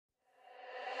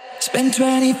Spend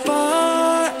 24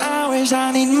 hours,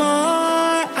 I need more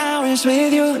hours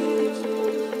with you.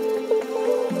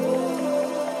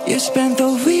 You spent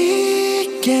the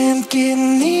weekend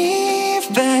getting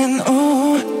even,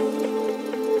 ooh.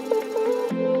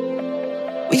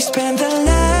 We spent the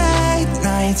late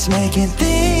nights making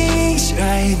things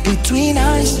right between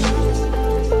us.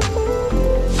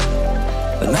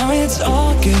 But now it's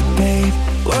all good, babe.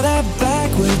 Roll that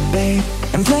backward, babe,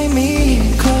 and play me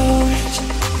close.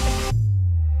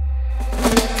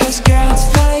 Cause girls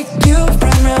like you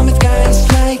run around with guys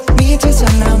like me till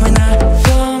sundown. When I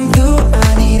come through,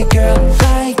 I need a girl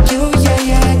like you, yeah,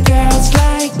 yeah. Girls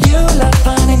like you love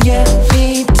fun and yeah,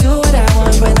 me do what I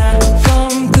want. When I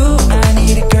come through, I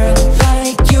need a girl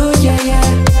like you, yeah, yeah.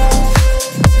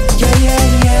 Yeah, yeah,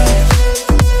 yeah.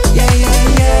 Yeah, yeah,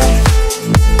 yeah.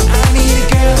 I need a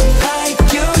girl like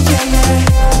you, yeah, yeah.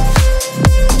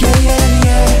 Yeah, yeah,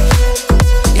 yeah.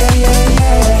 Yeah, yeah,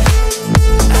 yeah.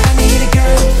 I need a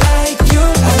girl like you.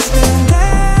 I spent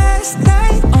last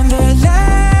night on the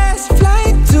last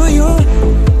flight to you.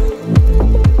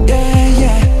 Yeah,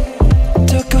 yeah.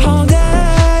 Took a whole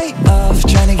day off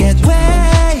trying to get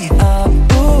way up,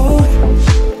 ooh.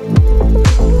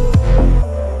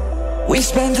 We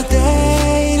spent the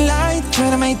daylight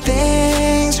trying to make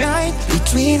things right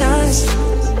between us.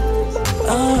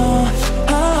 Oh,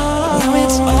 oh. Now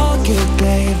it's all good,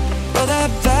 babe. Roll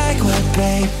that backward,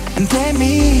 babe, and play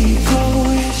me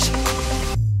close.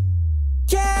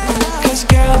 Yeah. Cause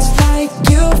girls like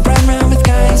you run around with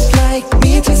guys like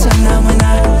me till sundown. When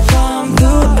I come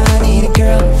through, I need a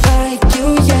girl like you,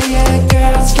 yeah, yeah.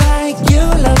 Girls like you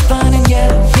love fun and yeah,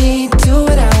 me do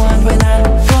what I want. When I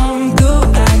come through,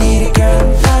 I need a girl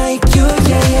like you,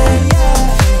 yeah, yeah.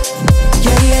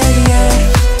 Yeah, yeah, yeah.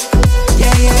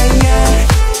 Yeah, yeah, yeah.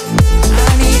 I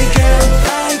need a girl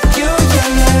like you, yeah,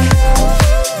 yeah.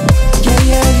 Yeah,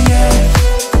 yeah, yeah.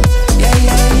 Yeah,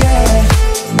 yeah, yeah.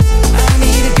 I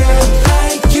need a girl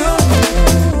like you.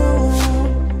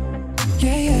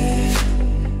 Yeah, yeah.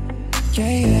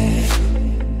 Yeah, yeah.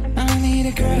 I need a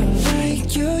girl like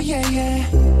you, yeah, yeah.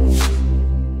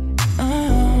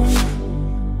 Oh,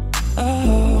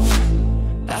 oh.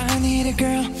 I need a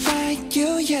girl like you,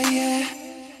 yeah, yeah.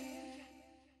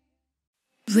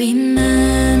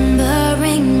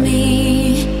 Remembering me,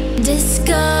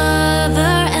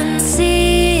 discover and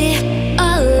see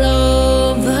all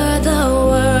over the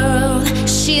world.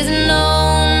 She's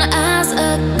known as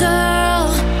a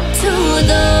girl to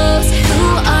those who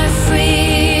are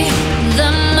free.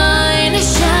 The mind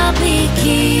shall be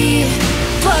key,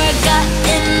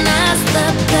 forgotten as the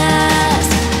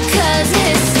past, 'cause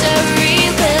history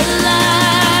will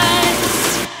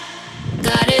last.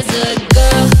 God is a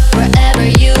girl wherever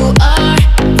you are.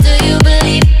 Do you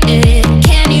believe it?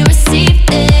 Can you receive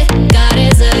it? God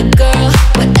is a girl,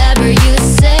 whatever you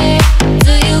say.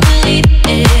 Do you believe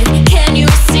it? Can you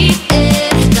receive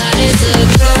it? God is a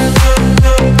girl.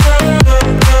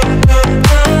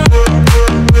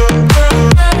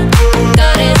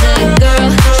 God is a girl,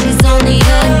 she's only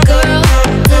a girl.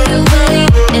 Do you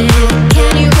believe it?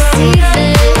 Can you receive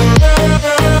it?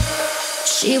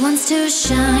 She wants to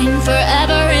shine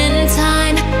forever in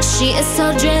time. She is so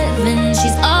driven,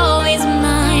 she's always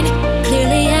mine.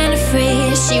 Clearly and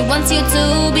free, she wants you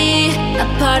to be a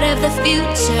part of the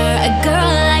future, a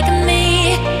girl like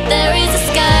me. There is a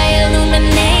sky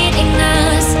illuminating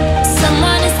us.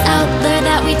 Someone is out there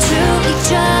that we truly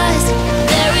trust.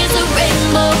 There is a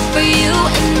rainbow for you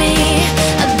and me,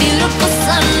 a beautiful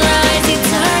sunrise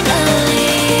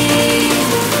eternally.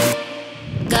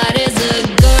 God is a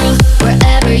girl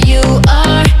wherever you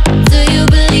are. Do you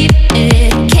believe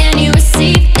it? Can you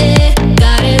receive it?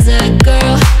 God is a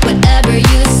girl, whatever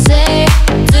you say.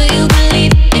 Do you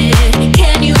believe it?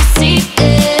 Can you receive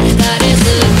it? God is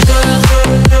a girl.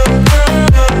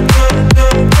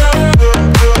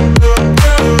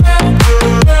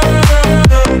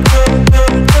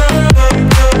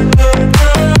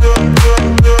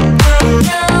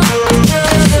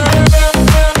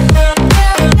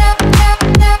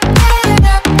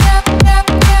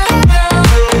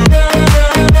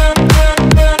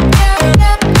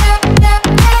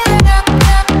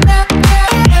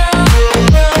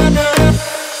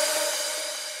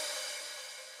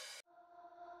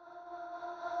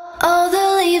 All the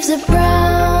leaves are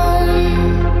brown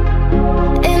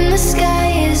and the sky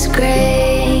is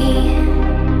gray.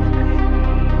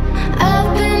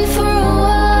 I've been for a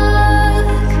walk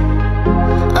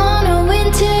on a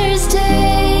winter's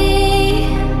day.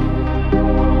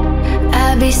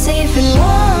 I'd be safe and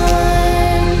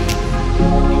warm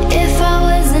if I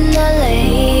was in LA.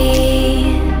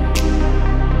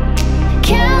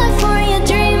 California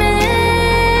dreaming.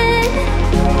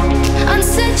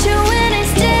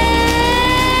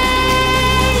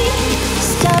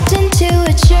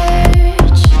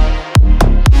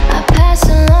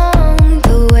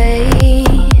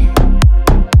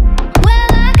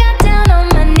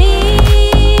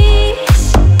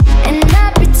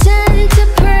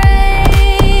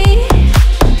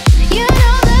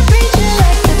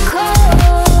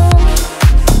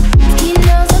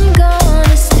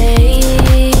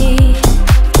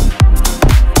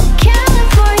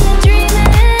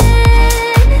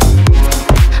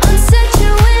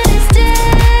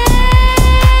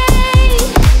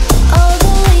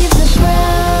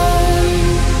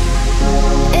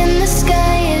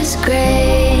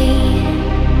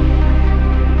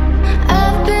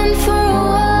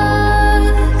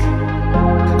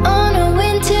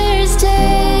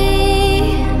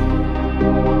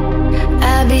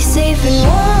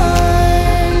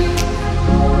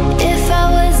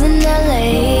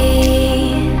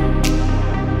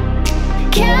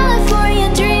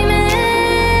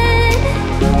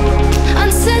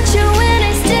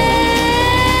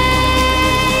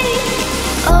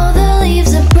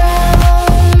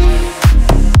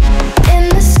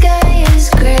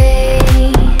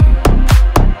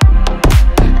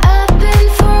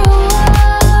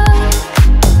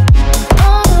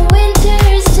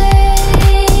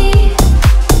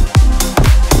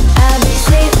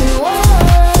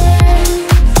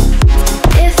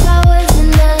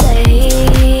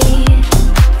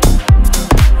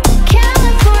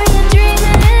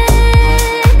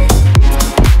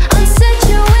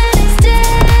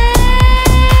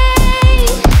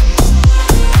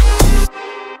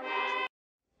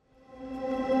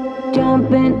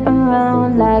 jumping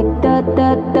around like da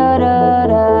da da da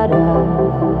da da.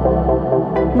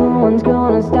 No one's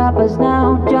gonna stop us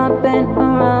now, jumping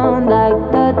around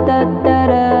like da da da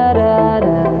da da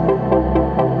da.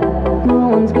 No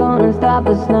one's gonna stop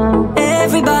us now.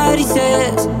 Everybody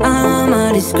says I'm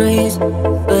a disgrace,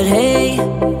 but hey,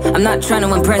 I'm not trying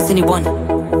to impress anyone.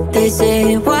 They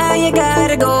say, why you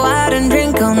gotta go out and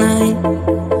drink all night?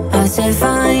 I said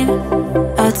fine,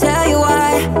 I'll tell you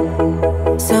why.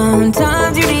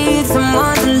 Sometimes you need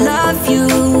someone to love you,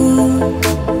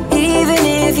 even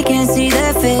if you can't see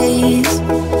their face.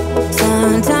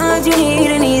 Sometimes you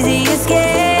need an easy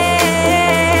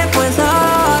escape. We're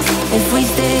lost if we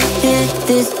stay in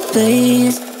this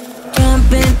place,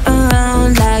 jumping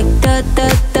around like da da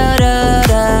da da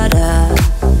da da.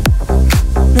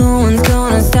 No one's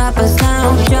gonna stop us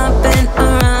now, jumping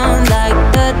around like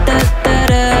da da da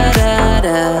da da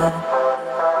da.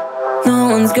 No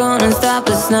one's gonna stop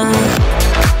us now.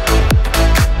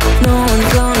 No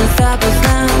one's gonna stop us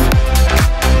now.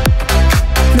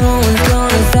 No one's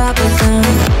gonna stop us now.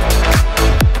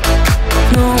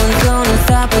 No one's gonna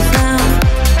stop us now.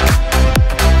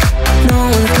 No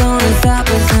one's gonna stop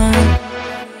us now.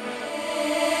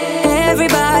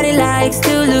 Everybody likes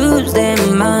to lose their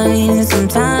minds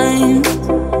sometimes.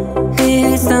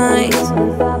 It's nice.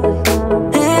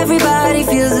 Everybody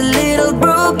feels a little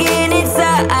broken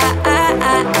inside,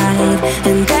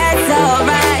 and that's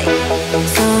alright.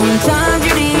 Sometimes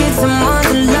you need someone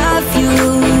to love you,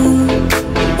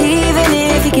 even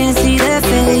if you can't see their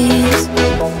face.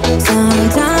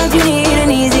 Sometimes you need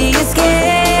an easy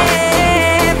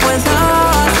escape. We're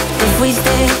lost if we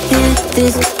stay in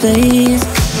this place,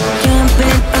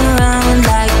 jumping around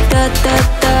like da da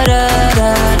da da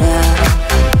da da.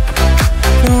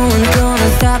 No one's gonna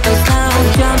stop us now,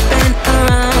 jumping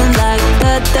around like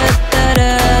da da da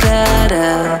da da da.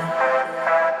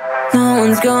 No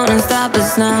one's gonna stop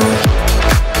us now.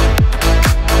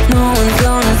 No one's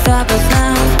gonna stop us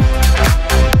now.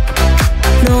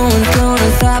 No one's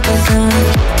gonna stop us now.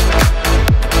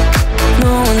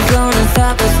 No one's gonna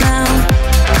stop us now.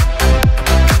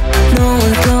 No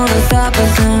one's gonna stop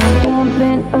us now.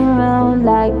 Jumping around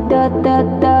like da da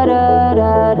da da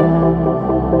da da.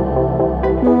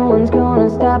 No one's gonna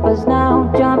stop us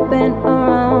now, jumping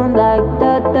around like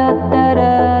da da da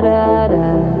da da da.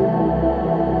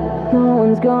 No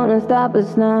one's gonna stop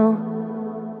us now.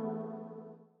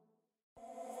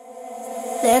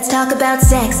 Let's talk about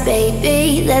sex,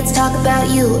 baby. Let's talk about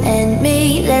you and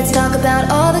me. Let's talk about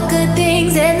all the good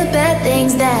things and the bad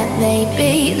things that may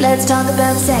be. Let's talk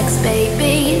about sex,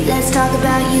 baby. Let's talk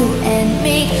about you and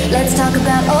me. Let's talk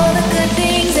about all the good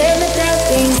things and the bad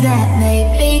things that may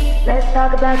be. Let's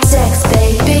talk about sex,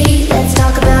 baby. Let's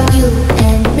talk about you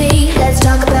and me. Let's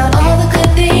talk about all the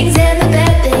good things and the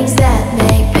bad things that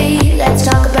may be. Let's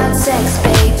talk about sex,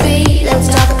 baby. Let's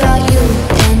talk about you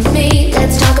and me.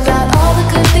 Let's talk about all the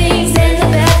good things and the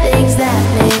bad things that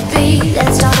may be.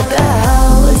 Let's talk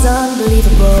about what's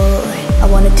unbelievable. I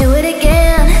wanna do it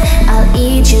again. I'll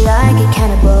eat you like a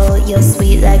cannibal. You're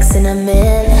sweet like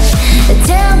cinnamon.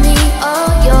 Tell me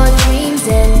all your dreams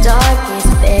and darkest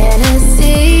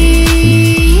fantasies.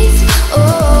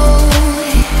 Oh.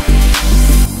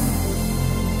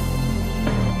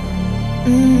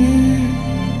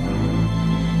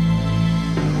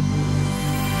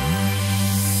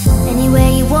 Any way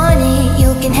you want it,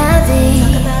 you can have it.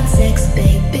 Talk about sex,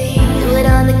 baby. Do it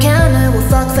on the counter, we'll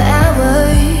fuck for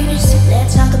hours.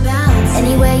 Let's talk about sex.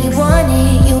 Any way you want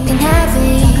it, you can have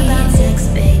it. Talk about sex,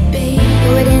 baby. Do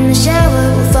it in the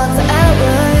shower, we'll fuck for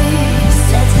hours.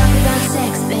 Let's talk about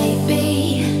sex,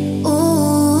 baby.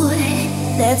 Ooh.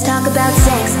 Let's talk about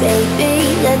sex,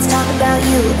 baby. Let's talk about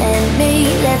you and me.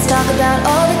 Let's talk about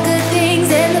all the good things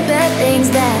and the bad things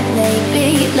that may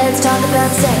be. Let's talk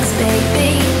about sex,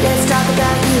 baby. Let's talk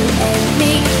about you and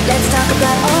me. Let's talk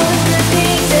about all the good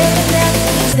things and the bad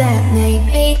things that may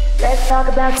be. Let's talk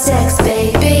about sex,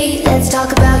 baby. Let's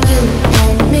talk about you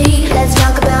and me. Let's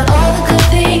talk about all the good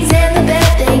things and the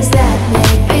bad things that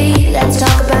may be. Let's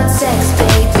talk about sex,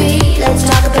 baby. Let's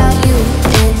talk about you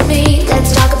and me.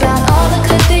 Let's talk about all the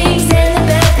good things and the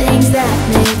bad things that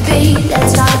may be.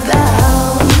 Let's talk about.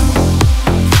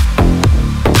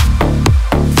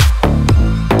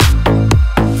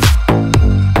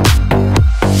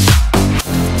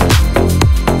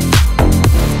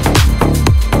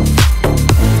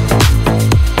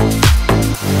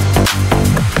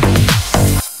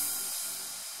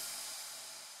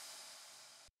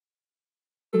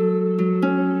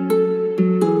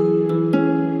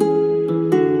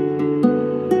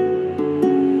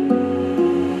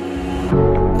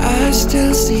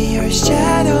 Still see your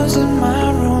shadows in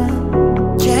my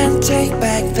room. Can't take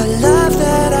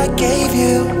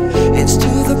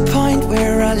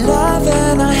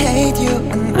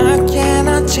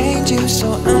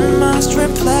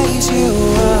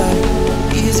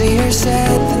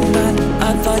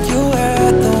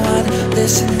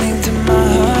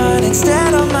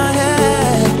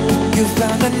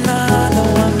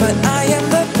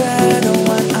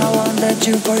let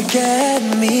you forget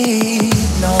me.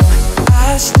 No,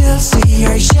 I still see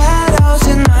your shadows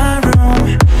in my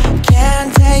room.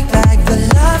 Can't take back the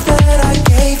love that I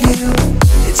gave you.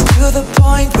 It's to the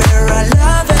point where I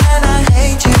love and I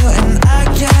hate you, and I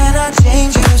cannot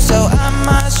change you, so I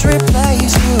must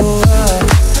replace you.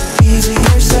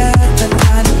 Easier said than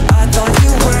done. I thought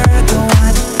you were the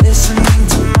one, listening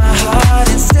to my heart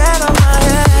instead of my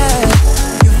head.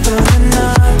 You found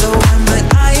another one, but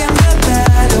I am the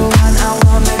better one. I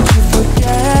won't let you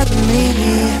forget me.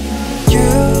 You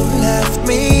left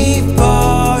me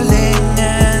falling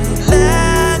and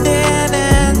landing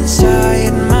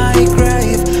inside my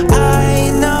grave.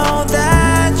 I know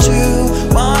that you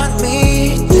want me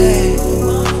dead.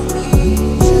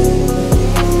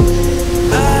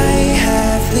 I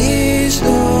have these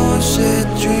lucid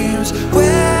dreams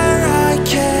where I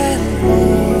can't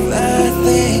move a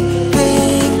thing,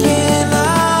 thinking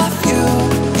of you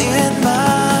in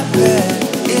my bed,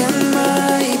 in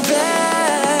my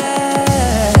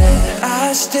bed. I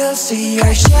still see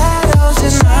your shadows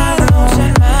in my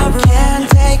room. Can't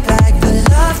take back the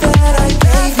love that I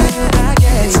gave you.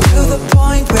 It's to the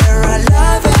point where I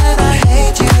love and I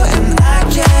hate you, and I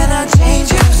cannot change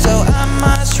you, so I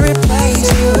must replace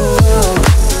you.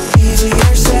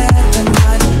 Easier said than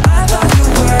done. I thought you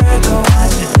were the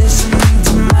one, listening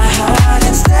to my heart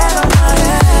instead of my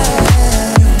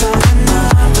head. You found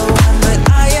another one, but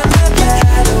I am the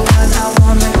better one. I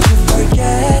won't let you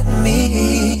forget me,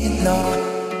 no.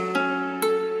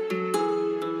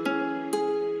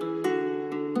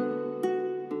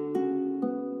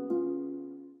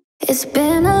 It's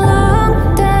been a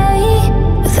long day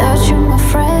without you, my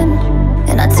friend,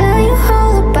 and I tell you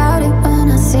all about it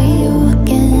when I see you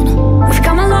again. We've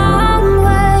come a long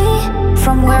way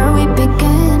from where we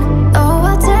began. Oh,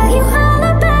 I'll tell you all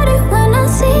about it when I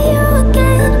see you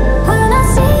again. When I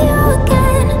see you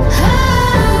again.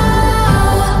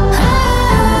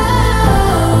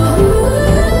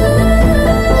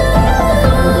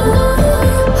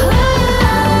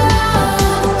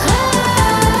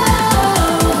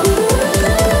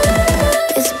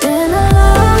 It's been a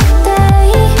long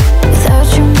day without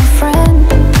you, my friend,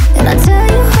 and I tell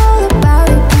you all about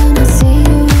it when I see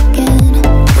you again.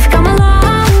 We've come a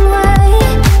long way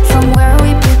from where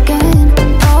we began.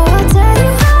 Oh, I'll tell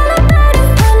you all about it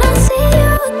when I see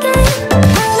you again.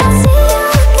 When I see you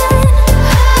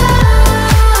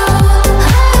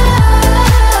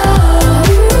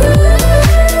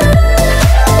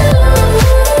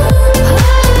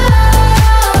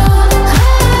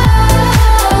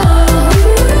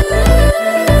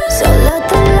So let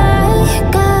the light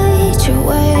guide your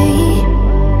way.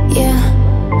 Yeah,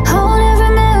 hold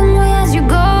every memory as you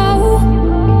go,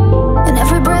 and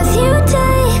every breath you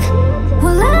take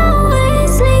will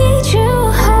always lead you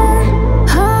home.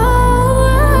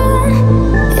 Home.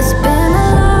 It's been a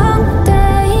long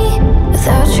day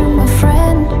without you, my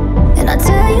friend, and I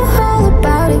tell you all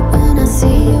about it when I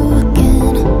see you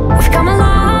again. We've come a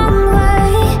long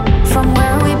way from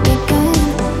where we began.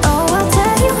 Oh, I'll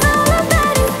tell you all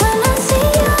about it when I see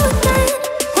you again.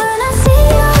 When I see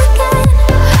you again.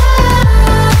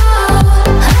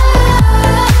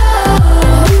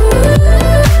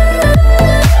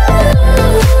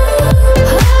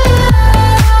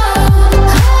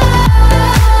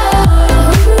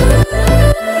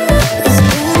 It's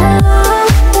been a long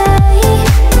day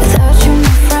without you,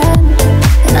 my friend,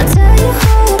 and I tell you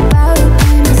all about it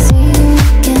when I see you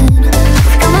again.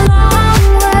 We've come a long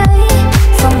way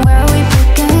from where we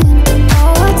began.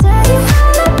 Oh, I'll tell you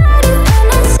all about it when I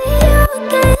see you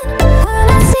again. When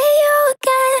I see you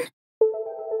again.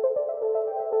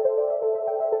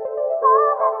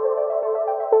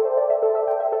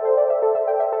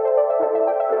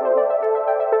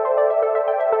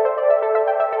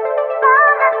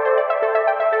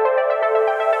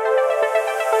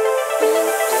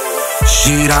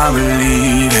 Should I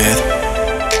believe it?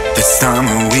 This time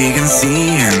we can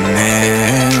see an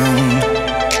end.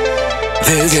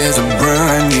 This is a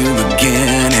brand new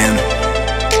beginning.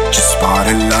 Just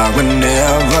parted like we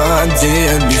never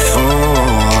did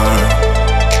before.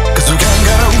 'Cause we can't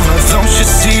get over, don't you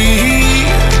see?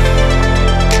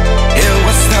 It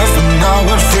was tough but now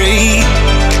we're free.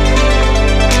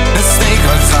 Let's take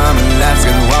our time and let's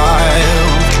get wild.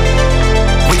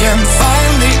 We can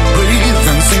finally breathe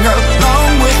and sing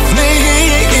along with me.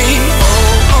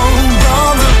 Oh, oh,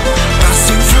 brother,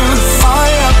 passing through the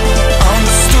fire.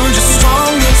 Understood your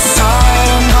strongest side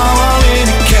and how I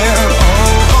really care.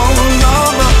 Oh, oh,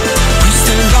 lover, we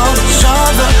still love each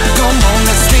other. Come on,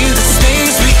 let's leave the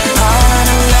space behind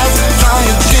and let's fly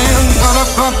again.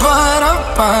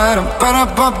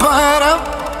 Ba-da-ba-ba-da-ba-da-ba-da-ba-da.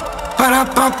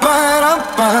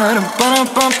 Ba-da-ba-ba-da-ba.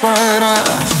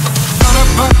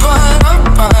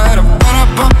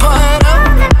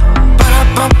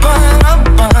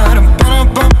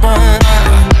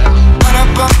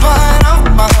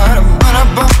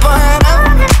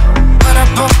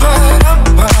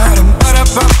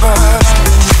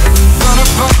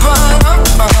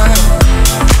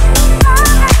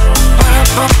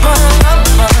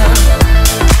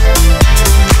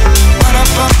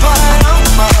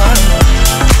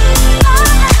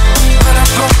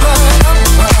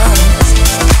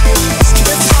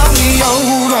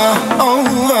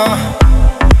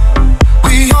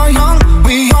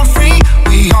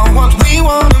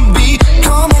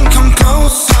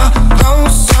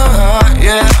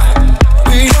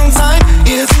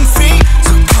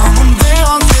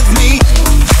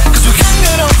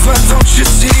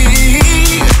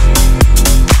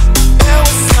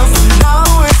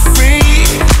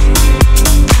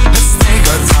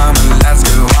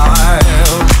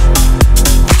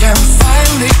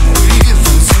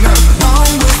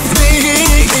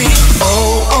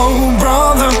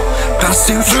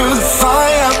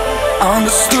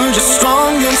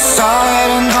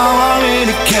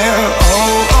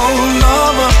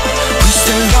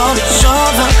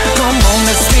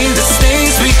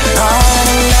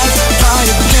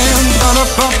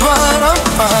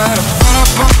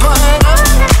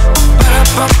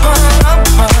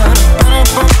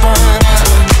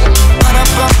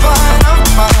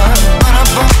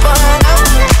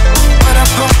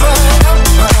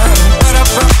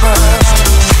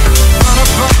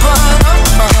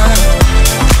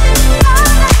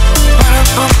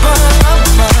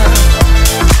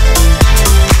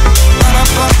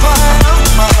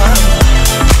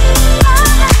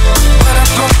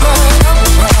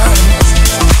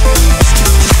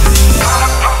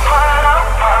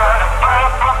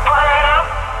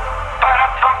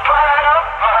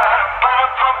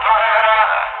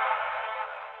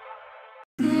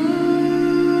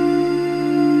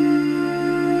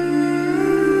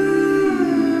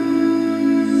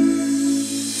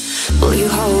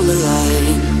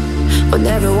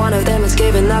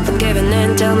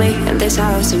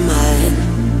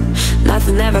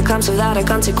 Without a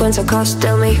consequence or cost,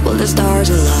 tell me, will the stars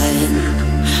align?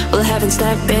 Will heaven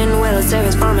step in? Will it save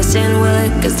us from our sin? Will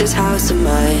it? 'Cause this house of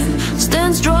mine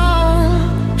stands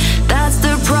strong. That's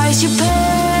the price you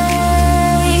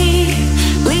pay.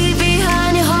 Leave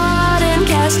behind your heart and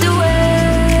cast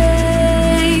away.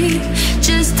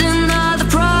 Just another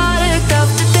product of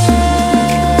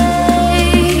today.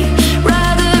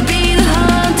 Rather be the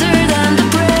hunter than the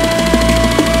prey.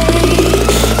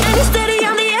 And you're steady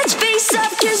on the edge, face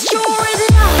up, 'cause you're a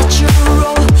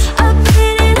natural. A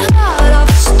beating heart of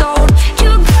stone.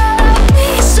 You gotta be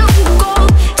so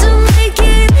cold to make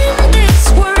it in this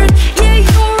world. Yeah,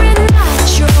 you're a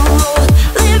natural.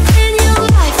 Living your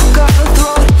life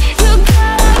cutthroat. You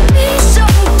gotta be so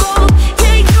cold.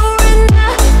 Yeah, you're a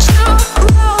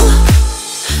natural.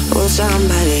 Oh,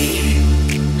 somebody,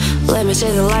 let me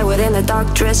see the light within the dark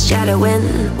dress, shadowing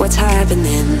what's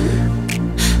happening.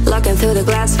 Looking through the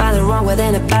glass, finding wrong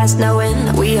within the past, knowing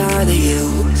we are the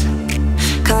youth.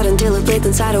 Caught until it bleeds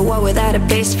inside a wall without a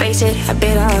base, face it, a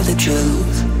bit of the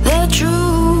truth. The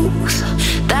truth,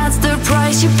 that's the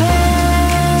price you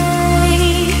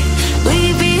pay.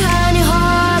 Leave behind your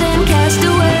heart and cast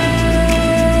away.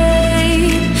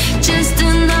 Just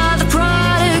another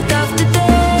product of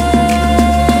today.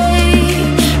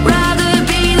 Rather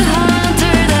be the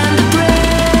hunter than the prey.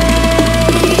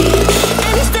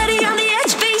 And you're steady on the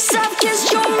edge, face up, 'cause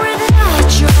you're a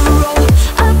natural.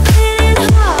 A beating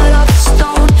heart of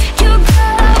stone. You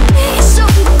gotta be so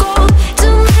cold to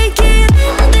make it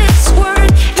in this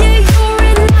world. Yeah, you're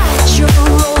a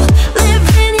natural.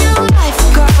 Living your life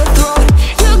cutthroat.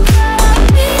 You gotta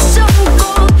be so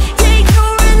cold. Yeah,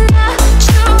 you're a natural.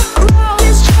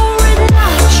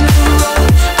 'Cause you're a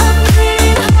natural.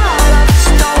 A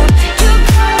beating heart of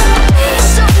stone. You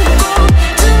gotta be so cold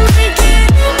to make it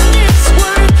in this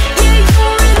world. Yeah,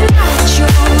 you're a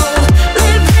natural.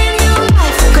 Living your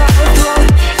life cutthroat.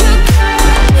 You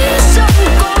gotta be so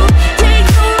cold. Yeah,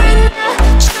 you're a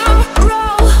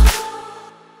natural.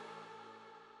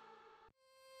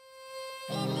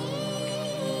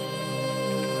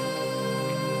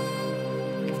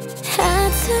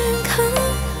 Had to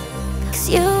come, 'cause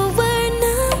you were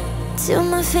numb to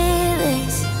my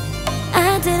feelings.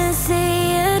 I didn't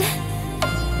see it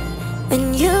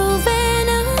when you ran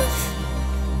off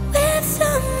with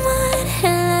someone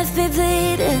and left me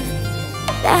bleeding.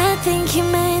 I think you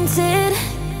meant it,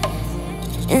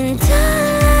 and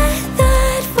all I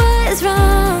thought was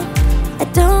wrong. I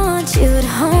don't want you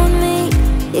to hold me.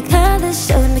 Your colors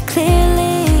showed me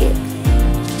clearly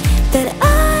that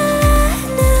all I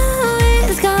knew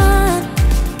is gone.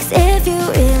 'Cause if you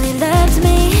really loved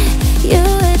me, you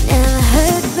would never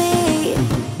hurt me.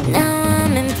 Now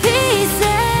I'm in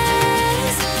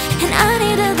pieces, and I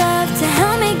need a love to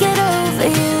help me get over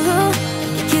you.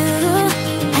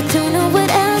 I don't know what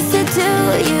else to do.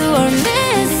 You are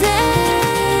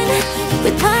missing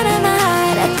with part of my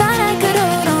heart I thought I could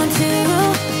hold on to.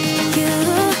 You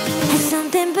had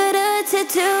something better to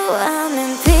do. I'm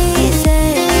in pieces.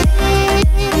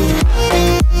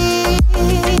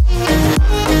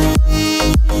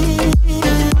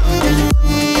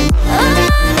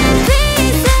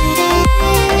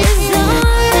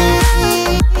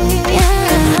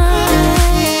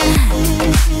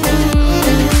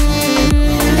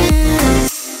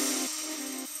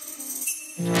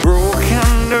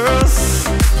 Brokenness,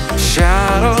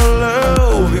 shadow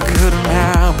love, you couldn't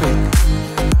help it.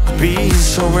 Be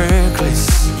so reckless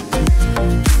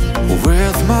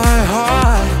with my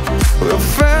heart. We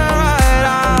fell right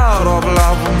out of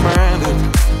love romantic.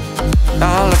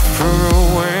 I left for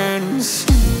ruins,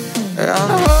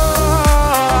 and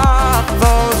what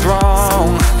was wrong?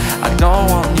 I don't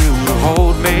want you to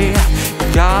hold me. You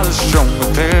gotta show me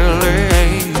clearly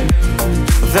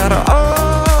that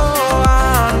all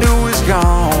I knew is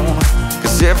gone.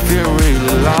 'Cause if you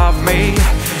really love me,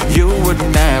 you would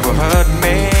never hurt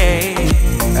me.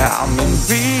 I'm in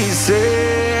pieces.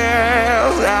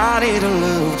 I need a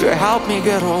love to help me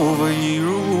get over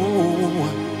you.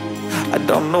 I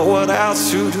don't know what else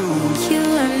to do. You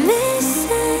are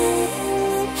missing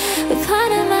a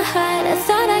part of my heart I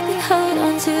thought I could hold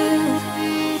on to.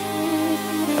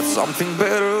 There's something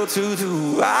better to do.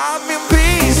 I'm in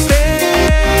pieces.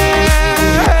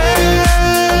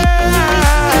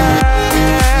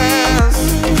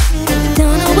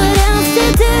 Don't know what else to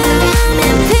do. I'm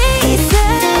in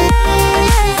pieces.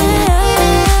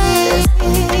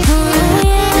 Oh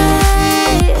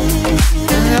yeah.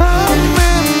 I'm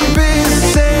in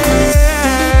pieces.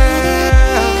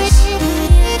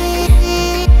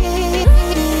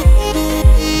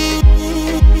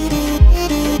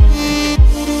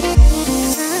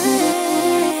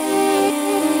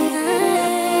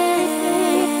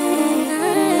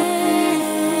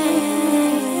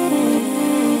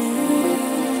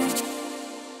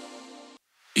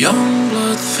 Young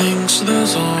blood thinks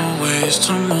there's always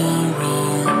tomorrow.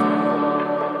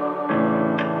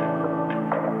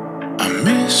 I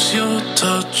miss your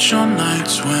touch on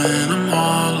nights when I'm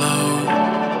hollow.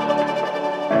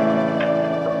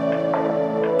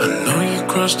 I know you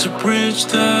crossed a bridge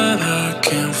that I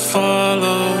can't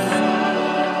follow.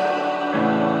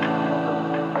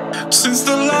 Since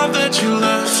the love that you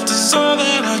left is all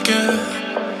that I get,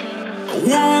 I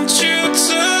want you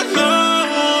to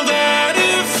know that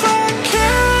if I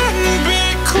can be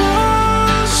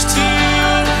close to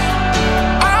you,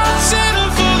 I'll settle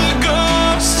for the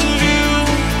ghost of you.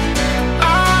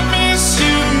 I miss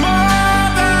you more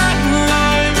than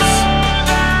life.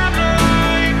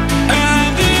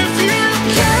 And if you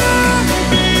can't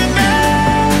be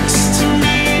next to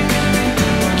me,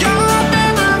 your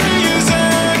memory is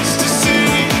ecstasy.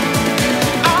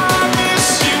 I miss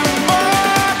you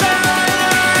more than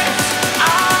life.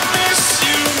 I miss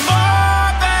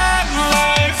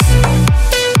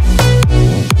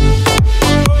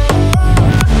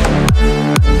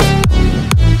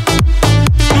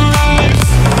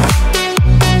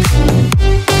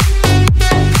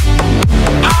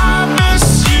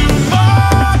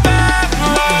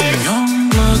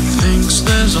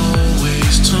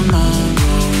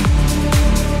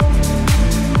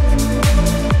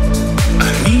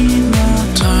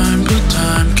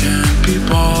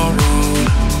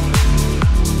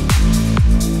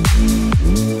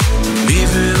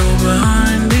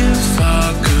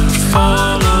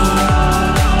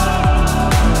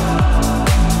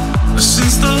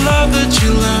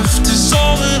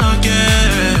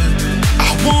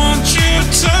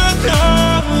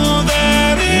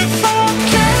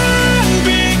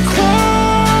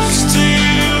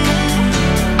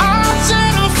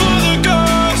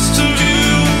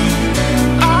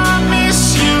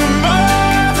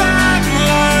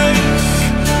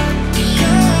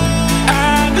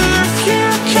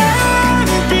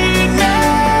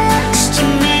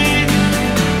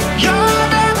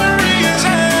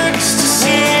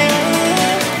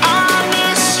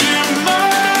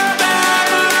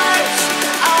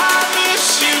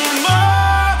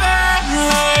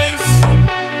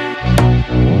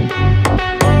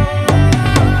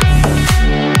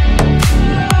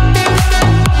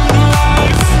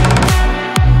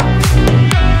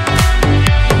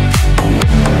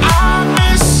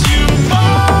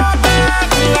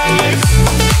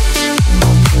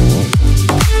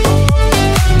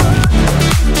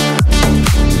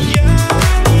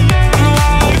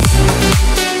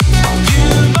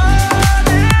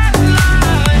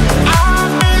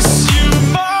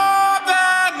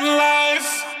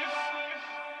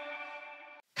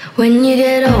When you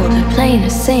get older,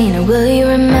 plainer, saner, will you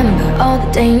remember all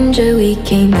the danger we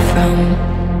came from?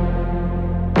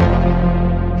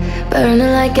 Burning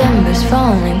like embers,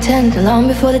 falling tender, long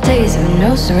before the days of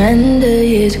no surrender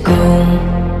years ago.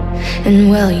 And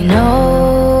well, you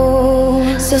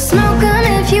know, so smoke 'em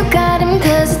if you got 'em,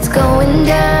 'cause it's going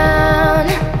down.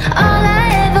 All I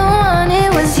ever wanted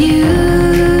was you.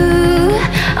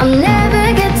 I'll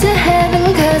never get to heaven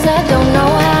 'cause I don't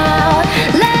know how.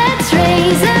 Let's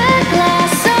raise a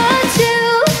glass or two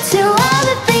to all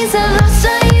the things I lost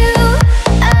on you.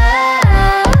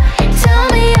 Oh, tell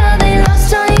me are they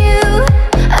lost on you?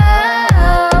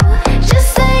 Oh, just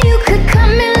say you could cut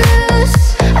me loose.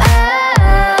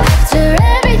 Oh, after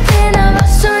everything I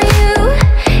lost on you,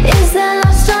 is that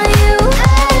lost on you?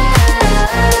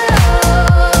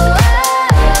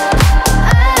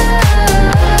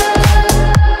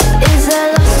 Is that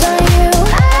lost on you?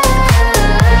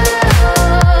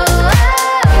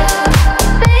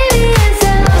 Baby, is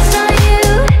that lost on you?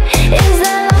 Is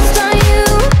that lost on you?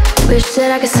 Wish that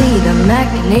I could see the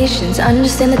machinations,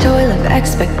 understand the toil of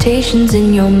expectations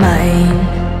in your mind.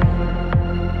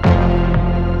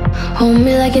 Hold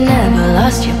me like you never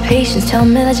lost your patience. Tell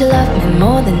me that you love me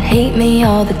more than hate me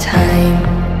all the time.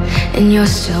 And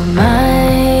you're still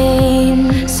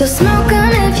mine. So smoke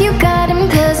 'em if you got 'em,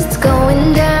 'cause it's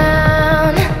going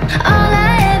down. All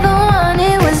I ever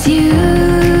wanted was you.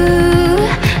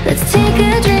 Let's take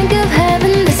a drink of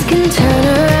heaven, this can turn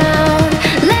around.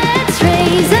 Let's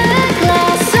raise a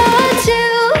glass or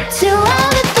two to all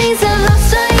the things I've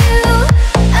lost on you.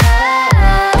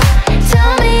 Oh,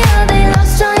 tell me are they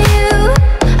lost on you?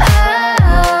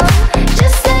 Oh,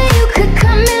 just say you could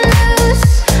cut me loose.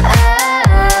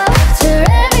 Oh, after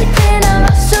everything I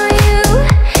lost on you,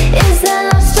 is that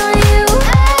lost on you?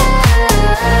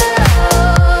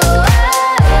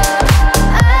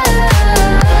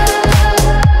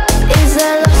 Is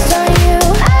that lost on you?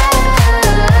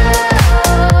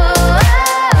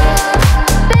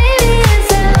 Baby, is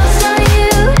that lost on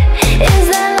you? Is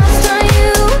that lost on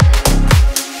you?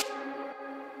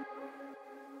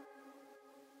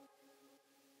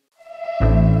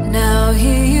 Now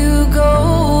here you go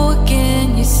again.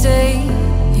 You say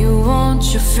you want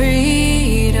your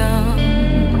freedom.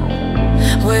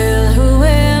 Well, who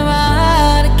am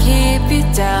I to keep you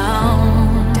down?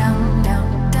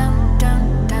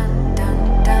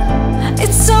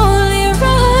 It's only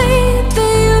right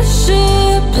that you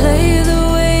should play the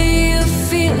way you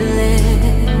feel it.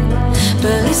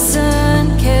 But listen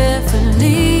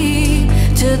carefully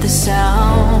to the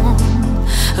sound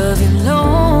of your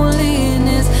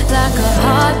loneliness, like a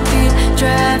heartbeat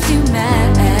drives you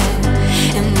mad.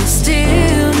 And the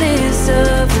stillness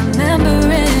of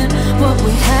remembering what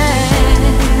we had,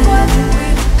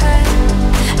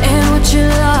 and what you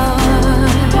lost,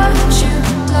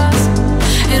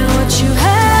 and what you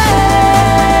had,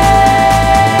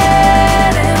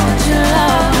 and what you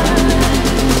lost.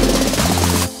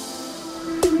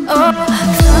 Oh,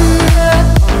 thunder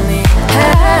only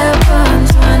happens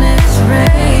when it's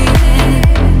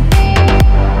raining.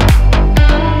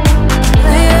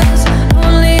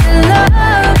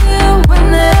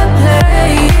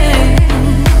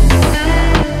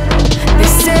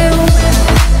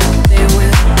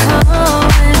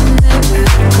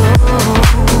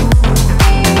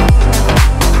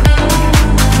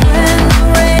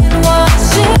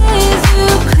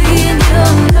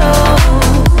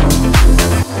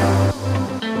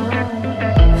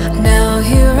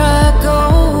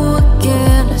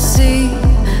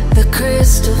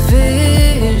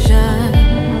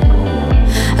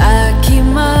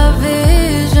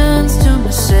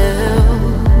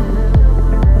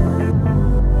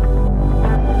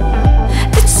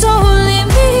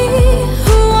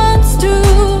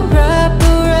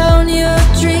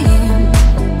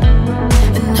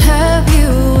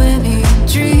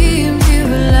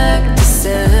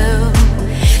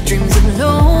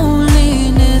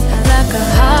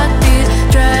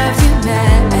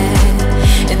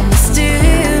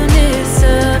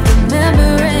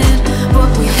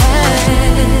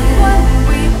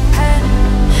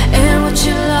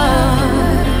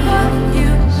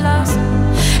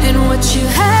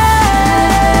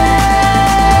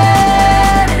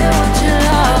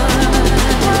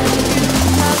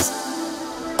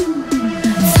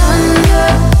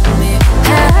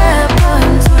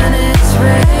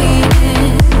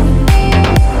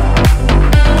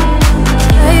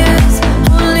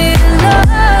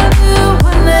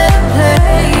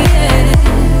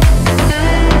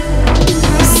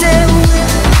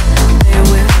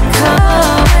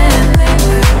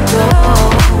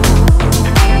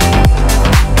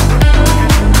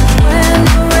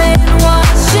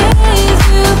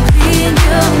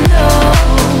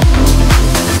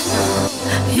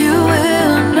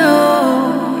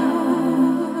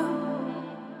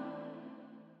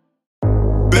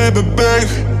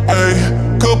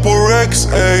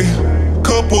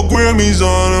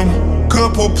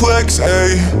 full plex,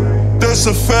 ayy. That's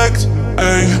a fact,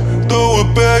 ayy. Throw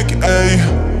it back, ayy.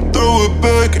 Throw it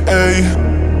back, ayy.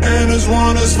 And this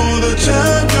one is for the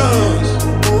champions.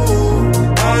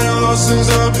 I ain't lost since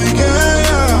I began,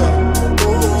 yeah.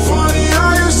 Funny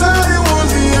how you said it was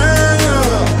the end, yeah.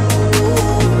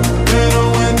 Then I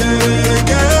went and did it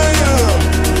again, yeah.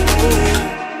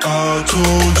 I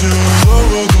told you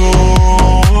long ago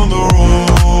on the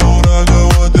road, I got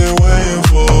what they're waiting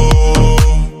for.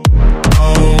 I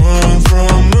don't run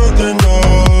from nothing,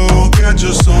 dog. Catch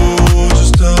your soul,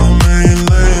 just tell them I ain't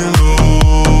laying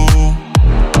low.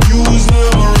 You was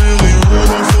never really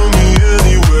rooting for me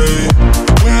anyway.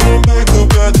 When I'm back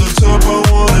up at the top, I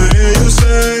wanna hear you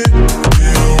say,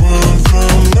 you don't run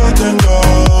from nothing,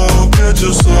 dog. Catch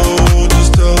your soul,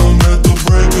 just tell them that the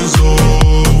break is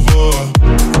over.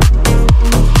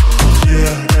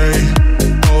 Yeah, hey,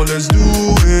 oh, let's do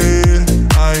it.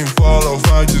 I ain't fall off,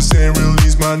 I just ain't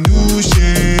release my new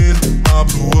shit. I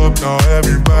blew up, now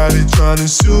everybody tryna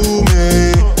sue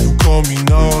me. You call me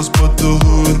Nas, but the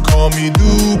hood call me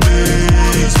Doobie.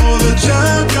 It's for the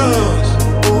champions.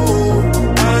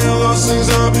 I ain't lost since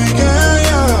I began,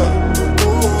 yeah.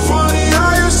 Funny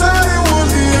how you said it was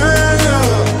the end, yeah.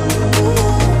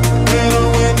 Then I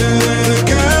went and did it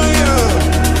again, yeah.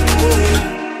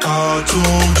 I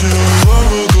told you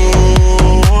long ago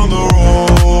on the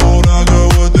road, I got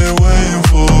what they're waiting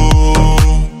for.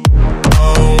 I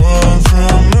don't run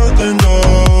from nothing,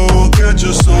 dog. Catch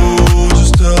your soul,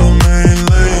 just tell them I ain't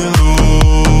laying low.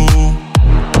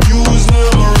 You was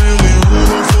never really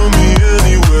rooting for me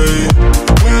anyway.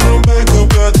 When I'm back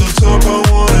up at the top, I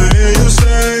wanna hear you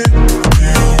say,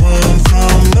 you don't run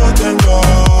from nothing,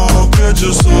 dog. Catch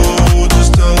your soul,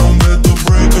 just tell them that the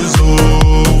break is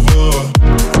over.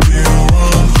 You don't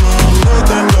run from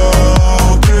nothing,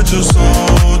 dog. Catch your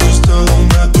soul, just tell them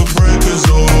that the break is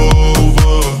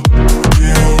over.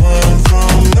 You don't run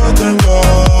from nothing,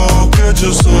 dog. Catch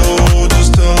your soul,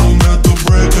 just tell them that the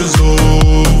break is over.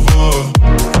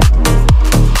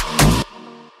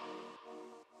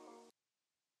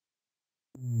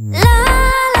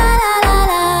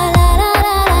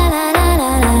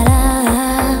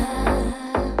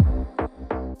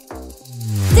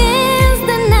 Dance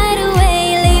the night away,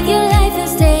 live your life and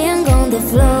stay hung on the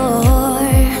floor.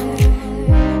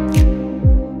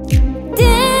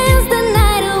 Dance the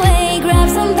night away, grab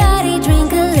somebody,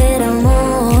 drink a little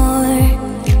more.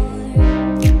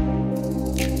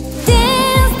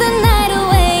 Dance the night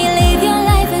away, live your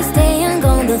life and stay hung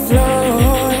on the floor.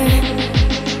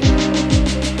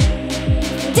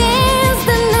 Dance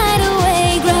the night away,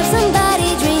 grab somebody,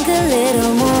 drink a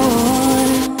little more.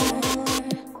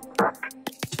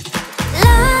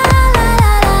 La la la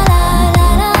la la la la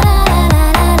la la la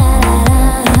la la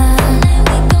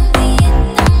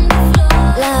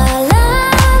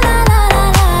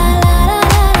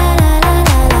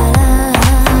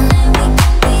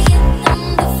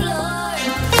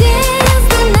Dance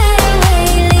the night away,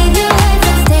 leave your wife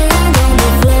and stay on the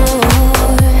floor.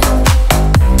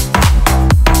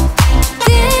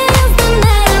 Dance the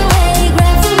night away,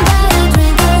 grab somebody,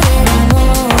 drink a little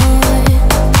more.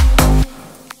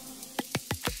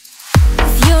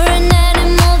 If you're an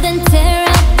animal, then tear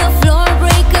up the floor,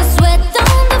 break a sweat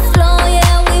on the floor.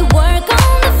 Yeah, we work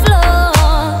on the floor.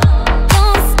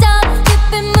 Don't stop,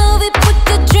 keep it moving, put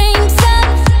the drinks up.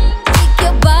 Pick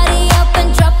your body up and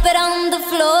drop it on the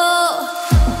floor.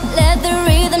 Let the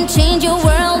rhythm change your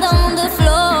world on the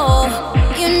floor.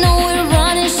 You know we're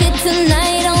running shit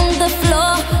tonight on the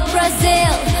floor.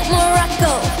 Brazil,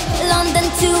 Morocco, London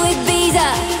to Ibiza,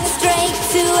 straight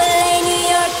to LA, New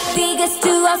York, Vegas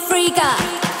to Africa.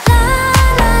 La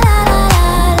la la la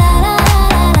la la la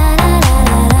la la la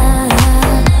la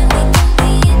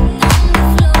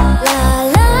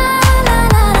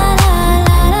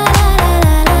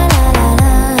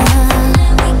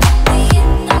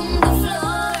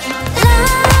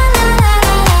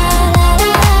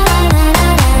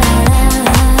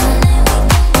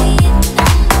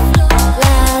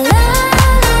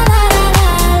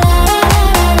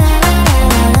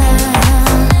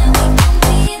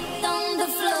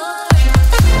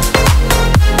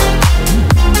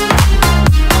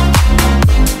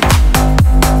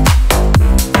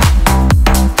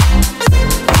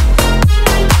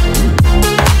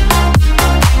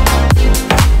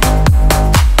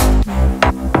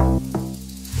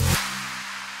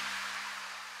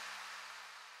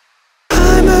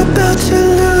about to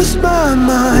lose my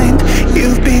mind.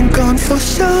 You've been gone for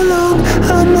so long,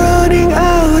 I'm running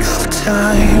out of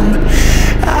time.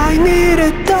 I need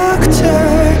a doctor,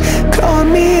 call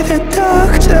me the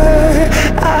doctor.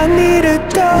 I need a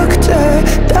doctor,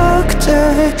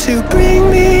 doctor to bring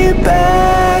me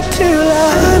back.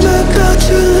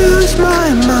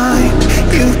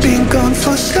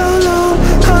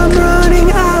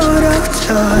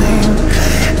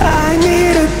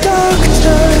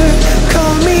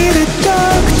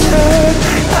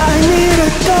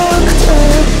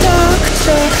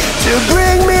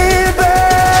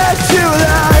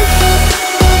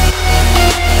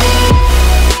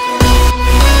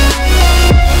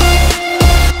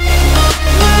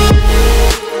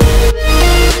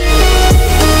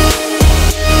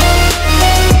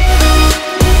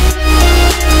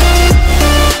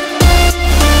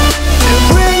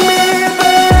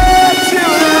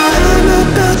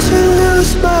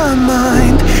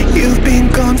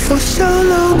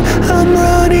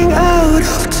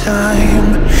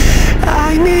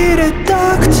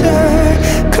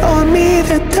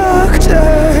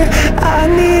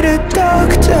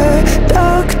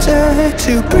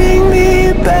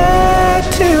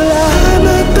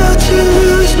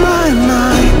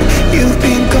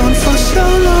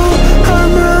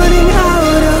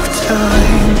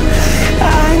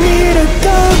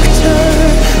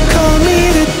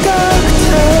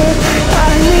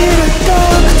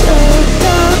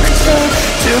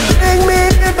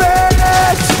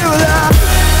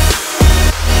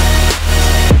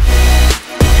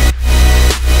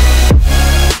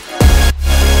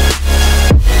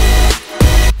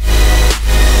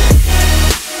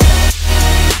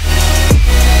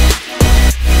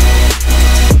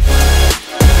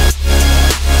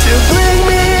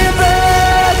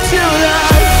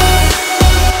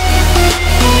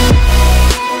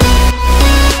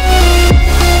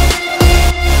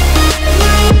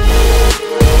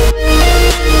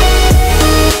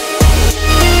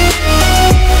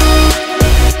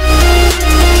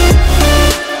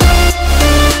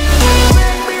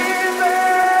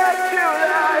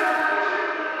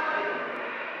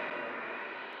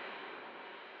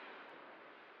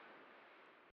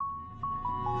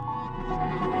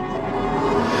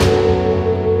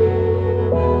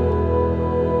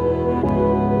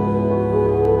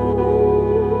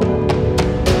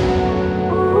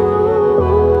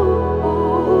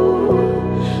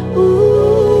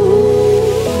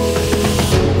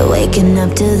 Waking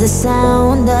up to the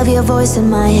sound of your voice in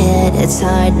my head. It's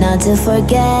hard not to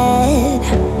forget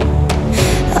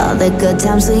all the good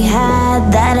times we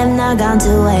had that have now gone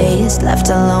to waste, left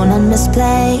alone and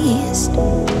misplaced.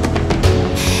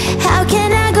 How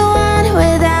can I go on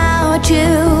without you?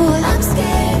 I'm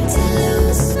scared to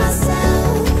lose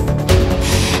myself.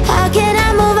 How can I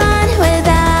move on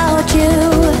without you?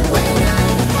 When I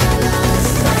have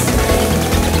lost my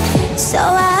strength. So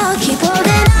I'll keep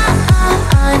holding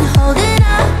on, holding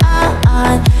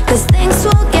on, 'cause things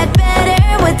will get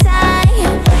better with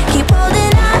time. Keep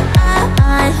holding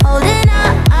on, holding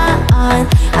on.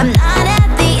 I'm not at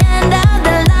the end of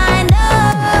the line, no.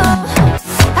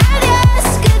 Adios,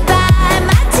 goodbye,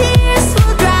 my tears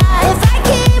will dry if I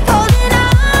keep holding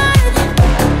on.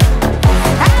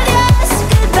 Adios,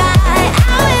 goodbye,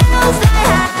 I will fly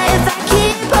high if I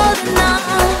keep holding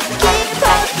on, keep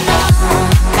holding on.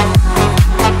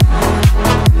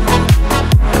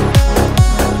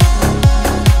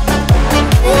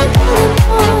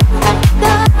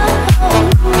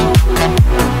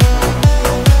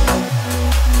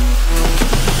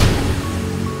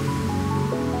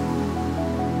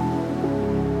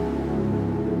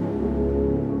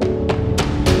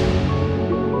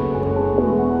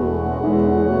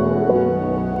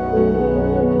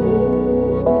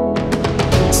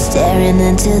 Staring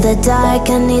into the dark,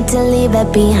 I need to leave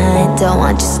it behind. Don't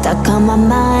want you stuck on my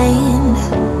mind.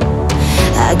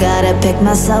 I gotta pick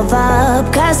myself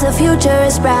up, 'cause the future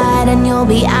is bright and you'll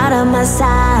be out of my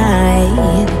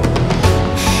sight.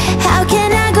 How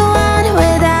can I go on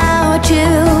without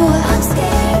you? I'm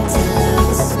scared to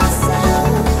lose myself.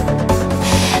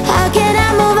 How can I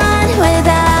move on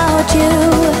without you?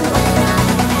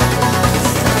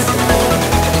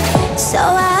 So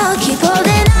I'll keep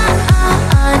holding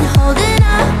on, holding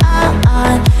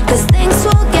on, 'cause things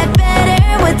will get better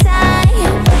with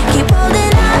time. Keep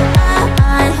holding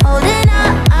on, holding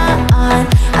on.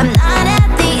 I'm not at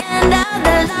the end of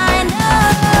the line, no.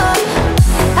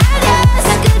 Adios,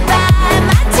 goodbye,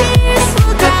 my tears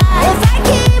will dry if I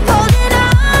keep holding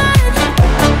on.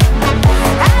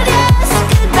 Adios,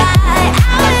 goodbye,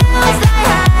 I will fly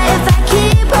high if I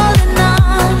keep holding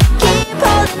on, keep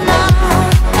holding on.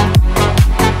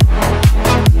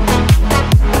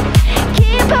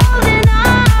 Keep holding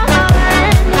on.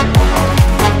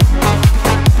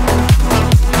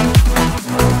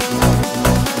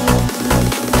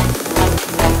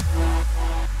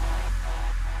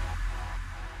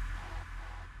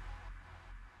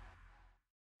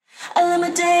 I live my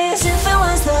days if it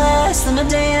was the last. Live my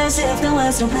days if there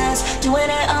was no past. Doing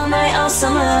it all night, all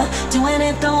summer. Doing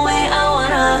it the way I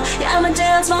wanna. Yeah, I'ma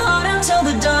dance my heart out till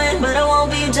the dawn, but I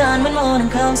won't be done when morning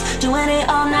comes. Doing it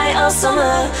all night, all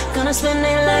summer. Gonna spend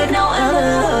it like no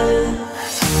other.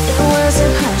 It was a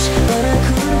crush, but I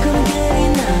couldn't get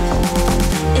enough.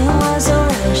 It was a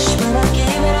rush, but I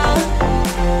gave it up.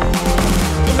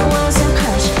 It was a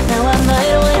crush, now I might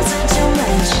have wasted too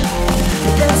much,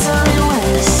 but that's all it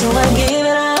was, so I gave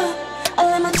it up. I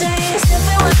let my days if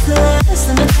it was the last.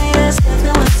 Let my days if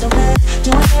it was so bad.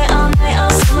 Doing it all night,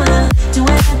 all summer.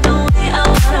 Doing it the way I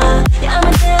wanna. Yeah,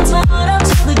 I'ma dance my heart out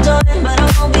till the dawn, but I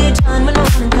won't be done when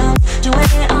morning comes.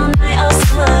 Doing it all night, all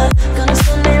summer. Gonna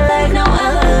spend it like no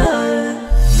other.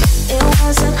 It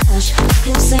was a crush, I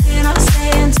kept saying I'll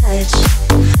stay in touch,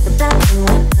 but that didn't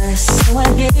work best, so I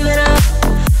gave it up.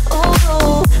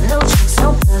 Oh, no tricks, no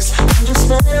bluffs. I'm just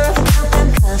better off without them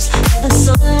cuffs. Yeah, the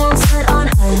sun won't set on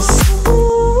us.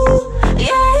 Ooh,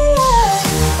 yeah, yeah.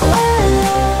 Well,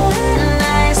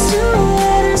 nice to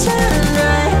waters running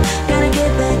dry. Gotta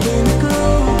get back in the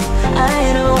groove. I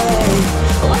ain't away.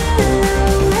 Well,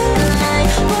 night,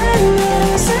 when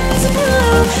sense of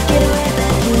blue. Get away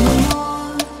back in the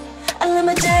mood. I live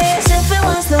my days if it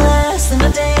was the last. Live my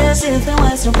days if there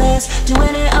was no past.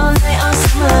 Doing it all night, all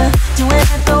summer. Doing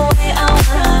it the way I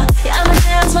wanna. Yeah, I'ma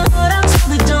dance my heart out till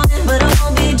the dawn, but I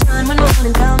won't be done when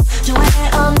morning comes. Doing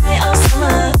it all night, all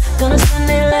summer. Gonna spend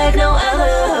it like no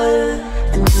other.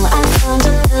 And now I found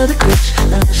another crutch.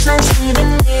 The rush life's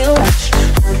leaving me a rush.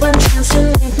 Had one chance to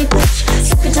make me blush.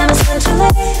 Second time it's been too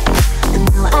late. And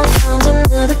now I found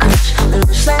another crutch. The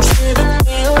rush life's leaving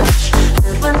me a rush.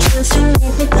 Had one chance to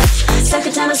make me blush.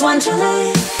 Second time is one too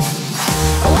late.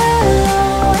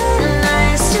 Well,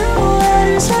 nice to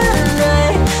waters running dry.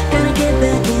 Gotta get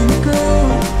back in the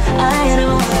groove. I ain't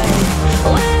away.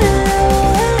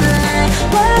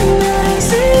 Well,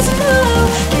 nice is blue.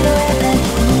 Get away back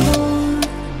in the mood.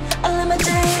 I live my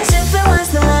days if it was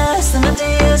the last. Live my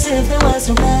days if there was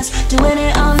no past. Doing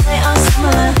it all night, all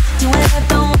summer. Doing it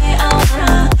the way I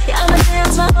wanna. Yeah, I'ma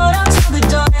dance my heart out till the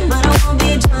dawn, but I won't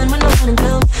be done when morning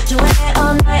comes. Doing it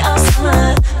all night, all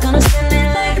summer. Gonna spend it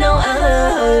like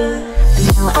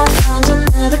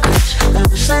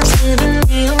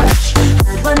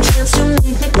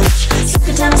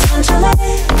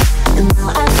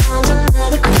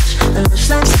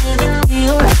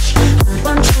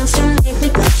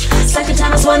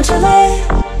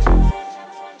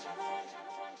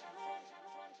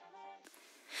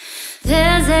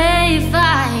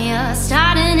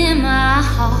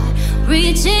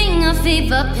reaching a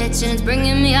fever pitch and it's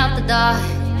bringing me out the dark.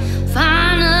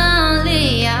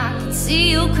 Finally, I can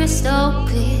see you crystal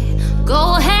clear.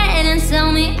 Go ahead and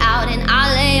sell me out and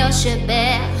I'll lay your shit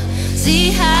bare.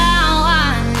 See how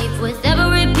I leave with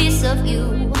every piece of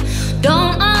you.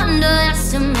 Don't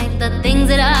underestimate the things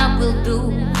that I will do.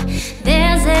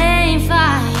 There's a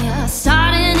fire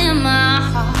starting in my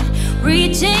heart,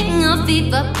 reaching a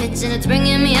fever pitch and it's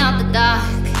bringing me out the dark.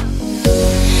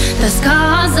 The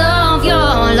scars of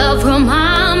your love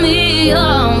remind me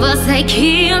of us. They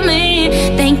keep me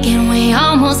thinking we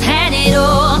almost had it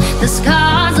all. The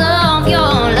scars of your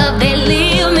love, they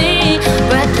leave me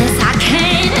breathless. I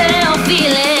can't help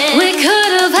feeling we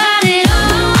could have had it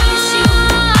all.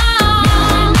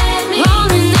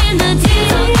 Rolling in the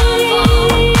deep.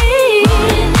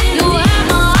 You had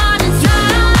my heart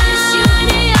inside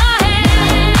in your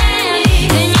hand,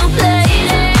 and you played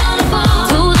it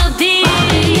to the beat.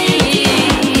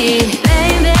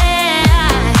 Baby, I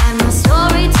have no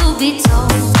story to be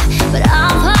told, but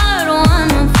I've heard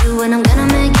one of you and I'm gonna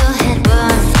make your head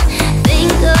burn.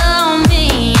 Think of me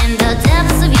in the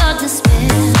depths of your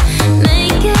despair.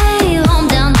 Make a home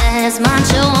down there, as mine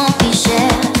sure won't be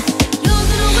shared.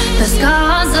 The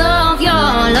scars of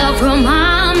your love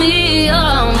remind me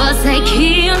of us. They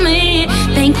keep me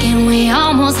thinking we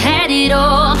almost had it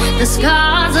all. The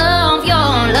scars of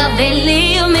your love, they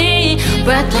leave me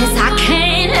breathless. I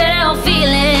can't help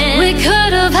feeling we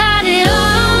could have had it all.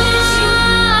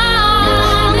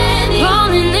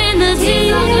 Rolling in the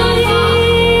deep.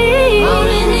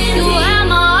 You had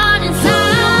my heart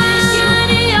inside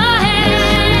in your hand,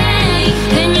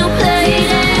 and you played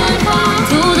it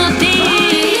to the beat.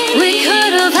 We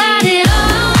could have had it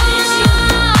all.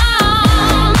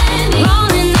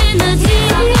 Rolling in the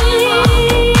deep.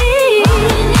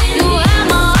 You had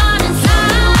my heart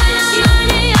inside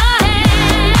in your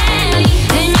hand,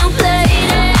 and you played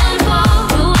it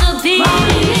to the beat.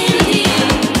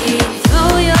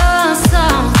 Throw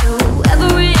yourself through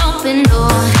every open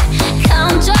door.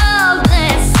 Count your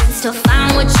blessings to find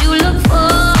what you look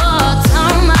for.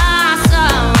 Turn my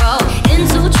sorrow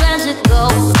into treasure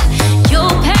gold.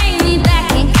 You'll pay me back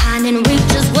in kind and reap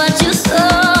just what you sow.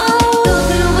 You're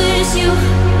gonna wish you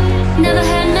never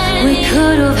had many. We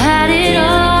could have had it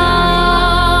all.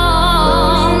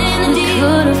 We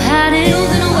could have had it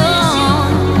all.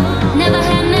 Never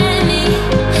had many.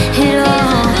 It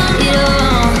all, it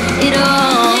all, it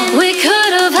all. We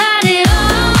could have had it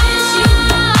all.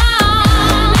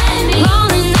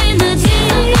 Rolling in the deep.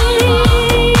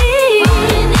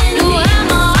 You had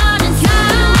my heart inside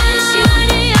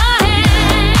in your hand,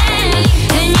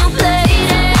 and you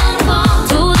played it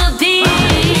to the beat.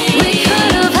 We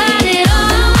could have had it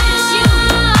all.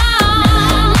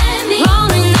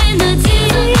 Rolling in the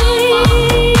deep.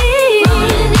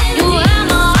 You had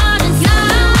my heart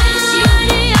inside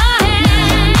in your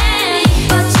hand,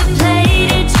 but you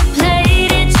played it, you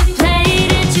played it, you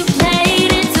played it, you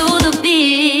played it to the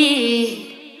beat.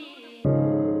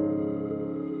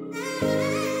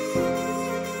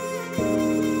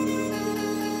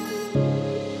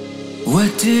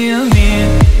 What do you mean?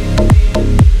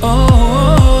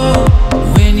 Oh,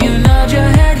 when you nod your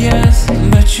head yes,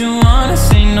 but you wanna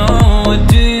say no. What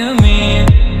do you mean?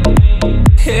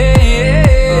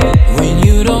 Hey, when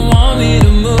you don't want me to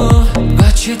move,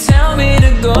 but you tell me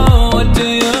to go. What do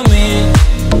you mean?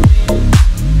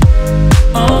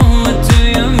 Oh, what do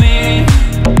you mean?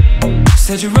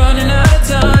 Said you're running out of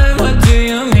time. What do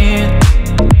you mean?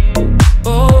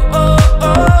 Oh, oh,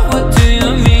 oh, what do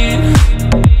you mean?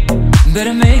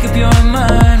 Better make up your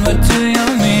mind. What do you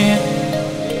mean?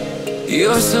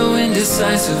 You're so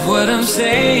indecisive, what I'm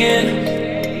saying.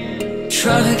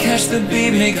 Try to catch the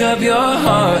beat, make up your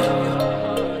heart.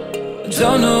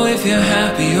 Don't know if you're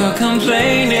happy or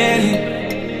complaining.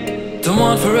 Don't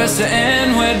want for us to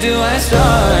end, where do I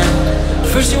start?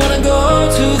 First you wanna go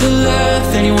to the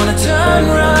left, then you wanna turn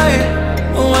right.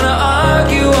 Wanna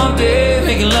argue all day,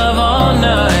 making love all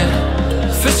night.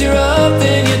 First you're up,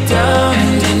 then you're down,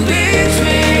 and in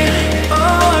between.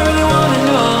 Oh, I really wanna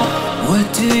know, what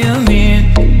do you mean?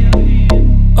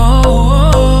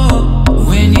 Oh,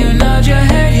 when you nod your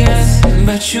head yes,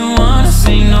 but you wanna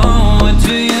say no. What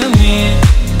do you mean?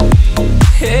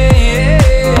 Hey,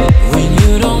 when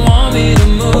you don't want me to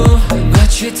move, but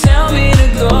you tell me to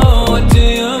go. What do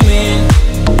you mean?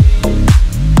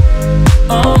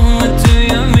 Oh, what do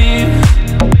you mean?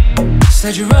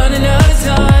 Said you're running out of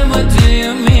time. What do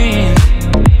you mean?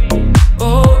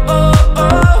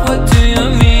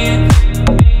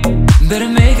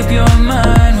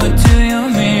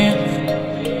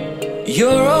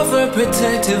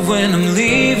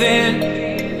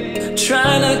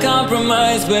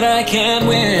 that I can't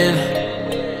win.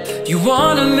 You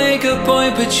wanna make a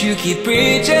point, but you keep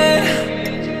preaching.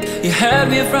 You had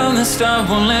me from the start,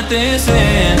 won't let this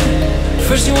in.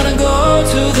 First you wanna go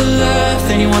to the left,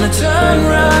 then you wanna turn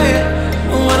right.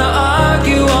 Wanna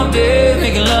argue all day,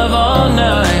 making love all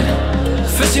night.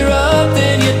 First you're up,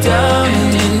 then you're down,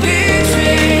 and in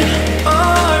between.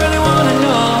 Oh, I really wanna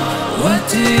know, what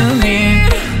do you mean?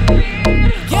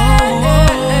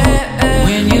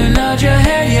 When you nod your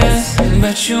head yes,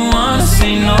 but you wanna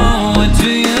say no, what do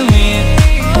you mean?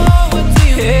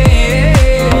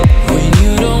 Hey, when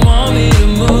you don't want me to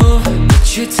move, but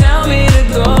you tell me to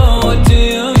go, what do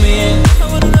you mean?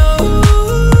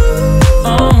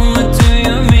 Oh, what do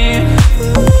you mean?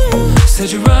 Said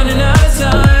you're running out of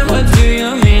time, what do you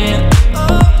mean? Oh,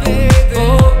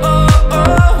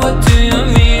 what do you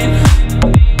mean?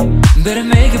 Better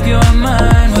make up your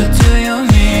mind, what do you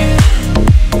mean?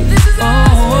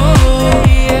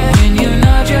 When you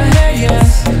nod your head yes,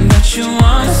 but you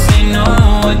wanna say no,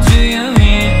 what do you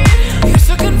mean? You're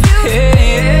so confused.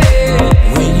 Hey,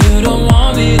 when you don't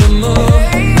want me to move,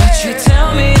 but you tell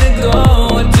me to go,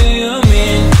 what do you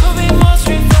mean? I'll be more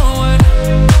straightforward.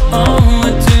 Oh,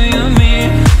 what do you mean?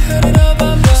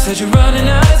 Said you're running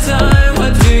out of time,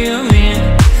 what do you mean?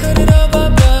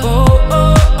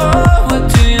 What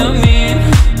do you mean?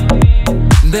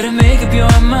 Better make up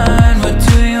your mind, what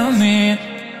do you mean?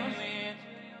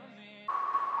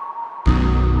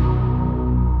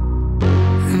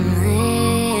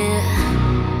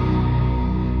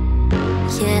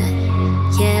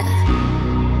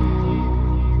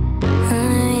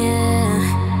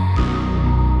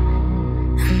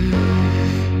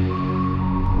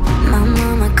 My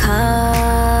mama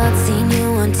called, seen you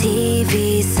on TV.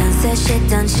 Sunset shit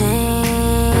done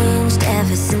changed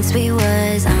ever since we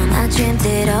was on. I dreamt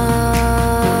it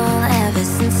all ever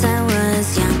since I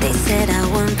was young. They said I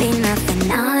wouldn't be nothing.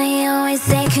 Now they always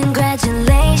say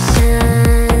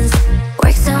congratulations.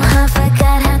 Worked so hard,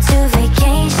 forgot how to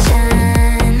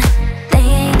vacation. They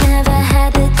ain't never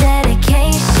had the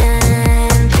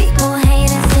dedication. People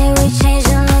hate and say we changed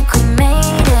and look, we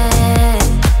made it.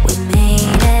 We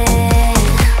made it.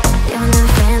 They were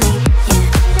never friendly,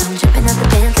 yeah. I'm jumping out the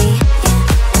Bentley,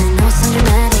 yeah. And I know it sounds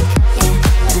dramatic, yeah.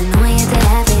 But I know I had to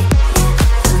have it, yeah.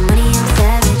 For the money I'm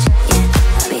savage,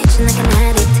 yeah. I be itching like an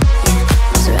addict, yeah.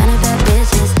 I'm surrounded by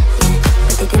business, yeah.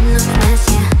 But they didn't know me last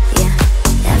year,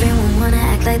 yeah. Everyone wanna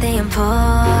act like they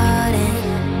important.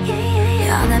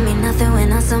 Y'all that mean nothing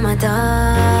when I saw my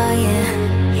dog,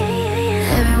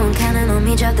 yeah. Everyone counting on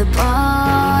me, drop the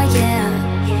ball, yeah.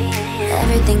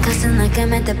 Everything costing like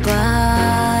I'm at the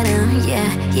bottom, yeah,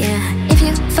 yeah. If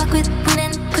you fuck with me,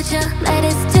 then put your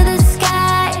lighters to the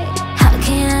sky. How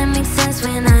can I make sense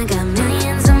when I got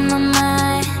millions on my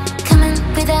mind? Coming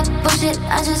with that bullshit,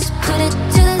 I just put it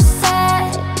to the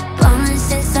side. Ballin'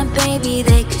 since I'm baby,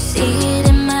 they could see it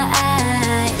in my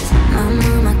eyes. My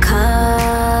mama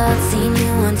called, seen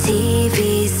you on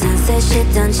TV. Sunset shit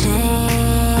done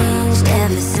changed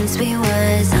ever since we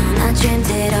was on. I dreamt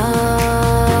it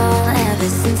all ever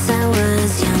since I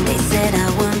was young. They said I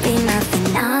wouldn't be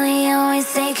nothing. Now they always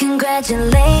say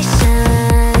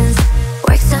congratulations.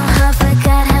 Worked so hard,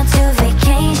 forgot how to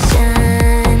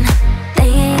vacation. They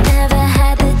ain't never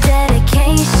had the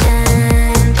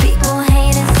dedication. People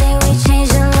hate and say we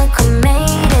changed and look, we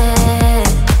made it.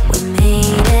 We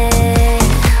made it.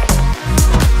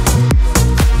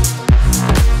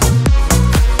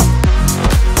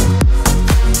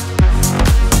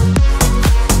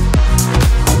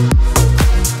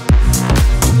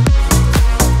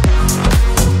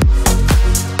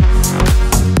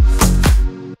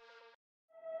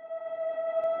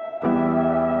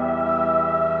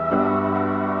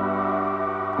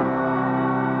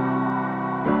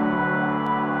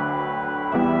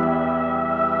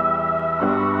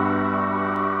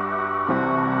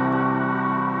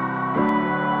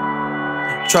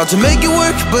 Tried to make it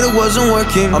work, but it wasn't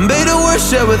working. I made it worse,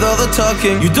 yeah, with all the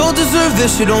talking. You don't deserve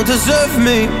this, you don't deserve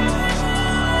me.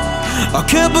 I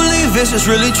can't believe this is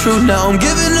really true now. I'm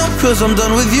giving up cause I'm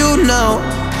done with you now.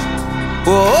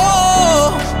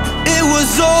 Whoa, it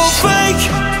was all fake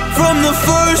from the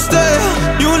first day.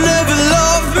 You never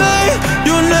loved me,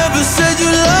 you never said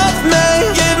you loved me.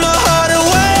 Gave my heart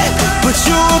away, but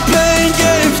you were playing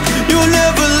games. You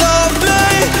never loved me,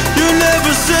 you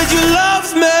never said you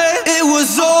loved me. It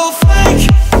was all fake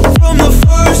from the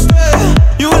first day.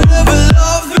 You never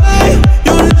loved me,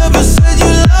 you never said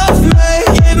you loved me.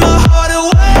 Gave my heart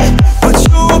away, but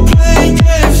you were playing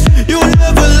games. You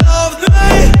never loved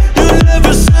me, you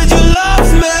never said you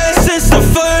loved me. Since the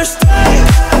first day,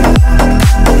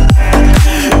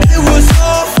 it was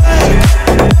all fake.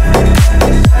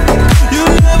 You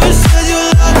never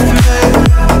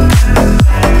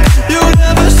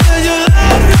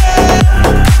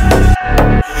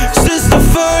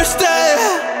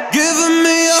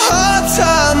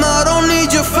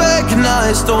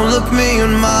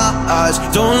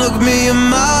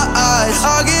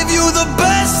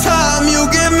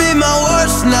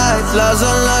Lies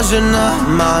on lies, you're not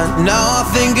mine. Now I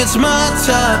think it's my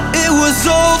time. It was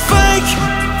all fake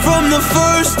from the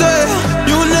first day.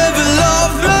 You never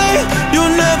loved me, you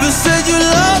never said you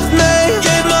loved me.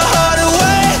 Gave my heart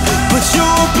away, but you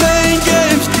were playing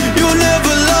games. You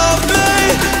never loved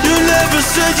me, you never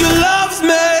said you loved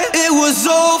me. It was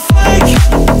all fake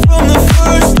from the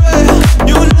first day.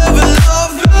 You never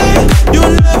loved me, you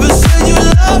never said you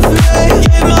loved me.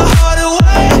 Gave my heart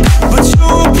away, but you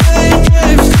were playing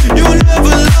games. You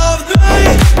never loved me,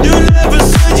 you never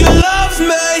said you loved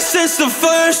me. Since the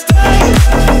first day,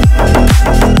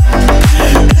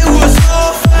 it was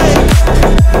all fake.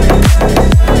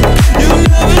 You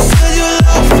never said you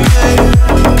loved me,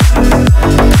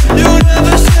 you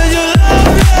never said you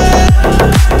loved me.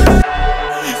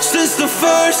 Since the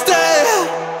first day.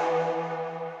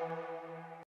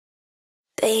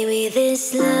 Baby,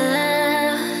 this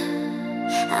love,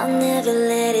 I'll never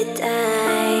let it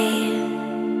die.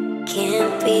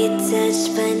 Can't be touched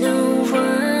by no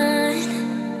one.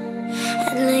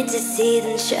 I'd like to see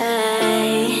them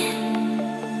try.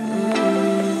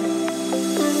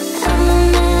 I'm a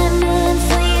madman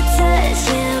for your touch,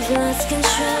 yeah, I've lost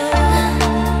control.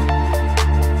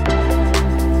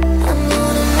 I'm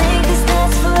gonna make this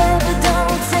last forever,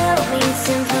 don't tell me it's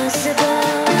impossible.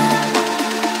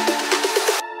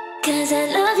 'Cause I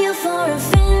love you for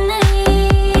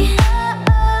infinity.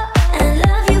 I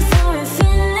love you for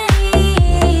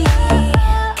infinity.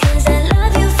 'Cause I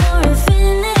love you for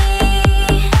infinity.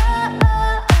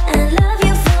 I love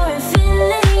you for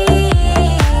infinity.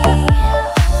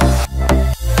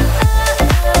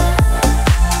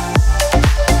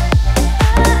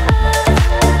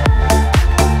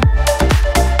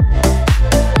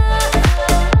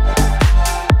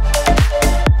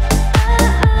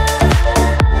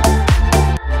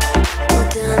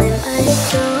 Down in my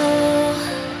soul,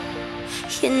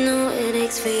 you know it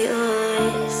aches for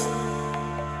yours.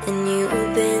 And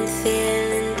you've been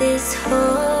feeling this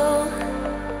hole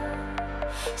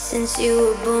since you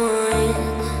were born.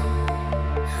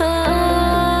 Oh,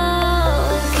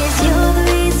 'cause you're the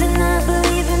reason I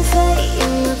believe in fate.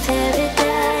 You're my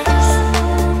paradise.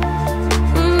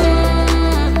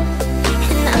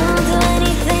 And I'll do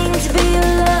anything to be your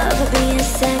love, I'll be a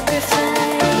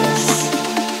sacrifice.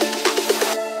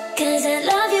 'Cause I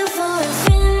love you for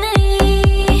infinity.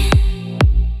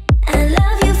 I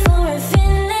love you for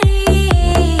infinity.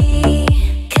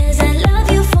 'Cause I love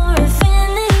you for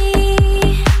infinity.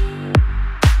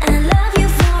 I love you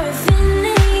for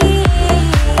infinity.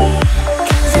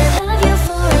 'Cause I love you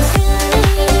for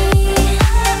infinity.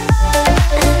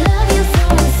 I love you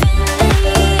for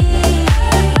infinity.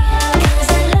 'Cause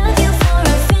I love you for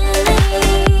infinity.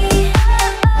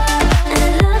 I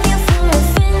love you for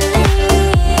infinity.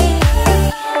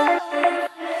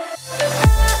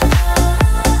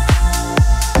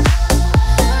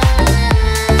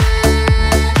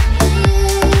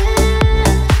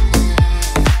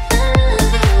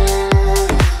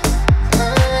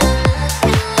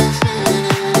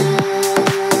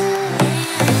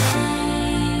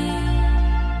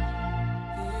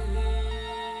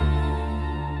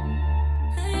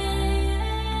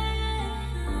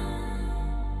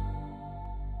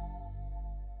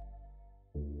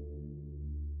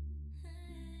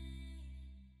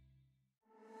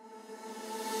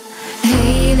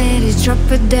 Hey ladies,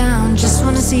 drop it down. Just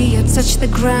wanna see you touch the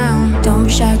ground. Don't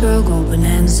be shy, girl, go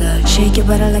bonanza. Shake your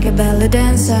body like a belly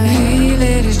dancer. Hey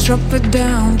ladies, drop it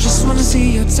down. Just wanna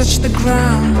see you touch the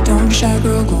ground. Don't be shy,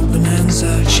 girl, go bonanza.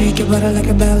 Shake your body like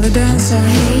a belly dancer.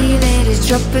 Hey ladies,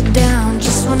 drop it down.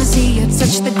 Just wanna see you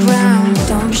touch the ground.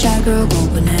 Don't be shy, girl, go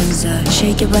bonanza.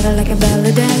 Shake your body like a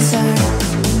belly dancer.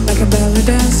 Like a belly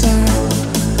dancer.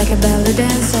 Like a belly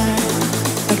dancer.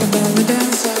 Like a belly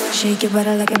dancer. Shake your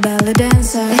body like a belly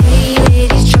dancer. Hey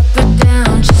ladies, drop it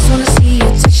down. Just wanna see you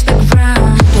touch the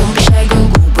ground. Don't be shy, girl,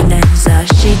 go bonanza.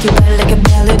 Shake your body like a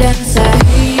belly dancer.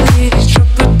 Hey ladies, drop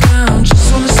it down.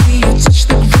 Just wanna see you touch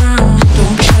the ground.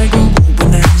 Don't be shy, girl, go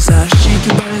bonanza. Shake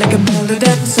your body like a belly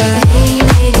dancer. Hey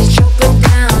ladies, drop it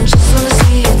down. Just wanna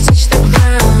see you touch the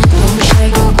ground. Don't be shy,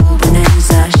 girl, go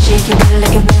bonanza. Shake your body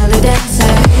like a belly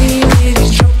dancer. Hey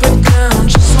ladies, drop it down.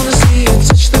 Just wanna see you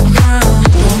touch the ground.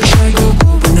 Don't be shy, girl, go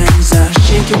bonanza.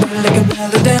 Shake your body like a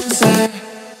belly dancer.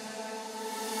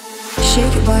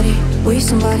 Shake your body, with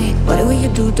somebody. Whatever you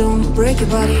do, don't break your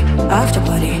body. After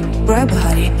party, grab a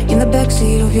hottie in the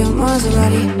backseat of your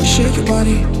Maserati. Shake your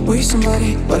body, with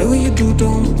somebody. Whatever you do,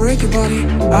 don't break your body.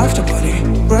 After party,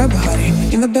 grab a hottie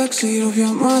in the backseat of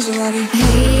your Maserati.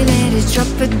 Hey ladies, drop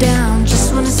it down.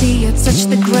 Just wanna see you touch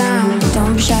the ground.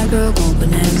 Don't be shy, girl, go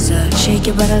bonanza. Shake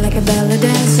your body like a belly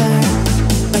dancer.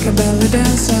 Like a belly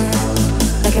dancer.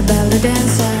 like a belly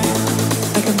dancer,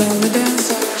 like a belly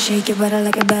dancer. Shake your body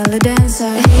like a belly dancer.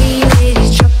 Hey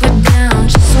ladies, drop it down.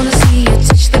 Just wanna see you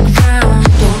touch the ground.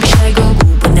 Don't be shy, go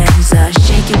bonanza.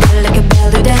 Shake your body like a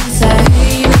belly dancer.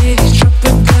 Hey ladies, drop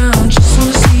it down. Just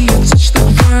wanna see you touch the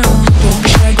ground. Don't be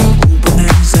shy, go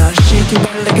bonanza. Shake your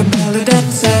body like a belly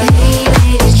dancer. Hey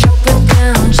ladies, drop it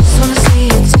down. Just wanna see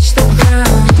you touch the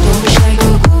ground. Don't be shy,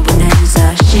 go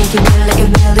bonanza. Shake your body like a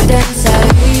belly dancer.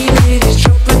 Hey ladies,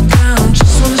 drop it down.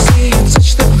 Just wanna see you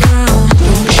touch the ground.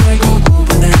 Don't be shy, go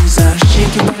bonanza.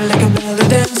 Shake your body like a belly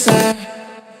dancer.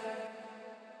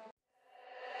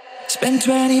 Spend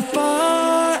 24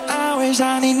 hours,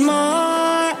 I need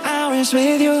more hours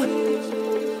with you.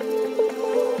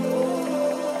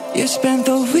 You spent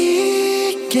the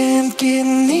weekend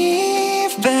getting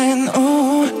even,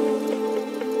 oh.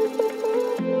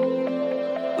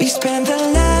 We spent the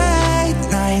late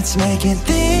nights making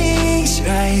things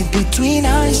right between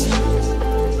us.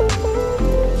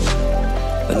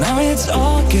 But now it's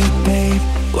all good, babe.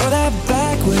 Roll that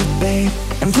backward, babe,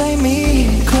 and play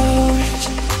me close.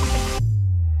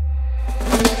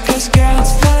 Cause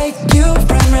girls like you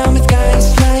run around with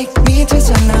guys like me till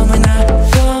sundown. When I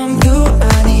come through,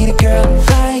 I need a girl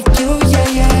like you, yeah,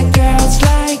 yeah. Girls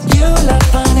like you love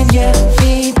fun and yeah,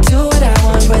 me do what I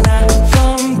want. When I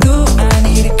come through, I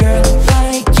need a girl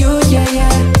like you, yeah,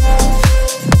 yeah.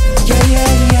 Yeah,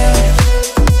 yeah, yeah.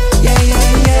 Yeah, yeah,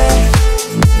 yeah.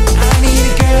 I need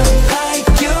a girl like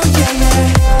you, yeah, yeah.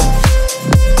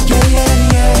 Yeah, yeah,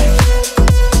 yeah.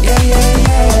 Yeah, yeah,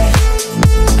 yeah.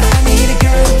 I need a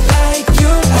girl like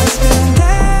you. I spent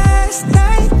last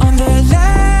night on the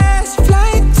last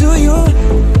flight to you.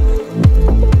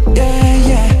 Yeah,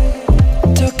 yeah.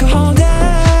 Took a whole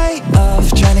day off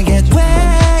trying to get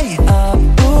way up,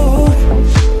 ooh.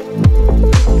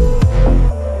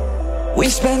 We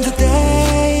spent the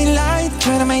daylight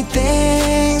trying to make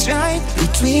things right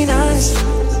between us.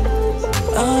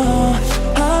 Oh,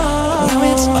 oh. Now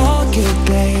it's all good,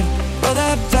 babe. Roll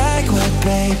that backward,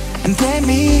 babe, and play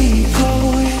me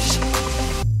close.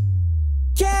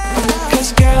 Yeah.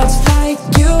 Cause girls like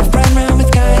you run around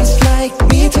with guys like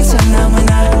me till sundown. When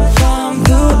I come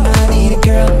through, I need a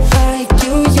girl like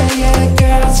you, yeah, yeah.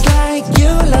 Girls like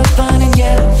you love fun and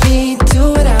yeah, me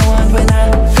do what I want. When I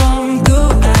come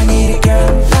through, I need a girl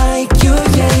like you,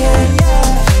 yeah, yeah.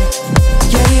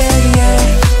 Yeah, yeah, yeah.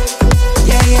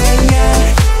 Yeah, yeah, yeah.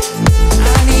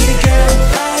 I need a girl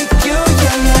like you,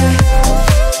 yeah, yeah.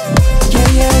 Yeah,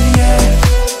 yeah, yeah.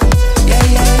 Yeah,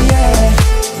 yeah, yeah.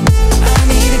 I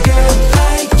need a girl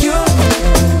like you.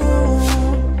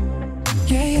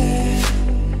 Yeah, yeah.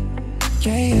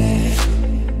 Yeah, yeah.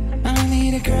 I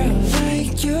need a girl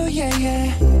like you, yeah, yeah.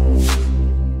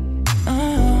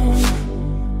 Oh,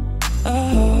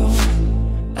 oh.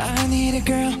 I need a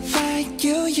girl like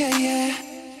you, yeah, yeah.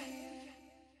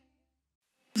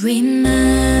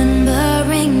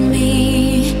 Remembering me,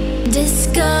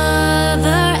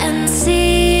 discover and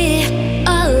see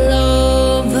all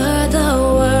over the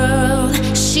world.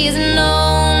 She's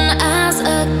known as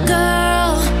a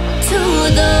girl to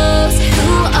those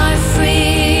who are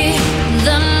free.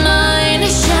 The mind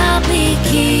shall be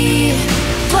key,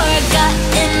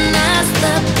 forgotten as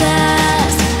the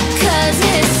past, 'cause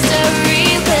history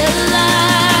will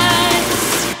last.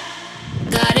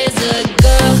 God is a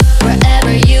girl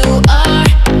wherever you are.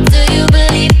 Do you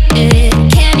believe it?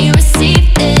 Can you receive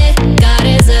it? God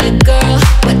is a girl,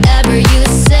 whatever you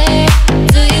say.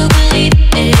 Do you believe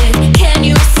it? Can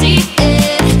you receive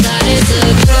it? God is a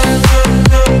girl.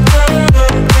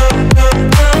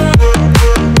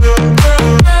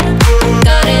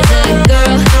 God is a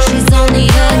girl, she's only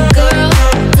a girl.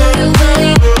 Do you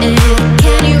believe it?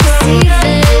 Can you receive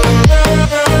it?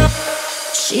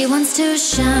 She wants to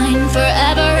shine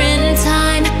forever in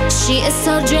time. She is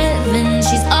so driven,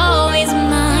 she's always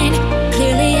mine.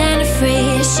 Clearly and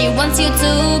free, she wants you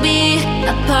to be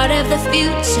a part of the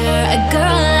future, a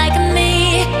girl like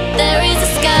me. There is a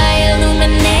sky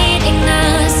illuminating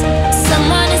us.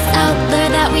 Someone is out there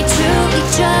that we truly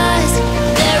trust.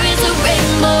 There is a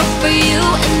rainbow for you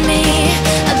and me,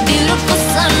 a beautiful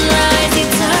sunrise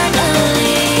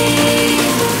eternally.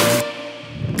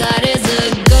 God is a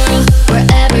girl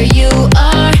wherever you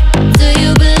are. Do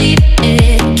you believe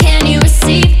it? Can you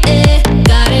receive it?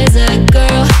 God is a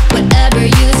girl, whatever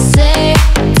you say.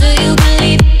 Do you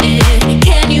believe it?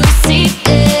 Can you receive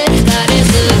it? God is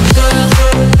a girl.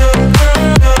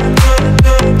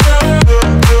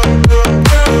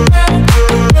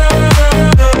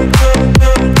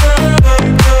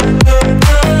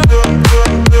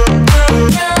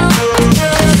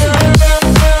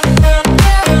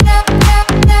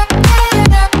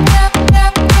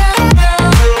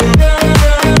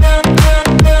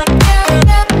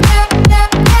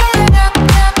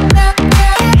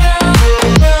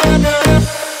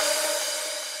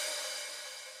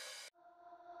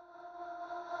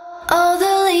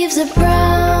 leaves are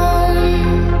brown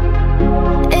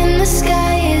and the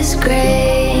sky is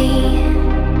gray.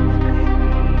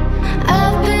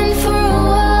 I've been for a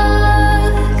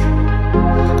walk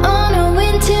on a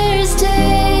winter's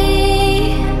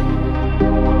day.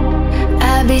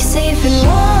 I'd be safe and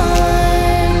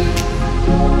warm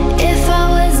if I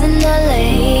was in LA.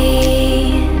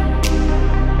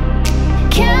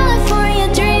 California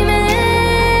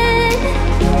dreaming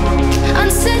on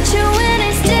such a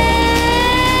winter's day.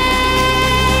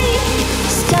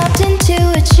 Stopped into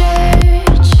a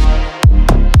church,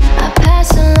 I pass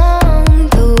along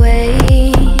the way.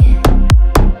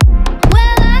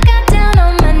 Well, I got down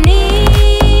on my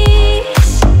knees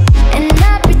and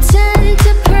I pretend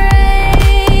to pray.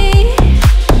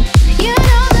 You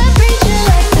know the preacher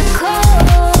likes to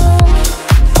call,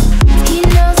 he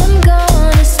knows I'm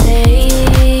gonna stay.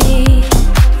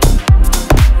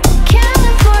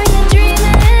 California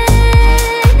dreaming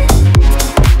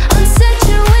on such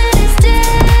a winter's day.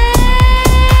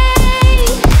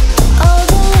 All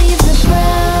the leaves are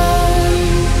brown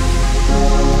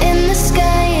and the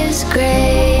sky is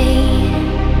gray.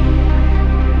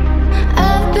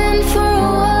 I've been for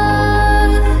a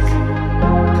walk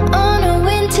on a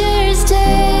winter's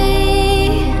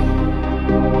day.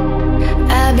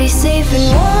 I'd be safe and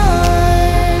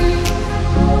warm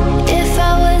if I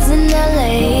was in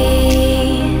LA.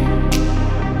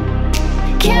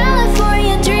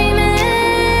 California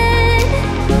dreaming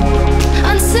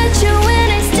on such a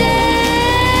winter's day.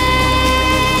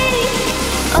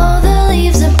 All the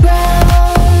leaves are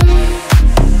brown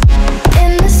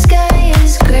and the sky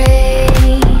is gray.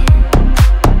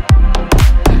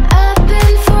 I've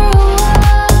been for a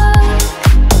walk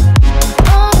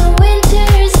on a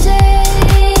winter's day.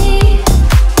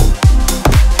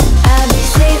 I'd be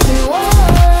safe and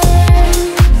warm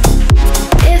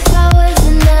if I was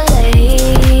in LA.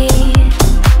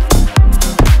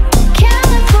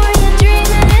 California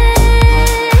dreaming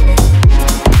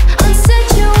on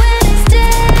such a winter's day.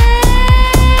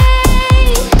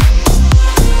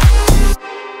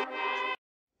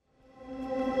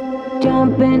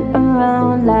 Jumping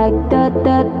around like da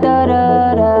da da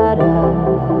da da da.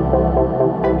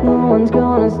 No one's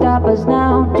gonna stop us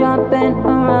now. Jumping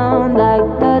around like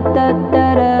da da da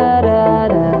da da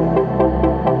da.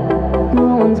 No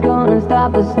one's gonna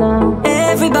stop us now.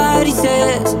 Everybody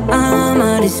says I'm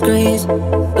a disgrace,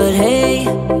 but hey,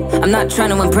 I'm not trying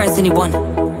to impress anyone.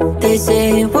 They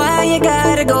say, why you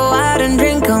gotta go out and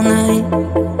drink all night?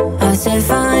 I said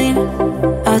fine,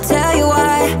 I'll tell you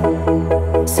why.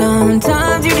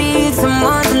 Sometimes you need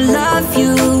someone to love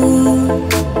you,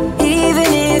 even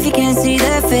if you can't see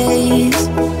their face.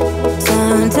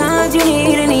 Sometimes you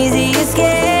need an easy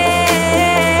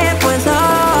escape. We're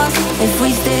lost if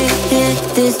we stay in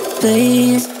this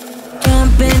place.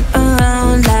 Jumping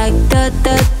around like da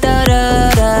da da da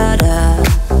da da.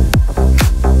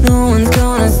 No one's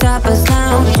gonna stop us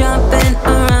now. Jumping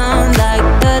around like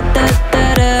da da da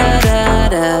da da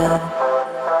da.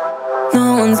 No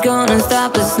one's gonna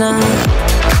stop us now.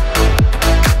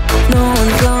 No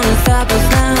one's gonna stop us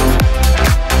now.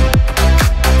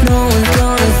 No one's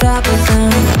gonna stop us now.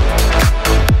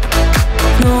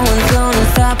 No one's gonna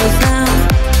stop us now.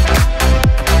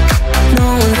 No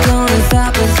one's gonna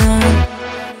stop us now.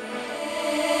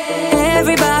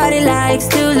 Everybody likes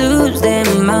to lose their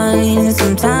minds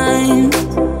sometimes.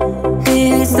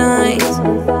 It's nice.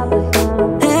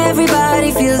 Everybody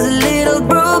feels a little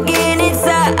broken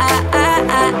inside,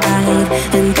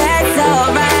 and that's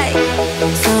alright.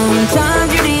 Sometimes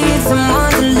you need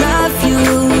someone to love you,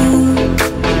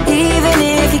 even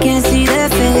if you can't see their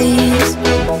face.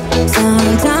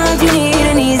 Sometimes you need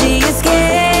an easy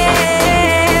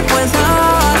escape. We're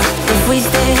lost if we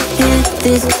stay in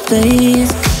this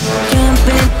place.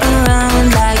 Jumping around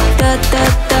like da da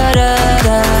da da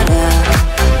da da.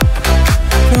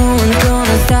 No one's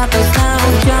gonna stop us now.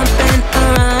 Jumping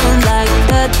around like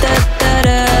da da da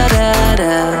da da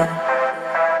da.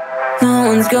 No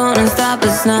one's gonna stop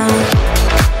us now.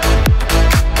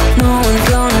 No one's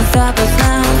gonna stop us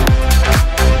now.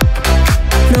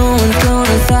 No one's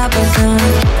gonna stop us now.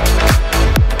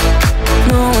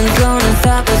 No one's gonna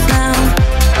stop us now.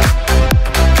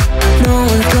 No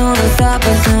one's gonna stop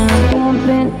us now.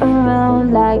 Jumping around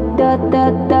like da da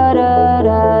da da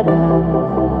da da.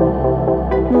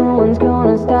 No one's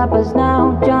gonna stop us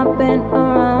now. Jumping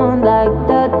around like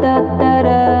da da da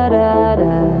da da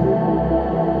da.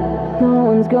 No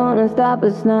one's gonna stop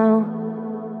us now.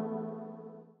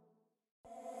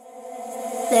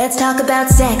 Let's talk about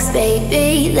sex,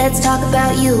 baby. Let's talk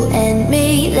about you and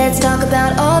me. Let's talk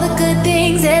about all the good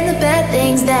things and the bad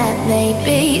things that may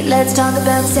be. Let's talk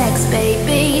about sex,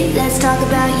 baby. Let's talk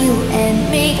about you and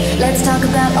me. Let's talk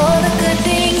about all the good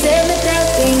things and the bad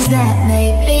things that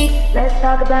may be. Let's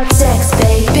talk about sex,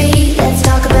 baby. Let's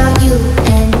talk about you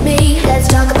and me. Let's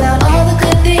talk about all the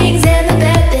good things and the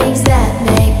bad things that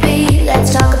may be.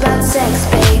 Let's talk about sex,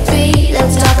 baby.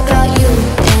 Let's talk about you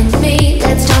and me.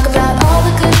 Let's talk about all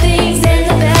the good things and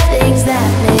the bad things that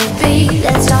may be.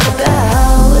 Let's talk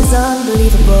about what's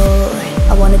unbelievable.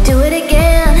 I wanna do it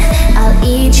again. I'll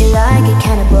eat you like a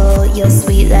cannibal. You're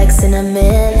sweet like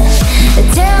cinnamon.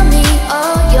 Tell me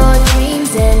all your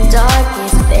dreams and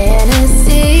darkest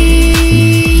fantasies.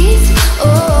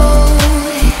 Oh.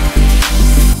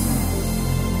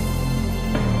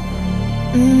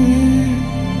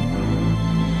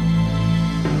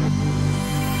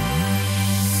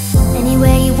 Any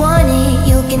way you want it,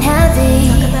 you can have it.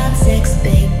 Talk about sex,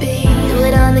 baby. Do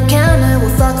it on the counter,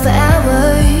 we'll fuck for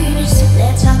hours.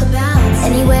 Let's talk about sex.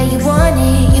 Any way you want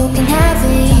it, you can have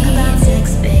it. Talk about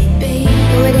sex, baby.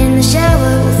 Do it in the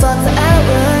shower, we'll fuck for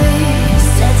hours.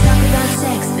 Let's talk about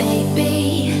sex,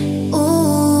 baby.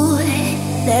 Ooh.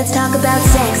 Let's talk about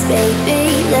sex,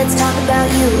 baby. Let's talk about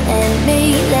you and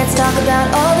me. Let's talk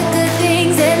about all the good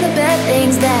things and the bad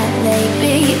things that may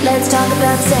be. Let's talk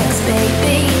about sex,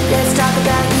 baby. Let's talk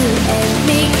about you and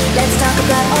me. Let's talk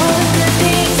about all the good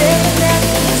things and the bad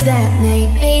things that may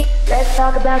be. Let's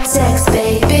talk about sex,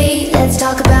 baby. Let's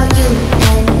talk about you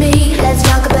and me. Let's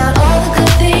talk about all the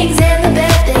good things and the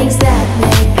bad things that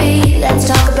may be. Let's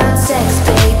talk about sex,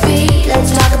 baby.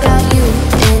 Let's talk about you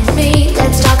and me.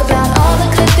 Let's talk about all the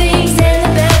good things and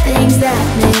the bad things that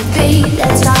may be.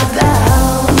 Let's talk about.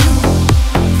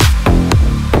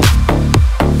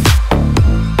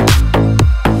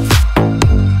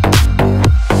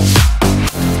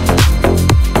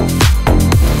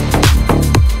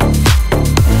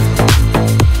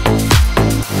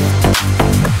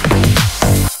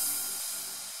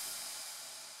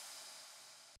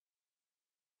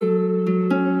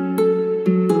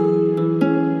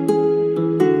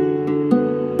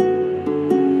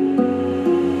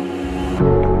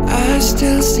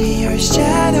 Still see your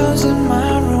shadows in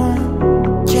my room.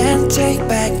 Can't take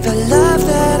back the love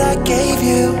that I gave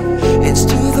you. It's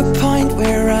to the point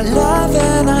where I love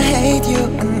and I hate you,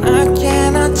 and I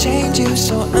cannot change you,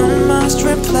 so I must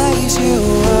replace you.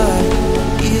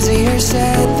 Easier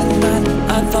said than done.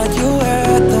 I thought you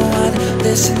were the one,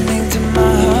 listening to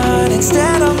my heart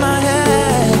instead of my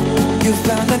head. You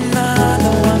found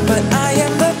another one, but I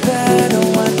am the better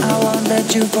one. I won't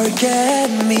let you forget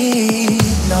me.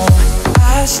 No,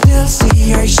 I still see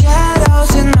your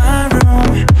shadows in my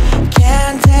room.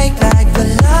 Can't take back the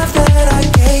love that I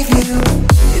gave you.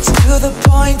 It's to the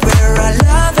point where I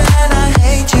love and I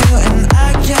hate you, and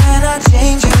I cannot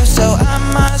change you, so I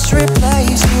must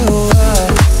replace you.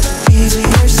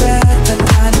 Easier said than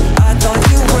done. I thought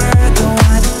you were the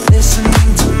one,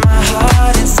 listening to my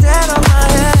heart instead of my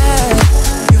head.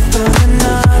 You found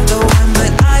another one,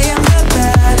 but I am the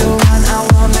better one. I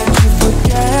won't let you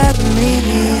forget me.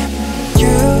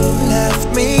 You left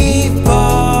me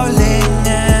falling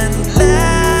and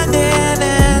landing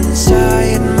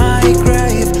inside my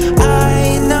grave.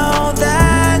 I know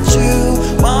that you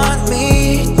want me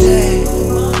dead.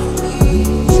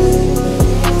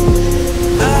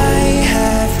 I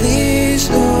have these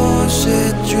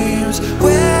lucid dreams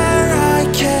where I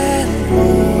can't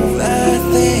move a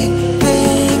thing,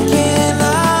 thinking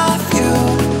of you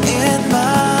in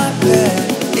my bed,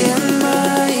 in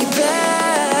my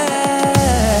bed.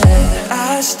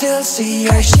 I still see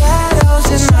your shadows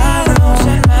in my room.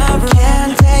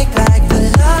 Can't take back the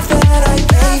love that I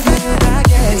gave you.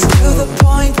 It's to the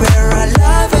point where I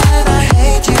love and I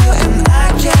hate you, and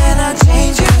I cannot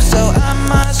change you, so I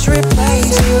must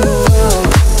replace you.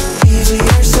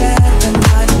 Easier said than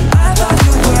done. I thought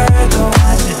you were the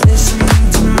one, listening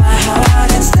to my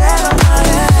heart instead of my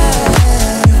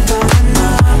head. You found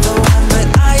another one, but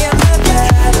I am the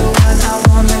better one. I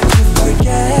won't let you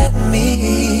forget me.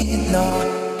 No.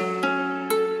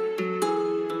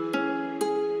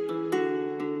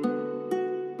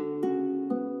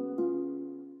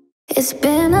 It's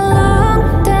been a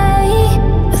long day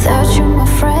without you, my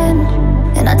friend,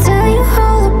 and I'll tell you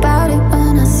all about it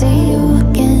when I see you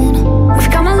again.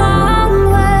 We've come a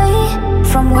long way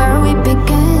from where we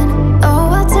began.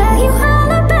 Oh, I'll tell you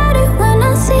all about it when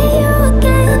I see you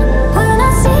again. When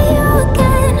I see you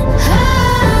again.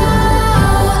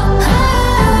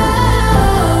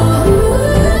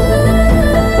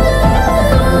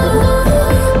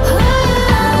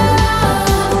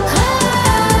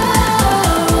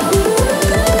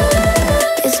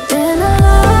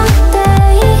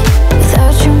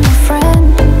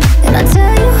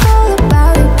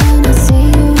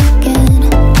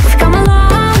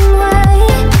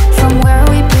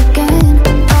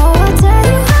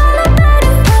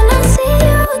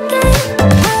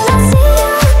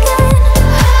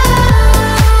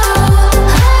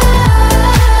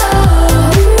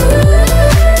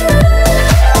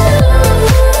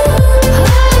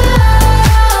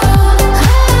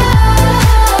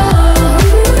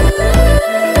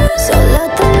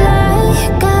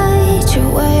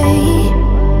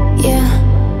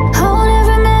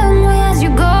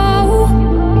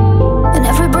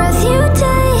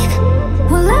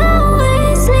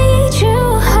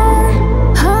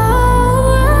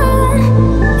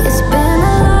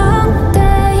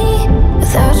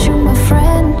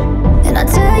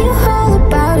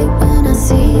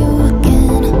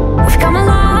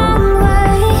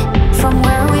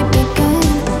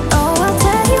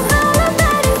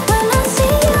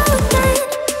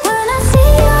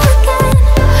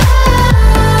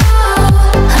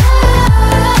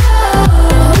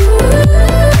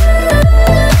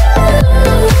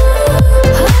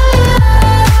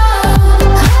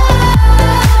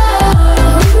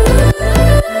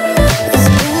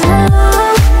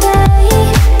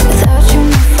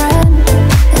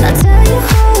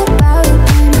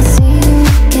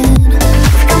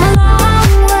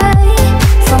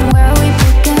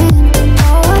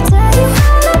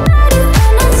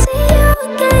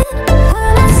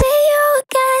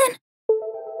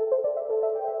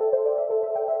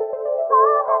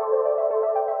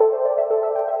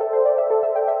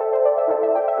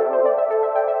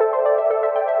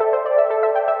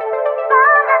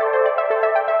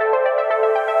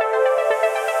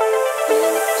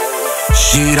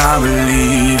 Should I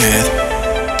believe it?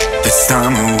 This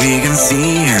time we can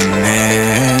see an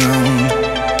end.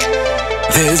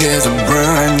 This is a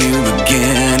brand new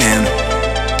beginning.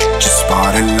 Just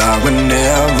parted like we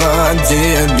never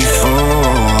did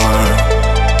before.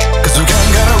 Cause we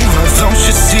can't get over, don't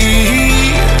you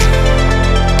see?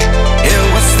 It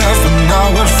was tough but now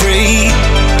we're free.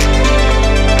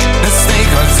 Let's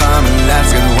take our time and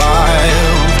let's get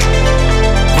wild.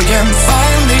 We can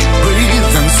finally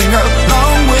breathe and sing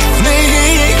along with me.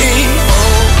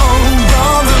 Oh, oh,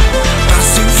 brother,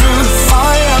 passing through the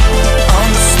fire.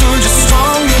 Understood you're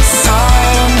strong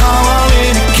inside and how I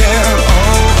really care.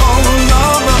 Oh, oh,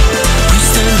 lover, we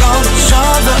still love each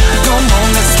other. Come on,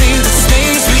 let's leave the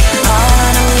space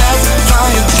behind and let's fly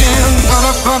again.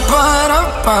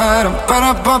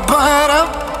 Ba-da-ba-ba-da-ba-da-ba-da-ba-da.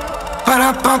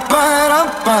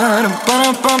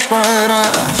 Ba-da-ba-ba-da-ba-da-ba-da-ba-da.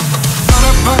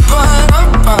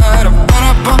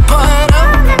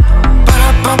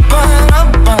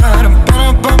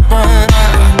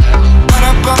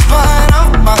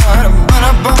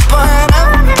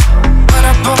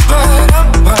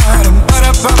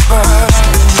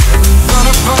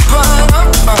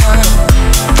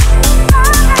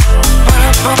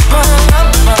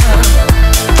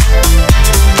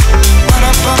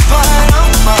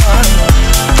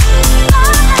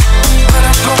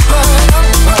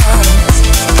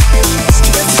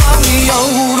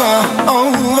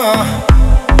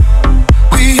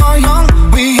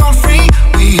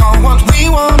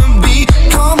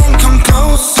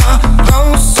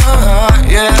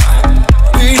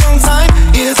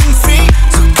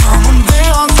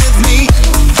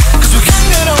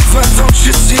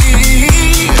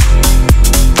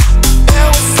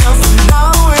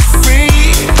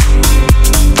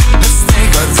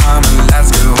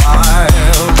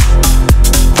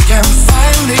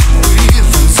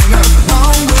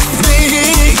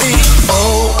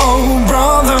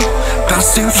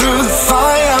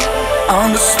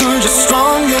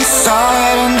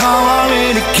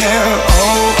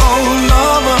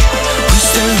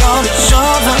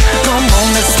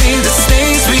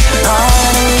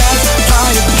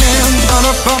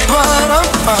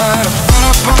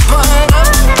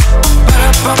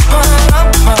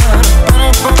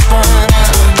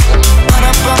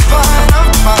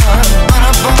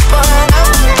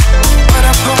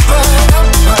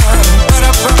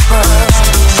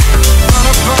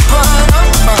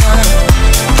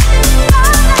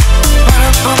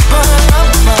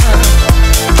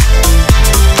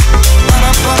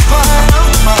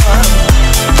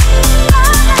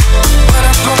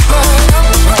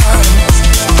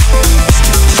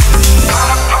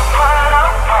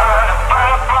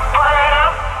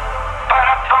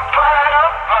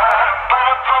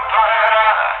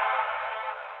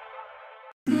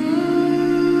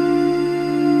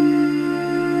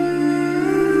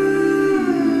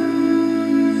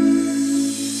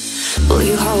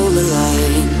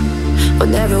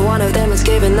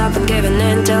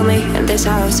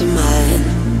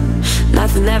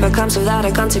 Without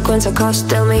a consequence or cost,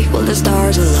 tell me, will the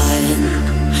stars align?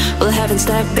 Will heaven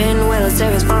step in? Will it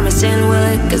save us from a sin? Will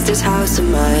it? Cause this house of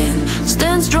mine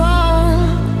stands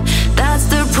strong. That's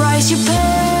the price you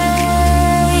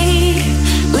pay.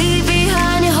 Leave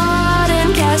behind your heart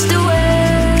and cast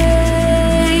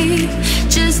away.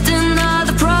 Just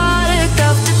another product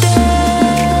of today.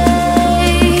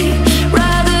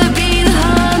 Rather be the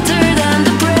hunter than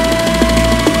the prey.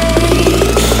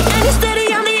 And you're steady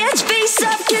on the edge, face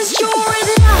up, cause you're in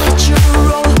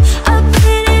natural. A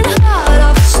beating heart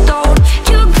of stone.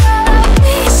 You gotta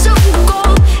be so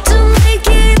cold to make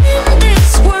it in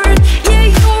this world. Yeah,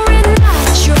 you're in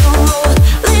natural.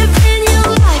 Living your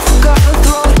life,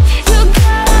 cutthroat. You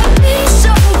gotta be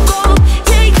so cold.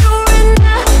 Yeah, you're in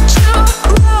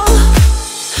natural.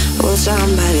 Will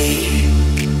somebody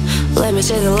let me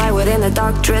see the light within the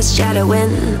dark dress, shadowing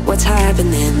what's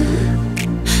happening?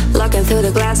 Looking through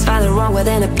the glass, find the wrong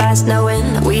within the past,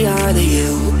 knowing we are the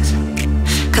youth.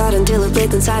 Caught until it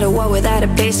bleeds inside a wall without a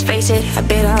base, face it, a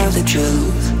bit of the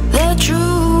truth. The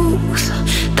truth,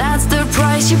 that's the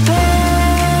price you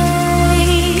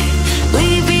pay.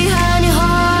 Leave behind your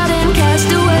heart and cast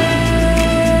away.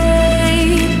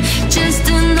 Just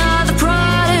another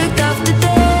product of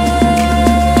today.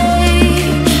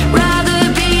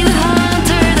 Rather be the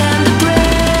hunter than the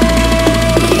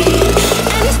prey.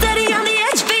 And you're steady on the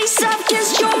edge, face up, cause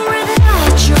you're in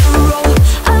natural.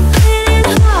 A beating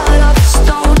heart of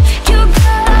stone. You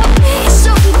gotta be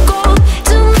so cold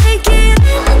to make it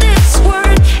in this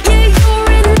world. Yeah, you're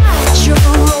in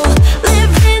natural. Living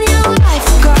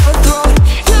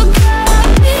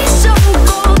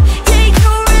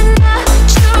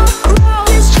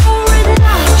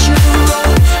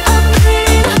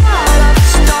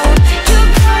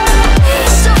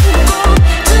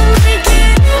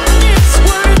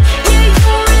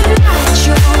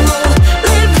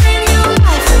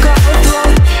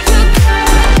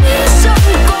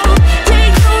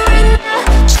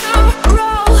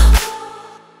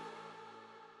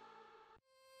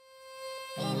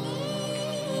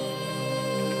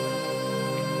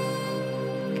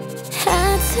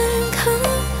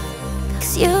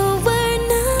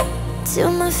to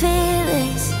my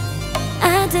feelings.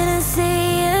 I didn't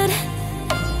see it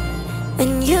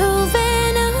when you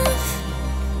ran off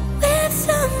with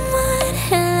someone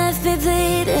and left me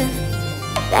bleeding.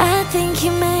 I think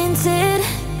you meant it,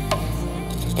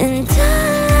 and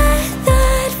all I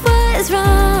thought was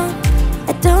wrong.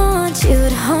 I don't want you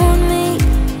to hold me.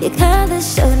 Your colors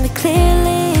showed me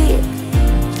clearly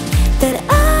that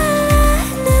all I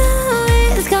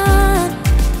knew is gone.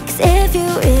 'Cause if you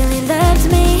really loved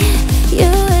me, you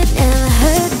would never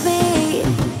hurt me.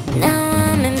 Now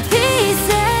I'm in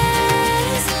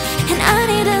pieces, and I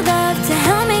need a love to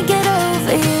help me get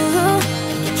over you.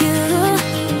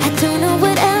 I don't know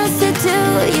what else to do.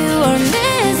 You are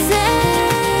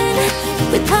missing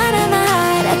with part of my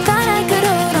heart I thought I could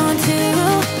hold on to.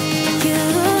 You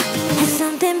had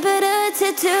something better to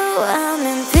do. I'm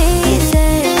in pieces.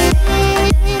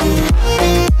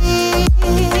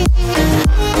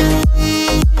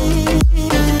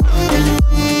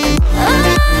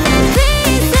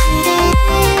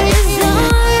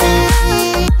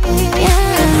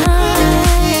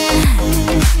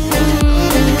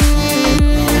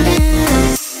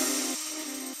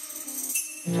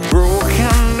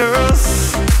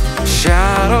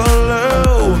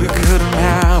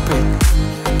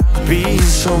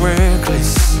 So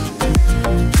reckless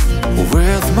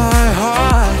with my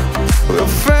heart,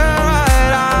 we'll fell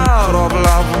right out of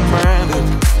love romantic.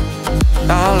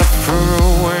 I left for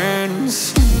ruins,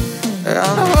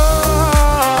 and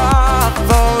what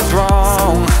was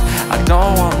wrong? I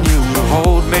don't want you to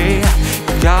hold me.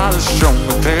 You gotta show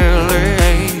me clearly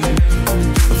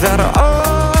that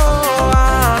all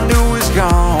I knew is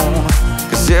gone.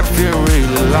 'Cause if you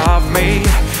really love me,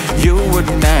 you would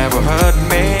never hurt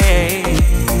me.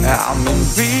 I'm in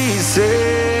pieces.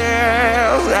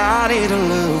 I need a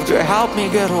love to help me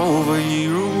get over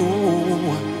you.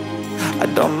 I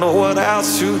don't know what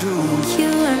else to do.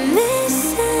 You are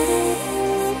missing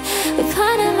a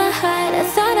part of my heart I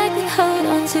thought I could hold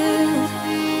on to.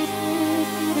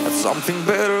 That's something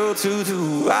better to do.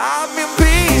 I'm in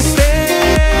pieces.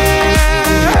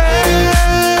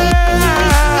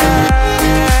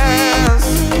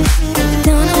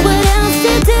 Don't know what else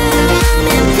to do. I'm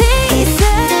in pieces.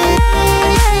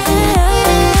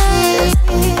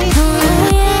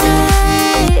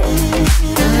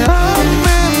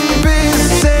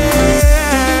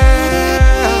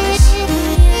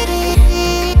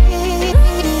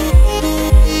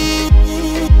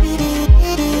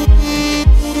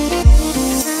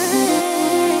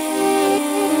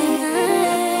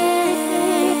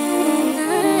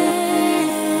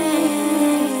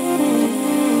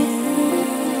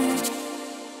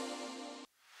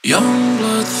 Young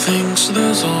blood thinks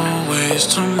there's always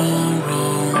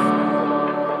tomorrow.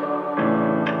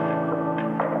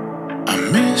 I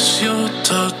miss your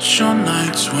touch on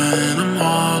nights when I'm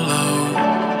hollow.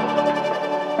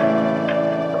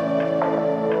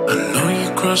 I know you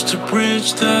crossed a bridge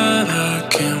that I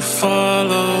can't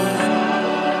follow.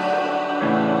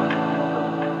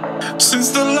 Since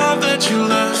the love that you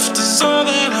left is all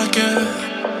that I get,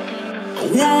 I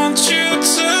want you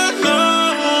to know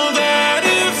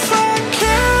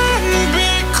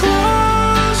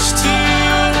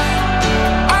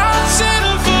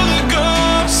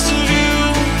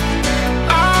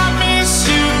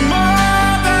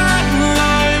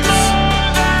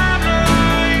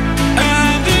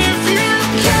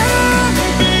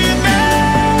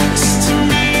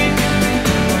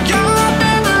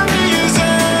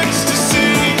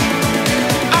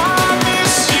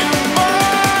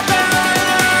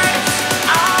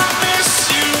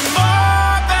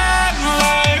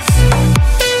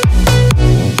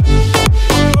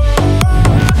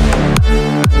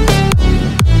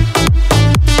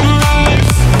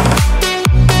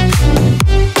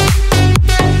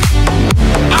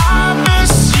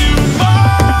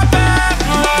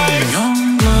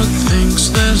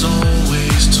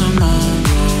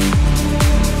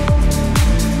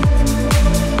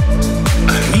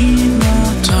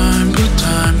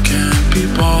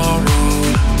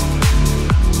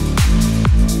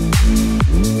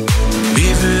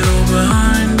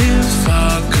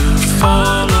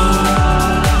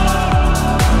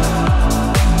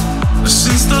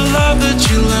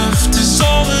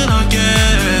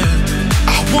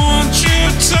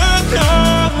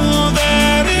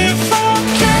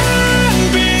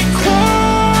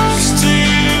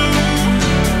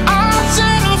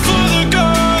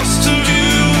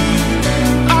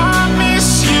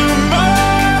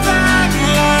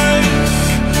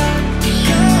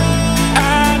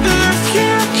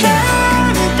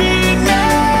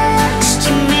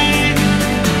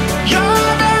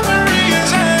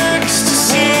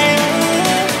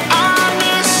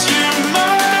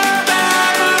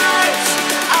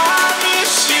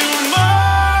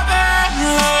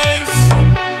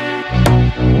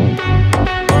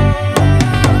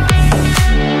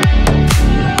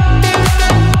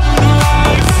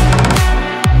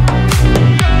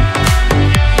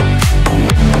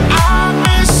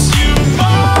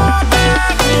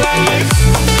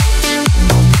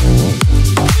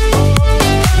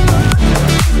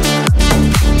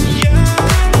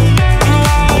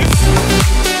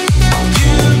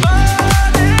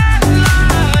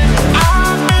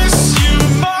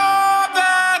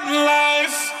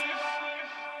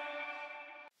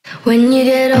When you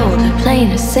get older,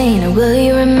 plainer, saner, will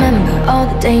you remember all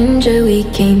the danger we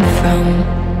came from?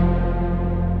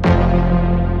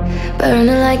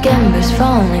 Burning like embers,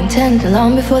 falling tender,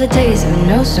 long before the days of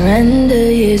no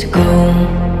surrender years ago.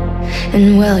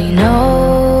 And well, you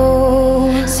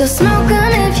know, so smoke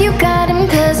 'em if you got 'em,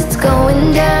 'cause it's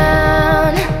going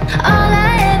down. All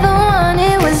I ever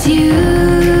wanted was you.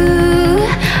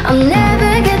 I'll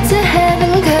never get to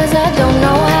heaven 'cause I don't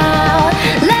know how.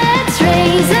 Let's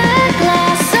raise a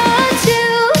glass or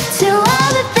two to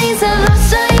all the things I've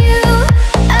lost on you.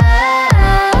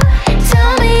 Oh,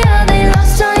 tell me how they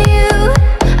lost on you.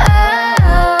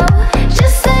 Oh,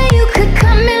 just so you could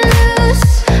cut me loose.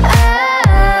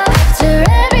 Oh, after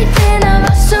everything I've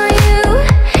lost on you,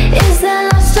 is that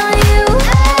lost on you?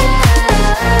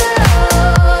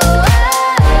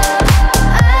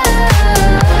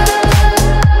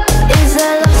 Is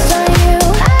that lost on you?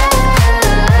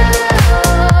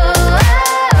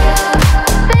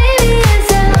 Baby, is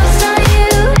that lost on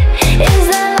you? Is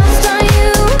that lost on you?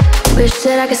 Wish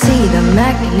that I could see the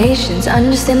machinations,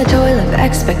 understand the toil of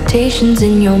expectations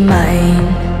in your mind.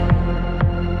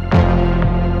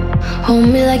 Hold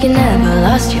me like you never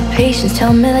lost your patience.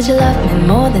 Tell me that you love me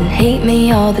more than hate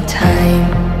me all the time.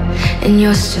 And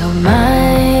you're still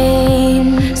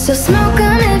mine. So smoke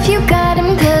 'em if you got 'em,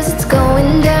 'cause it's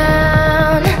going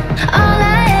down. All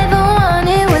I ever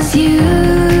wanted was you.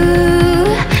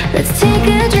 Let's take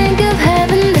a drink of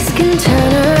heaven, this can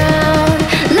turn around.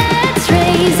 Let's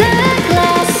raise a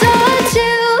glass or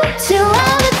two to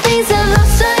all the things I've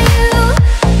lost on you.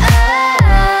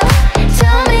 Oh,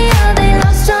 tell me how they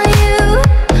lost on you.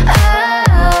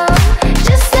 Oh,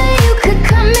 just so you could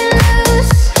cut me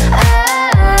loose.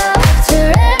 Oh, after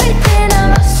everything I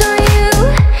lost on you,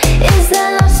 is that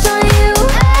lost on you?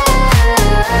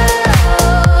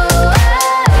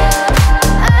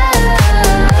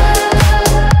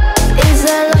 Is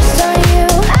that lost on you?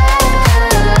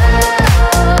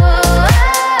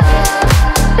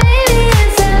 Baby,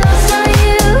 is that lost on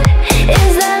you?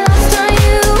 Is that lost on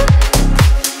you?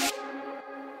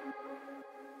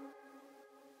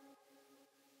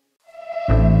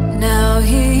 Now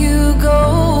here you go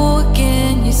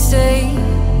again. You say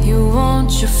you want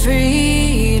your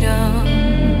freedom.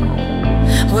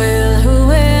 Well, who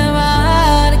am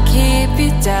I to keep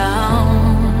you down?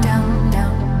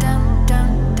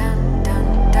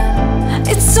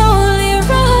 It's only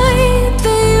right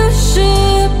that you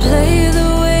should play the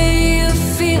way you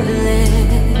feel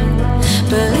it.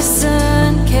 But listen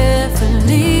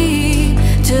carefully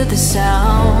to the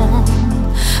sound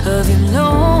of your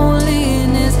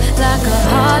loneliness, like a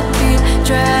heartbeat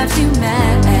drives you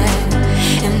mad.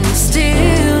 And the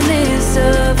stillness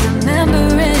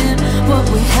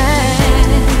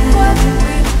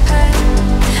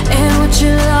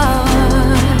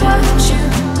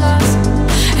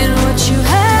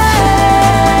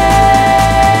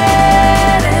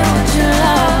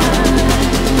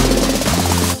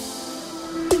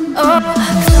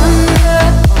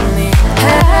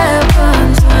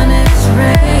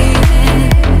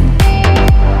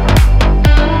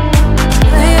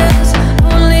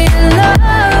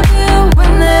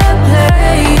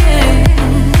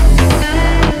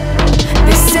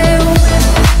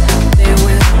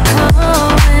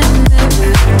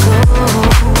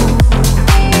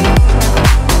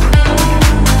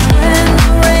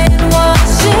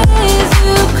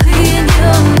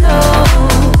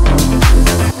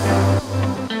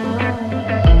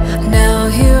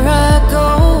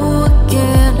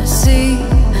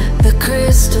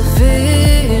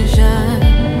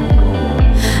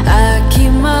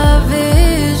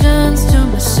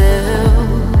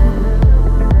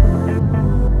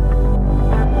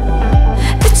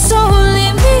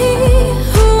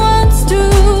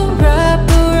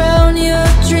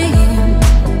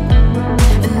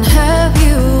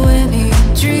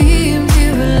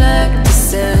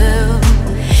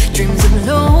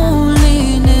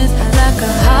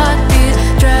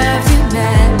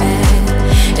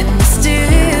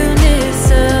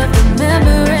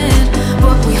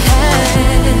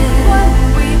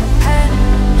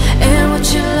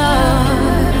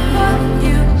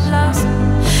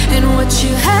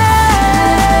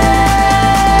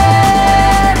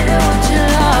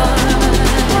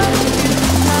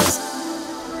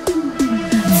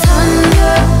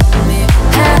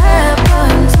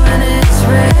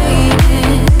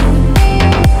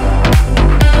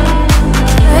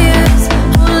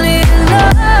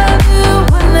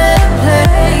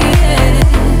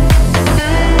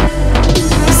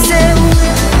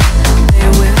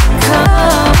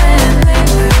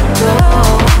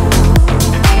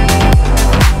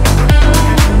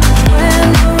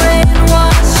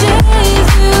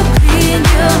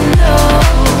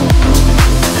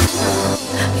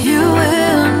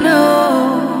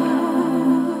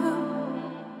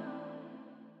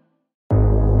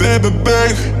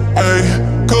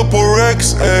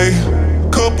flex, ayy.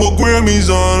 Couple Grammys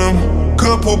on him,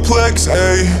 couple plex,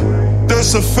 ayy.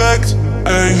 That's a fact,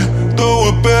 ayy. Throw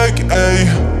it back, ayy.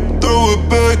 Throw it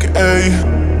back, ayy.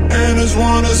 And this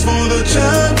one is for the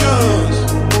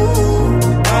champions.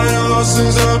 I ain't lost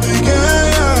since I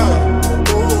began, yeah.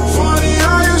 Funny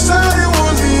how you said it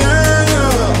was the end,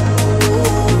 yeah.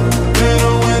 Then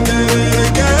I went and did it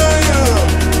again, yeah.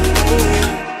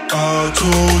 I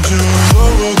told you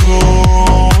long ago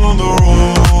on the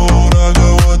road, I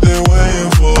got what they're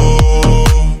waiting for.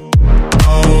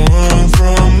 I don't run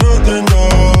from nothing,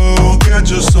 dog. Get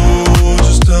your soul,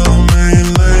 just tell them ain't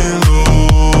laying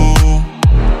low.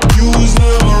 You was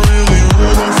never really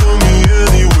rooting for me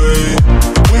anyway.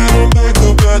 When I'm back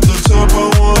up at the top, I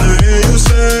wanna hear you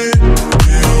say,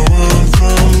 you don't run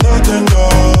from nothing,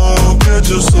 dog. Get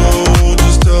your soul,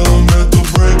 just tell them that the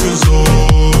break is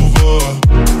over.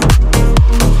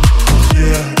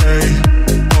 Yeah, hey,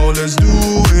 oh, let's do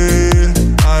it.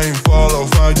 I ain't fall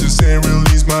off, I just ain't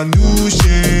release my new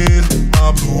shit.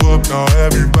 I blew up, now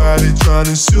everybody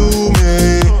tryna sue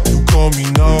me. You call me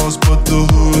Nas, but the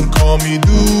hood call me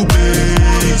Dubé.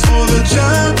 It's for the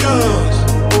champions.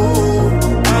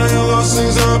 I ain't lost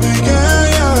since I began,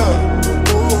 yeah.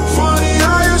 Funny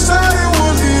how you said it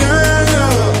was the end,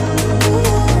 yeah.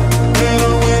 Then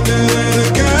I went and did it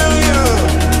again, yeah.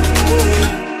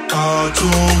 I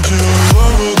told you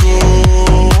long ago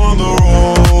on the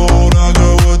road, I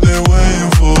got what they're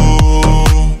waiting for.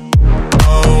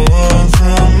 I don't run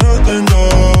from nothing,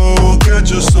 dog. Get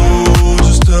your soul,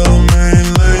 just tell them ain't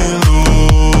laying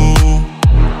low.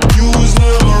 You was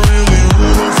never really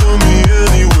rooting for me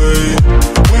anyway.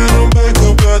 When I'm back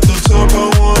up at the top, I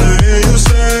wanna hear you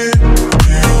say,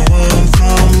 you don't run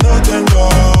from nothing,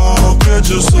 dog. Get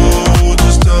your soul,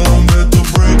 just tell them that the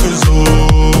break is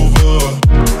over.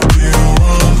 You don't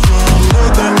run from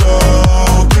nothing,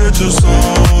 dog. Get your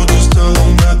soul, just tell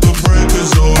them that the break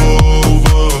is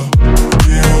over.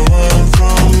 You don't run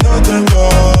from nothing,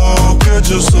 dog. Get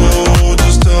your soul,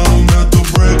 just tell them that the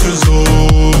break is over.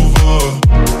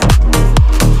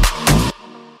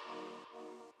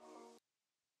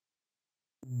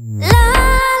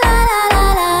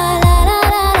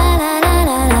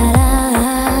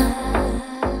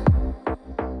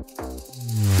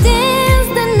 Dance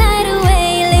the night away,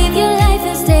 live your life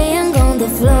and stay hung on the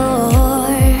floor.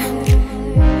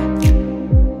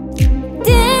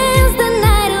 Dance the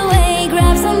night away,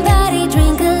 grab somebody,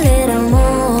 drink a little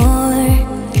more.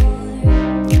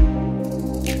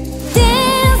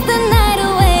 Dance the night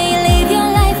away, live your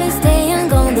life and stay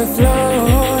hung on the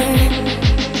floor.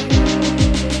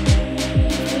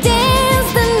 Dance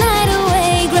the night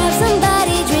away, grab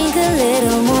somebody, drink a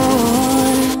little more.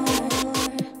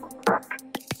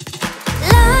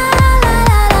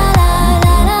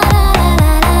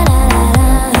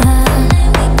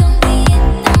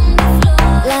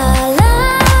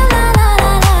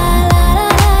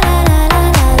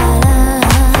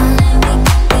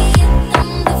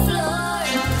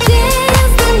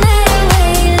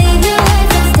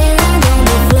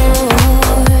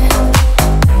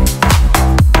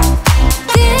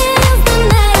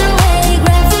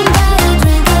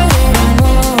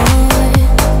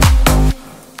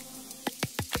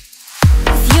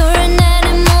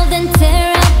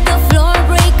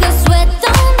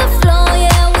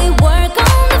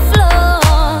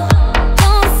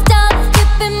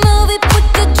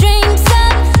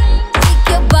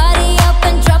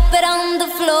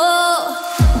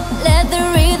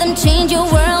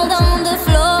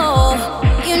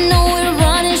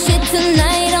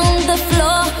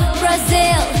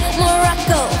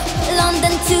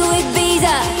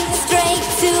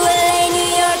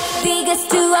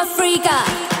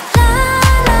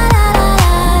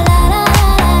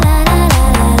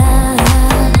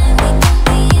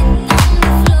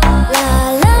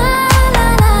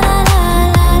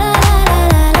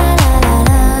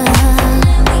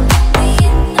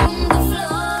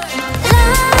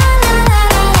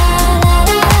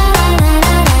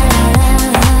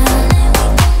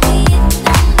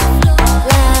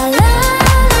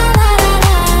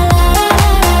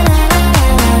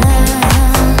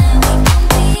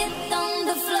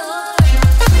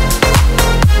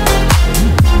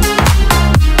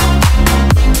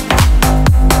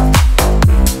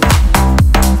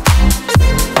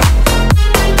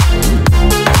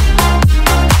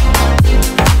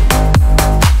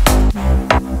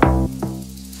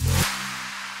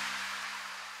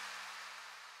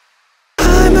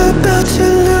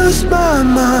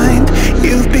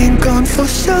 for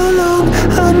so long,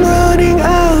 I'm running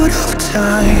out of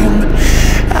time.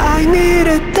 I need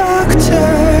a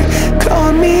doctor,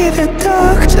 call me the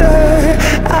doctor.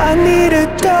 I need a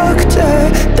doctor.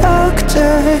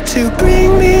 doctor to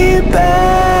bring me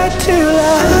back to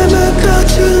life. I'm about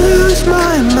to lose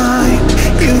my mind.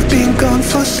 You've been gone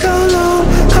for so long,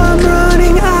 I'm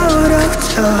running out of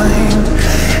time.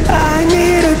 I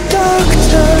need a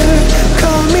doctor,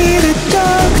 call me the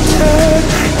doctor.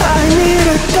 I need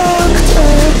a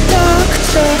doctor,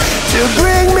 doctor to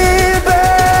bring me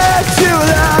back to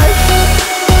life.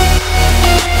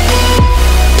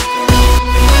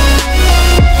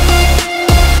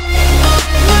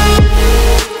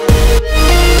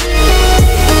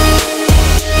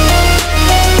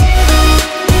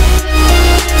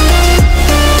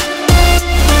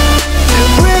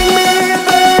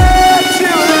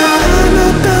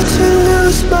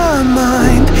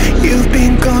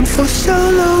 For so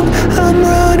long, I'm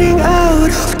running out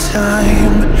of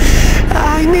time.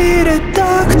 I need a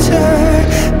doctor,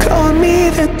 call me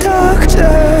the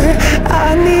doctor.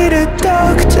 I need a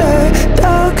doctor,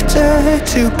 doctor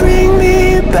to bring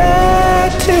me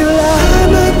back to life.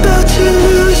 I'm about to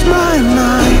lose my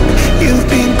mind. You've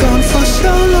been gone for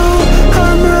so long,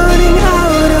 I'm running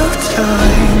out of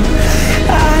time.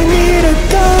 I need a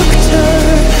doctor,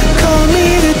 call me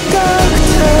the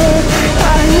doctor.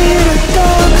 I need a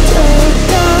doctor,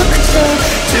 doctor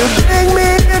to bring me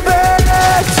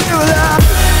back to life.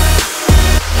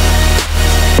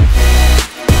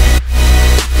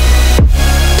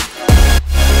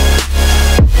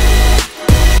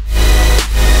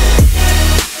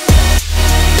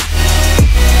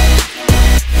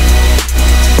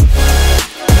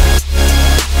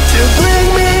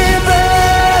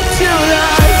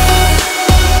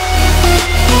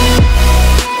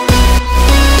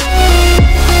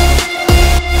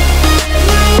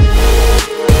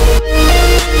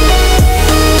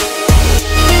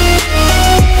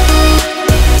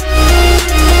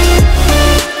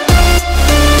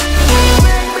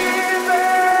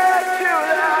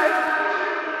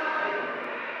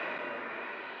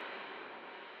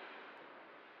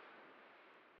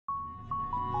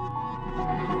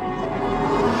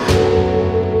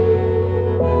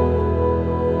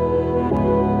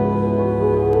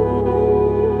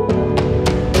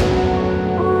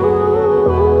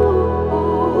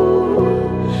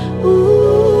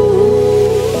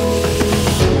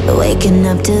 Waking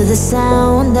up to the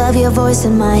sound of your voice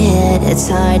in my head, it's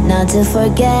hard not to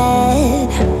forget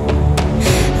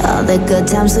all the good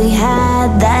times we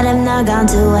had that have now gone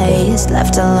to waste,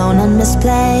 left alone and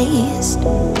misplaced.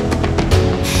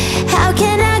 How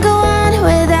can I go on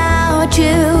without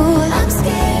you? I'm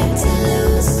scared to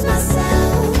lose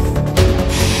myself.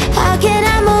 How can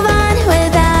I move on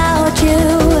without you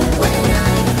when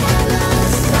I have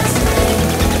lost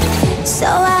myself? So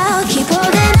I'll keep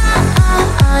holding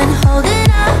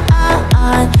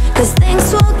on, 'cause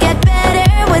things will get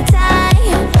better with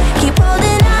time. Keep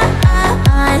holding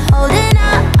on, holding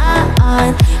on.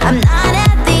 I'm not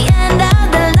at the end of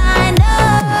the line, no.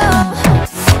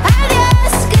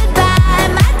 Adios, goodbye,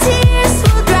 my tears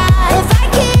will dry if I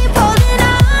keep holding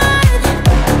on.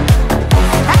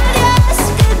 Adios,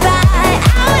 goodbye,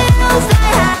 I will fly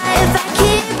high if I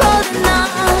keep holding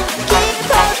on, keep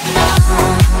holding on.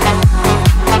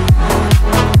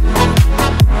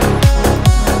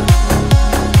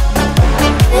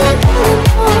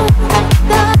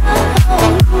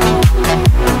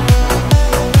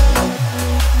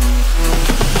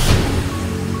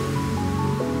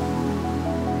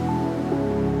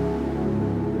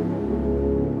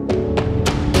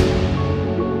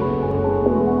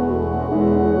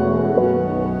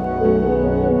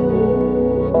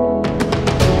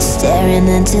 Staring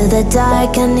into the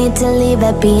dark, I need to leave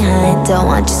it behind. Don't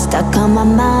want you stuck on my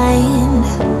mind.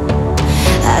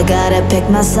 I gotta pick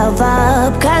myself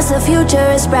up, 'cause the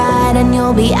future is bright and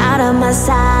you'll be out of my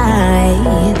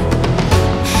sight.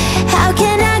 How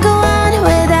can I go on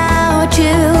without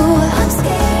you? I'm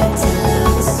scared to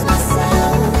lose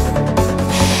myself.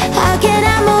 How can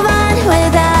I move on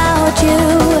without you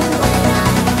when I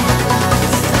have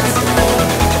lost myself?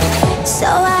 So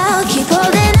I'll keep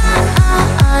holding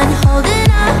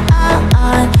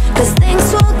on, 'cause things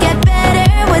will get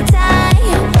better with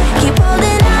time. Keep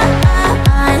holding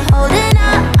on, holding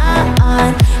on.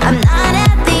 I'm not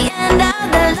at the end of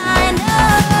the line, no.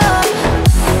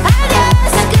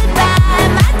 Adios, goodbye,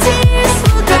 my tears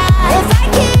will dry if I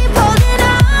keep holding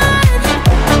on.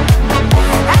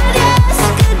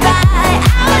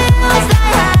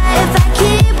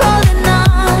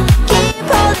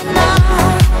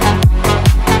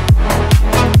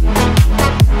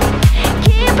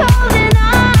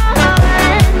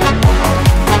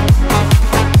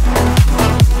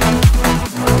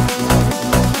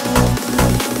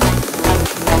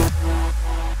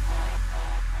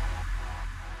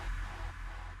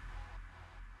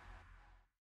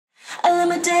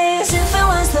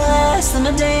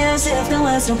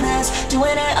 past.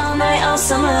 Doing it all night, all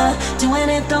summer. Doing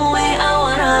it the way I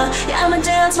wanna. Yeah, I'ma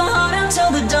dance my heart out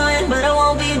till the dawn, but I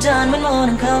won't be done when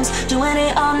morning comes. Doing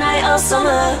it all night, all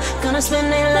summer. Gonna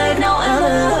spend it like no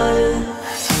other.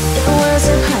 It was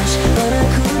a crush, but I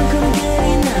couldn't get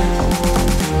enough.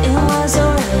 It was a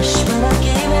rush, but I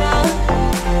gave it up.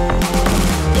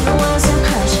 It was a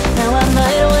crush, now I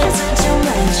might have wasted too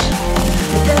much,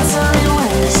 but that's all it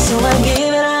was, so I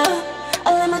gave it up.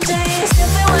 Let me tell you if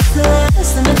it was the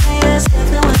last. Let me tell you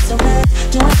if it was so bad.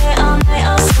 Doing it all night,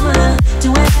 all summer.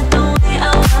 Doing it the way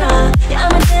I wanna. Yeah,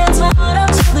 I'ma dance my heart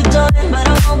out till the dawn, but I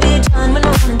won't be done when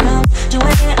morning comes.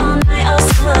 Doing it all night, all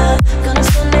summer. Gonna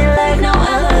spend it like no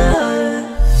other.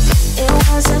 It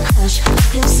was a crush, I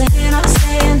kept saying I'll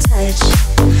stay in touch,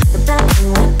 but that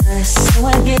didn't last, so I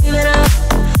gave it up.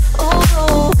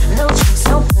 Oh, no tricks,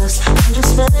 no bluffs. I'm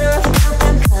just better off without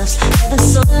them cuffs. Yeah, the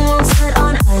sun won't set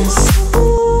on us.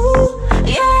 Ooh,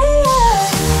 yeah, yeah.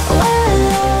 Well,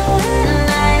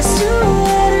 nice to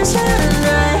it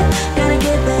tonight. Gotta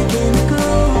get back in the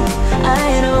groove.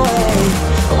 I know it.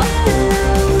 Well,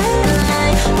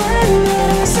 night,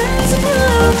 when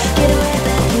sensible. Get away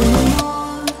back in the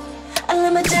mood.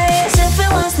 Let me tell you if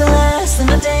it was the last. Let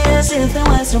me tell you if there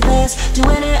was no past.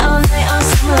 Doing it all night, all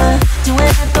summer.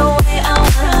 Doing it the way I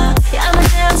wanna. Yeah, I'ma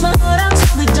dance my heart out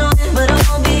till the dawn, but I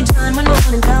won't be done when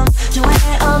morning comes. Doing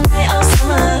it all night, all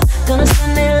summer. Gonna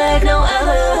spend it like no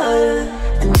other.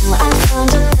 And now I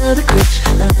found another crush.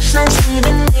 The rush life's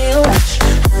leaving me a rush.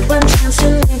 Had one chance to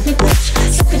make me blush.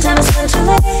 Second time it's went too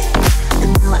late.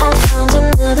 And now I found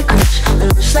another crush. The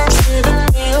rush life's leaving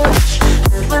me a rush.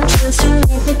 Had one chance to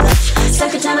make me blush.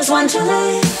 Second time it's went too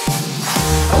late.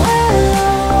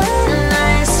 Well,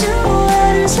 nice to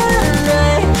it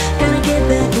tonight. Gonna get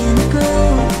back in the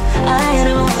groove. I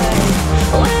know it.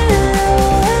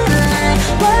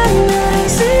 Well,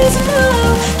 nice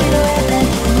seasonal. Get away back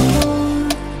in the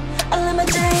mood. Let me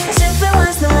tell you if it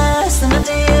was the last. Let me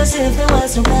tell you if there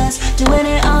was no past. Doing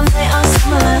it all night, all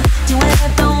summer. Doing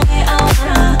it the way I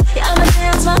wanna. Yeah, I'ma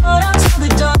dance my heart out till the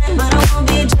dawn, but I won't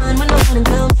be done when morning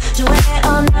comes. Doing it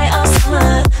all night, all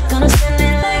summer. Gonna spend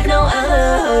it like no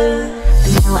other.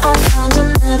 And now I found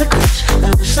another crush. The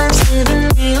rush life's giving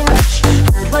me a rush.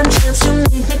 Had one chance to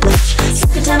make me blush.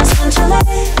 Second time it's gone too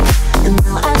late. And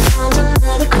now I found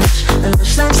another crush. The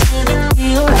rush life's giving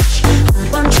me a rush. Had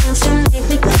one chance to make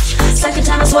me blush. Second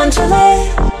time it's gone too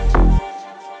late.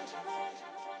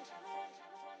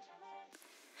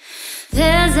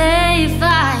 There's a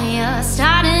fire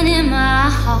starting in my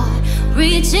heart,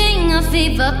 reaching a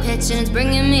fever pitch and it's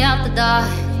bringing me out the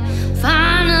dark.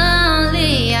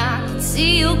 Finally, I can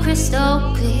see you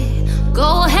crystal clear.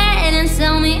 Go ahead and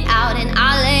sell me out and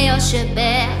I'll lay your shit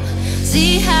bare.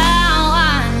 See how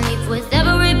I leave with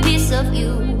every piece of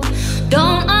you.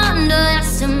 Don't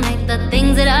underestimate the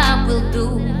things that I will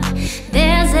do.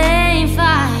 There's a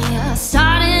fire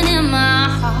starting in my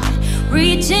heart,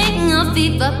 reaching a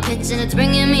fever pitch and it's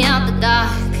bringing me out the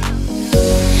dark.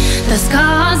 The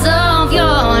scars of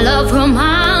your love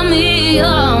remind me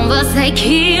of us, they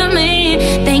kill me,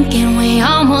 thinking we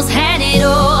almost had it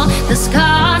all. The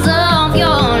scars of your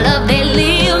love, they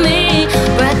leave me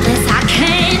breathless, I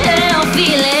can't help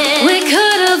feeling we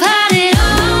could have had it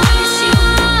all.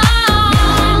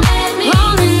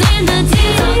 Rolling in the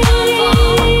deep,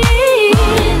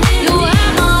 you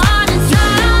had my heart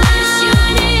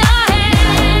inside in your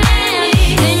hand,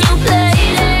 and you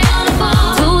played it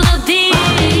to the beat.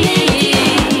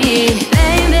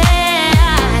 Baby, I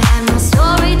have no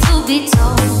story to be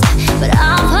told, but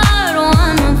I've heard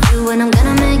one of you and I'm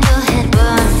gonna make your head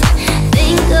burn.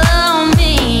 Think of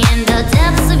me in the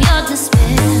depths of your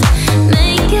despair.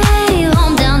 Make a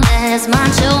home down there, as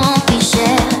mine sure won't be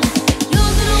shared.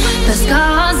 The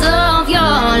scars of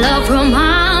your love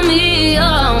remind me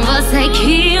of us, they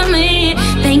kill me,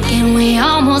 thinking we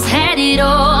almost had it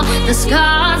all. The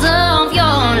scars of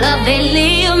your love, they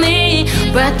leave me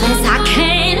breathless, I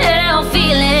can't help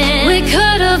feeling we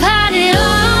could have had it all.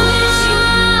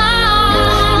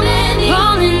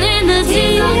 Rolling in the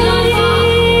deep,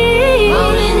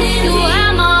 you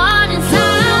had my heart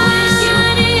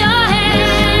inside in your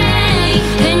hand,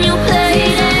 and you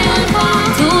played it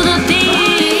to the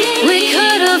beat. We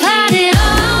could have had it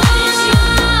all.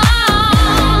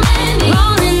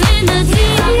 Rolling in the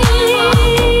deep,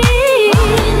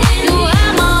 you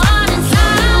had my heart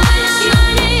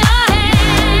inside in your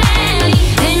hand,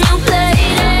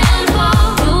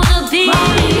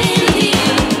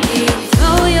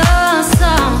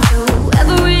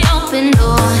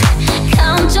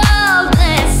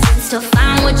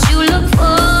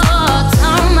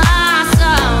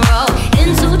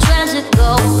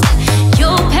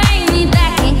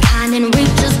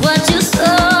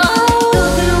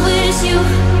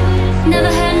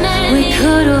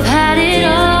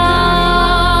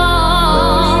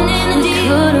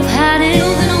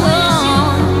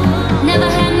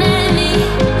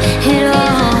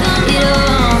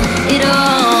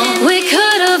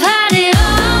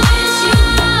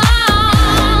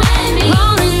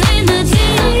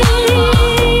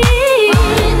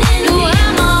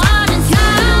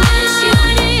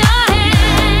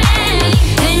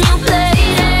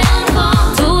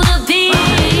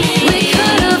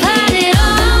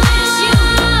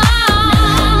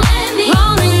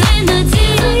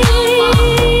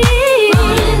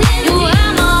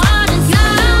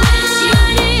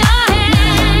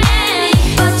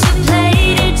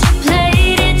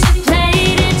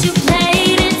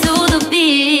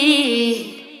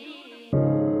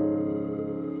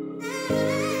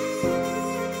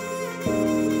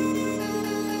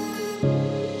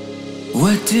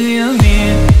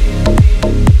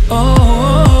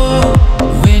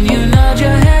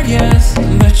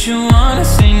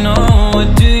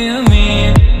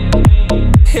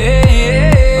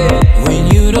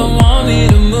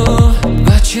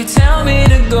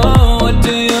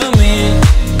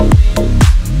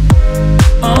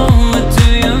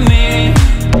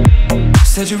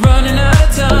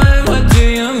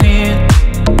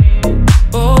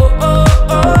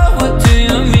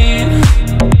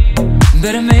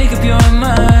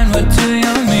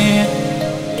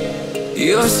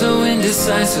 You're so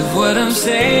indecisive what I'm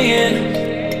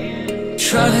saying.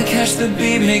 Try to catch the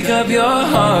beat, make up your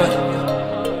heart.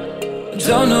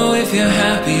 Don't know if you're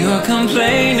happy or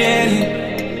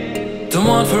complaining. Don't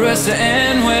want for us to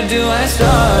end, where do I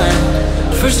start?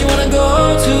 First you wanna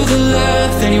go to the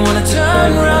left, then you wanna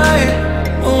turn right.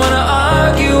 Wanna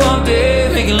argue all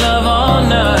day, making love all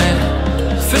night.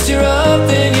 First you're up,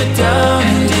 then you're down,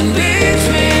 and in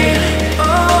between.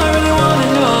 Oh, I really wanna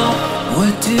know,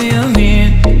 what do you mean?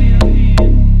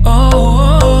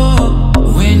 Oh,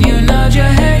 when you nod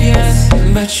your head yes,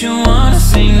 but you wanna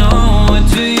say no, what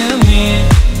do you mean?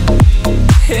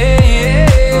 Hey,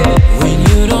 when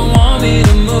you don't want me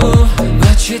to move,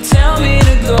 but you tell me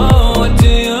to go, what do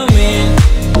you mean?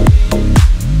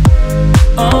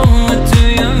 Oh, what do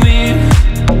you mean?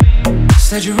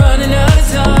 Said you're running out of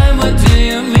time, what do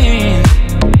you mean?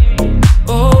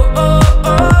 Oh, oh,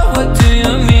 oh, what do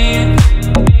you mean?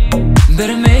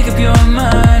 Better make up your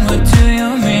mind, what do you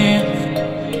mean?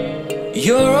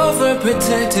 You're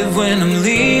overprotective when I'm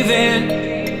leaving.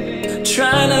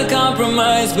 Trying to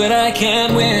compromise, but I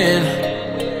can't win.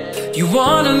 You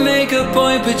wanna make a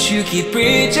point, but you keep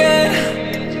preaching.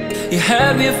 You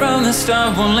had me from the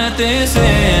start, won't let this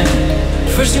in.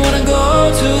 First you wanna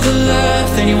go to the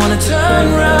left, then you wanna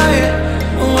turn right.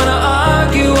 Wanna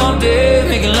argue all day,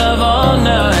 making love all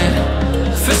night.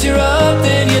 First you're up,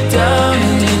 then you're down,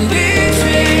 and in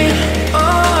between. Oh,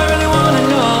 I really wanna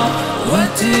know, what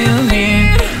do you mean?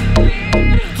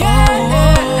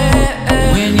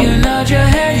 When you nod your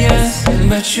head yes,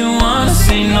 but you wanna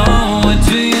say no, what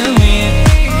do you mean?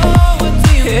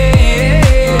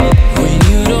 Hey, when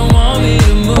you don't want me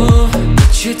to move,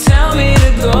 but you tell me to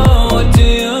go, what do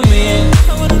you mean?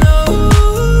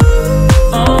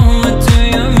 Oh, what do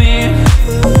you mean?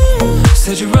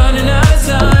 Said you're running out of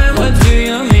time, what do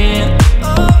you mean? Oh,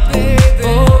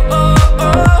 oh, oh,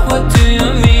 what do you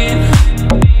mean?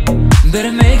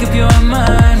 Better make up your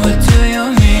mind, what do you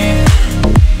mean?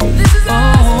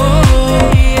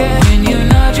 When you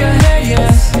nod your head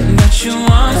yes, but you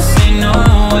wanna say no,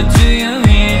 what do you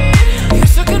mean?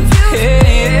 You're so confused.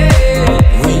 Hey,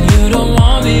 when you don't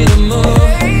want me to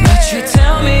move, but you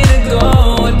tell me to go,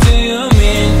 what do you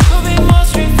mean? Could be more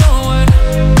straightforward.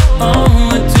 Oh,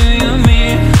 what do you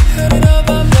mean?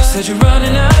 Said you're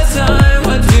running out of time,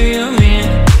 what do you mean?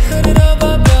 Oh, oh,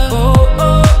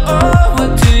 oh,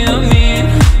 what do you mean?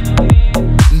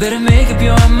 Better make up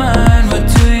your mind, what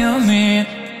do you mean?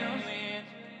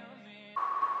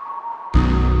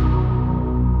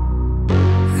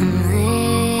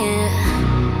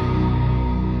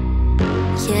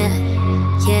 Yeah,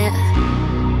 yeah.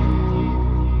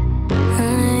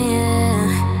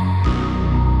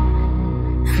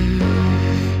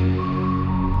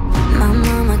 My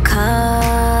mama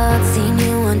called, seen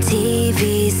you on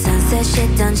TV. Sunset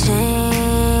shit done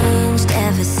changed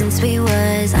ever since we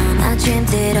was on. I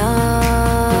dreamed it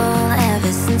all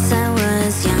ever since I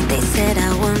was young. They said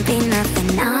I wouldn't be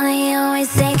nothing. Now they always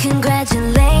say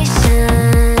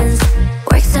congratulations.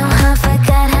 Worked so hard,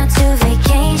 forgot how to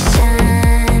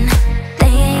vacation. They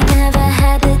ain't never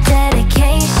had the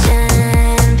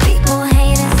dedication. People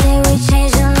hate and say we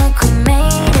changed and look, we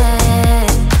made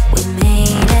it. We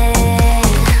made it.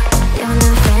 Living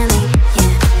in family,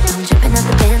 yeah. I'm jumping out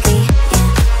the Bentley,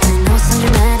 yeah. And I know it sounds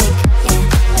dramatic, yeah.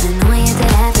 But I know I had to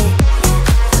have it, yeah.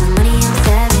 For the money I'm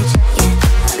savage, yeah.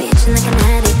 I be itching like an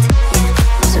addict, yeah.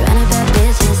 I'm surrounded by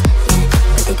bitches, yeah.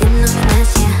 But they didn't know me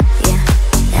last year, yeah.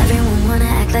 Everyone wanna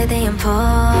act like they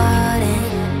important.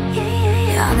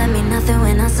 Yeah, all that mean nothing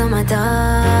when I saw my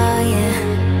dog,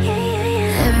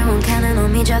 yeah. Everyone counting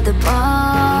on me, drop the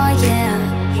ball, yeah.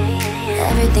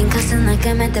 Everything costing like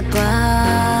I'm at the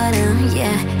bottom,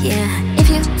 yeah, yeah. If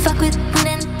you fuck with me,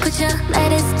 then put your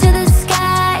lighters to the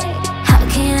sky. How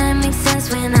can I make sense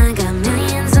when I got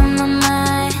millions on my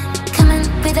mind? Coming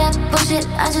with that bullshit,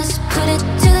 I just put it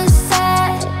to the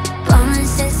side. Ballin'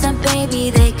 since I'm baby,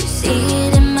 they could see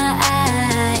it in my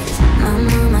eyes. My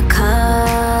mama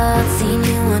called, seen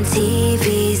you on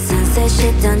TV. Sunset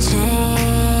shit done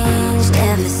changed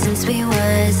ever since we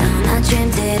was on. I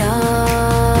dreamed it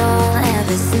all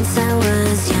ever since I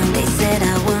was young. They said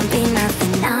I wouldn't be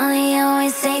nothing. Now they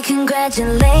always say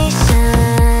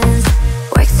congratulations.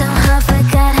 Worked so hard,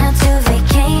 forgot how to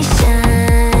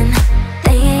vacation.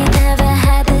 They ain't never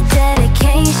had the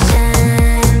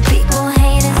dedication. People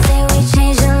hate and say we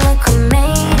changed and look, we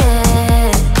made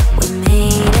it. We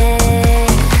made it.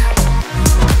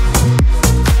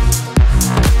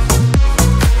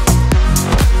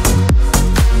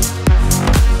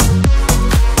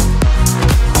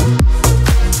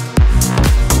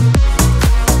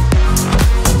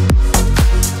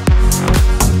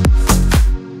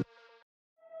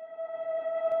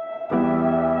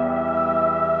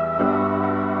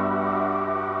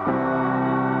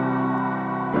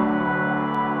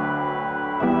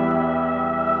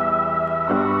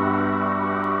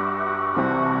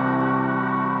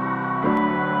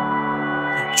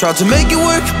 Tried to make it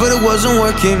work, but it wasn't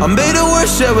working. I made it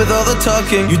worse, yeah, with all the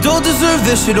talking. You don't deserve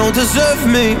this, you don't deserve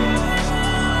me.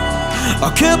 I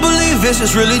can't believe this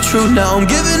is really true now. I'm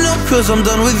giving up cause I'm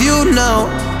done with you now.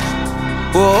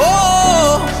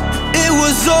 Whoa, it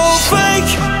was all fake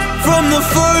from the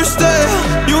first day.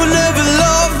 You never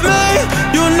loved me,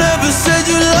 you never said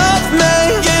you loved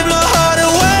me. Gave my heart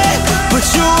away, but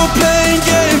you were playing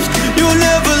games. You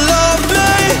never loved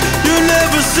me, you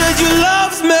never said you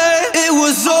loved me. It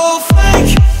was all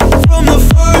fake from the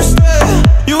first day.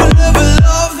 You never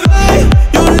loved me,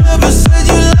 you never said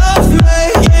you loved me.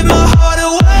 Gave my heart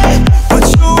away, but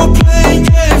you were playing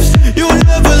games. You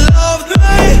never loved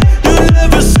me, you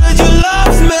never said you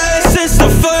loved me. Since the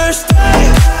first day,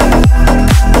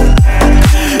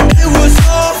 it was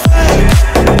all fake.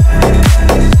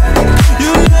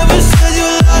 You never said you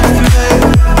loved me,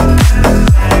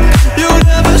 you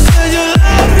never said you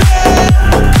loved me.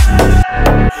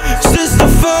 Since the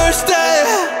first day,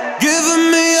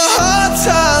 giving me a hard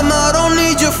time. I don't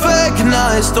need your fake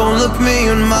nights. Don't look me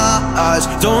in my eyes,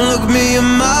 don't look me in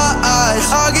my eyes.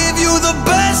 I'll give you the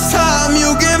best time,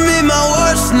 you give me my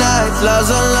worst night. Lies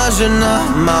on lies, you're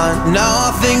not mine. Now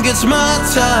I think it's my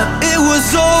time. It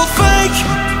was all fake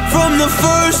from the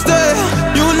first day.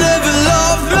 You never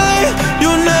loved me,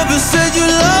 you never said you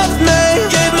loved me.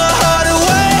 Gave my heart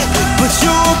away, but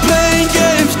you were playing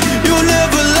games. You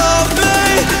never loved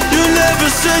me, you never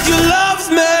said you loved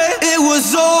me. It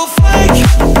was all fake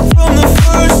from the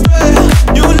first day.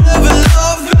 You never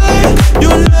loved me,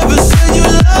 you never said you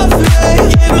loved me.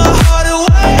 Gave my heart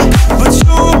away, but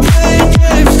you were playing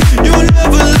games. You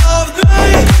never loved me,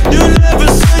 you never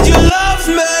said you loved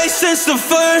me. Since the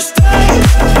first day,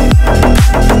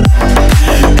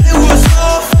 it was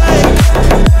all fake.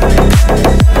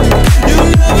 You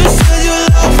never said you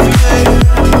loved me,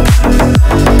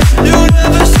 you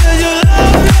never said you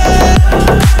loved me.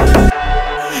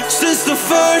 Since the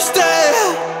first day.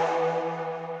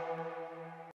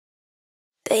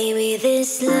 Baby,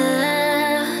 this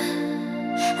love,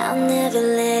 I'll never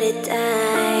let it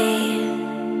die.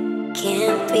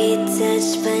 Can't be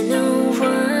touched by no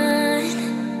one.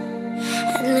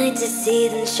 I'd like to see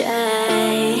them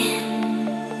try.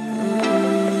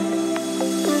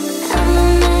 I'm a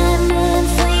madman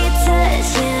for your touch,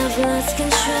 yeah, I've lost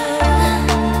control.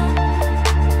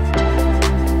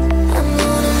 I'm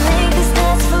gonna make this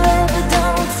last forever,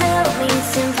 don't tell me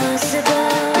it's impossible.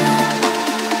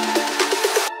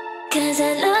 Cause I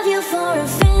love you for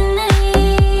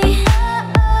infinity.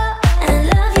 I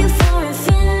love you for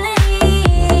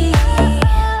infinity.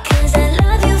 Cause I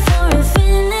love you for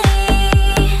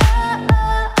infinity.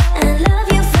 I love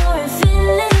you for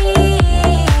infinity.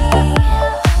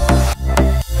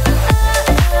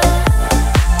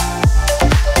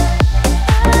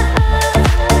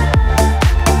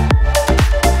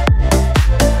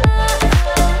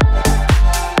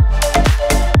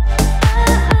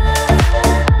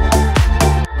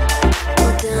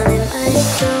 Down in my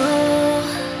soul,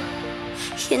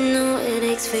 you know it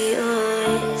aches for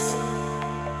yours.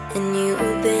 And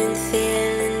you've been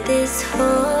feeling this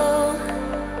hole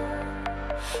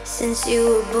since you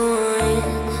were born.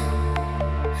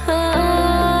 Oh,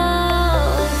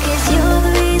 'cause you're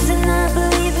the reason I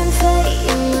believe in fate,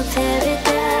 in my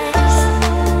paradise.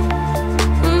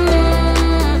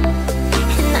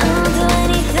 And I'll do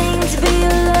anything to be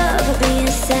your love, I'll be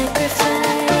a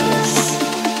sacrifice.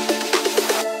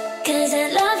 'Cause I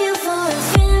love you for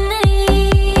infinity.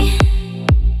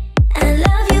 I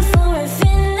love you for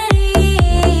infinity.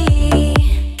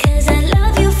 'Cause I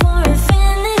love you for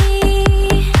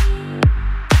infinity.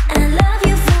 I love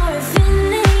you for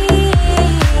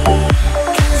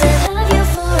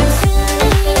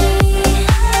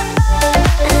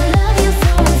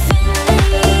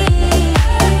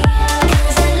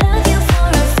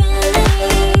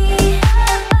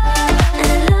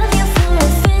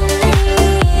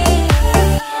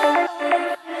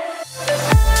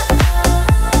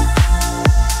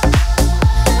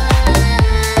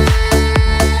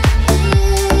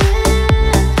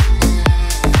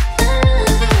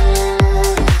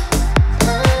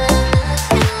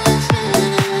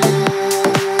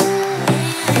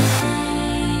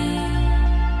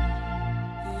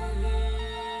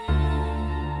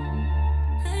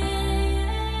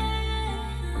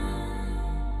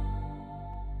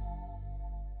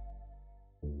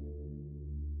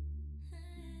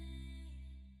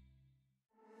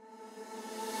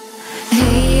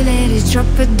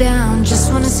ladies, drop it down.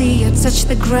 Just wanna see you touch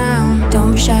the ground.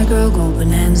 Don't be shy, girl, go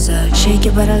bonanza. Shake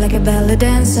your body like a ballet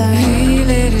dancer. Hey,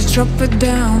 ladies, drop it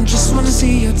down. Just wanna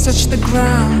see you touch the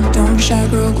ground. Don't be shy,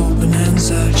 girl, go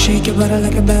bonanza. Shake your body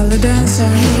like a ballet dancer.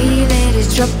 Hey,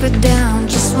 ladies, drop it down.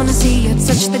 Just wanna see you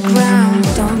touch the ground.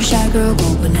 Don't be shy, girl,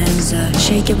 go bonanza.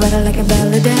 Shake your body like a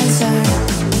ballet dancer.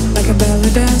 Like a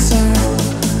ballet dancer.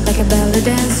 Like a ballet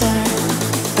dancer.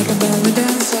 Like a ballet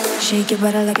dancer. Shake your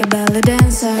body like a ballet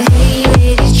dancer. Hey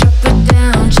ladies, drop it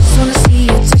down. Just wanna see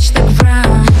you touch the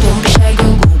ground. Don't be shy,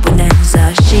 girl, go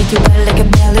bonanza. Shake your body like a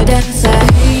ballet dancer.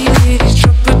 Hey ladies,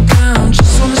 drop it down.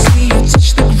 Just wanna see you touch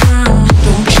the ground.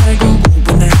 Don't be shy, girl, go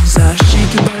bonanza.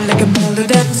 Shake your body like a ballet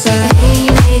dancer. Hey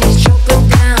ladies, drop it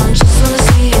down. Just wanna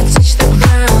see you touch the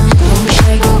ground. Don't be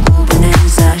shy, girl, go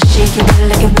bonanza. Shake your body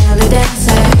like a ballet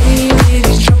dancer. Hey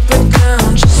ladies, drop it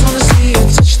down. Just wanna see you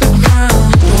touch the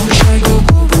ground. Don't be shy, girl,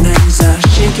 go bonanza.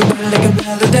 Shake your body like a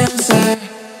ballet dancer.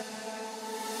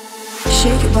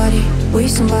 Shake your body,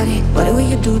 waste somebody. Whatever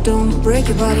you do, don't break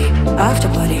your body. After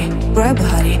party, grab a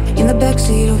hottie in the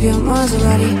backseat of your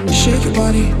Maserati. Shake your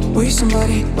body, waste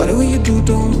somebody. Whatever you do,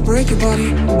 don't break your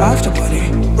body. After party,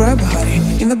 grab a hottie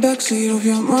in the backseat of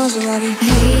your Maserati.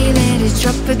 Hey ladies,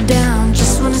 drop it down.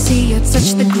 Just wanna see you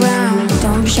touch the ground.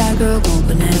 Don't be shy, girl, go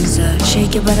bonanza.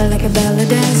 Shake your body like a ballet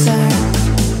dancer.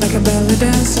 Like a ballet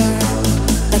dancer.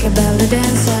 Like a ballet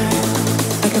dancer.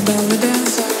 Like a ballet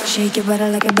dancer. Shake your body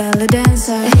like a ballet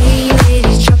dancer. Hey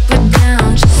ladies, drop it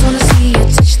down. Just wanna see you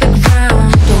touch the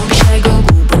ground. Don't be shy, girl,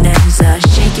 go bonanza.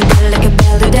 Shake your body like a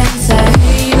ballet dancer.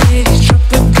 Hey ladies,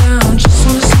 drop it down. Just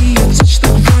wanna see you touch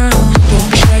the ground. Don't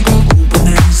be shy, girl, go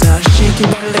bonanza. Shake your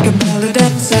body like a ballet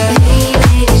dancer. Hey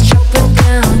ladies, drop it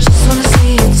down. Just wanna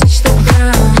see you touch the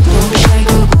ground. Don't be shy,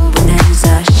 girl, go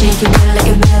bonanza. Shake your body like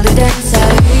a ballet dancer.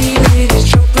 Hey ladies,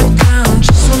 drop it down.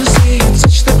 Just wanna see you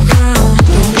touch the ground.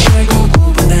 Don't be shy, girl, go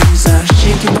bonanza.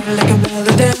 Shake your body like a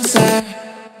ballet dancer.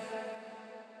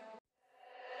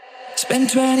 Spend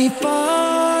 24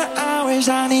 hours,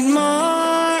 I need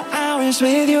more hours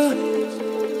with you.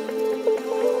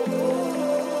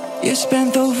 You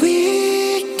spent the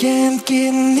weekend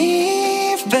getting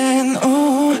even,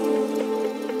 oh.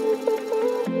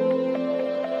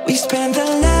 We spent the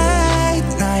late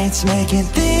nights making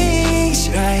things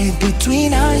right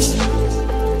between us.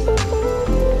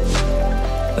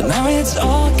 But now it's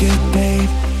all good, babe.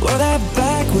 Roll that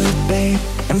backward, babe,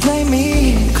 and play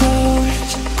me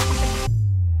close.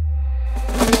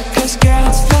 Cause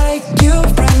girls like you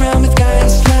run around with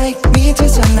guys like me till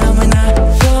sundown. When I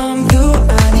come through,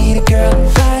 I need a girl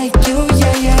like you,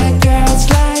 yeah, yeah. Girls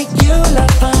like you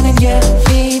love fun and yeah,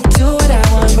 me do what I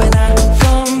want. When I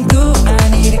come through, I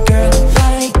need a girl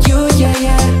like you, yeah,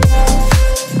 yeah.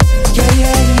 Yeah,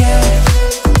 yeah, yeah.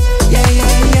 Yeah,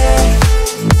 yeah, yeah.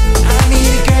 I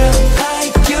need a girl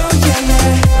like you, yeah, yeah.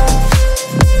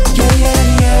 Yeah, yeah,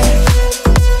 yeah.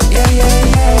 Yeah, yeah,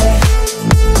 yeah.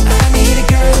 I need a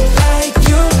girl like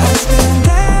you. I spent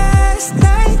last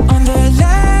night on the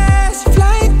last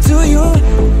flight to you.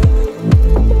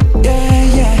 Yeah,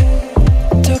 yeah.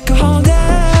 Took a whole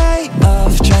day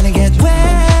off trying to get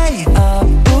way up,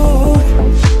 ooh.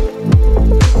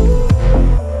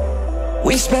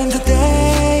 We spent the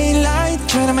daylight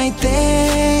trying to make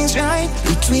things right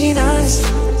between us.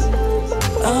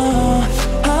 Oh,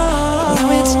 oh.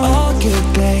 Now it's all good,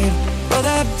 babe. Roll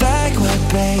that backward,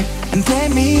 babe, and play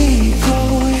me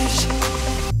close.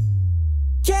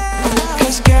 Yeah.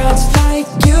 Cause girls like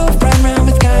you run around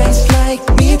with guys like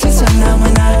me till sundown.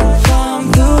 When I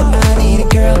come through, I need a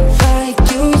girl like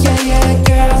you, yeah, yeah.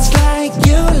 Girls like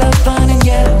you love fun and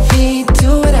yeah, me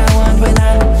do what I want. When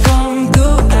I come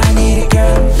through, I need a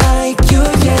girl like you,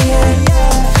 yeah, yeah.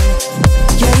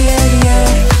 Yeah, yeah, yeah.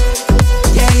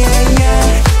 Yeah, yeah, yeah.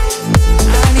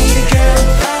 I need a girl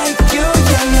like you,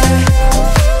 yeah, yeah.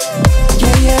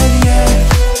 Yeah, yeah, yeah.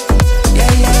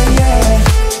 Yeah, yeah, yeah.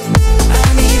 I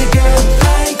need a girl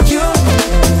like you.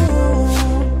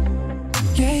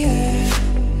 Yeah, yeah.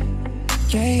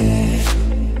 Yeah, yeah.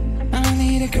 I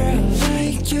need a girl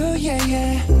like you, yeah,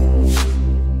 yeah.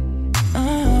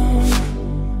 Oh,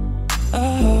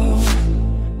 oh.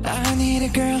 I need a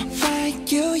girl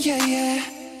like you, yeah, yeah.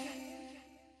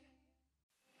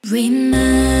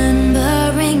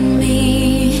 Remembering me,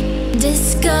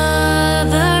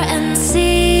 discover and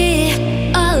see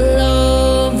all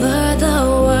over the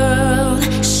world.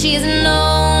 She's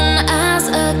known as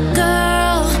a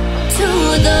girl to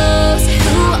those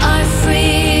who are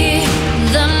free.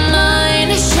 The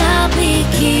mind shall be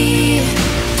key,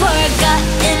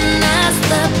 forgotten as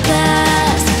the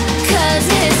past, 'cause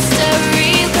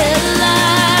history will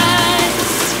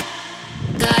last.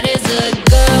 God is a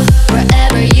girl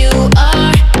wherever you are.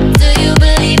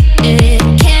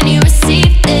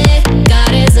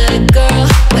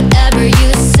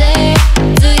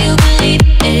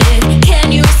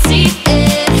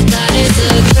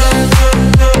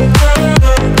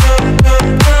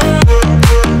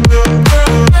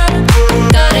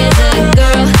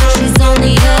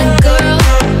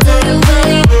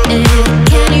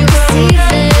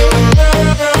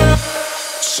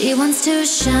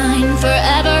 mine,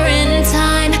 forever in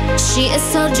time. She is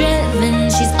so driven,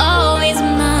 she's always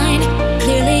mine.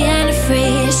 Clearly and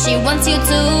free, she wants you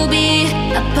to be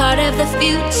a part of the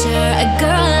future, a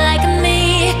girl like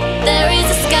me. There is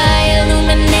a sky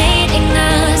illuminating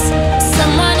us.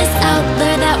 Someone is out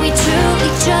there that we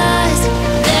truly trust.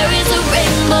 There is a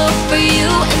rainbow for you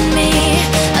and me,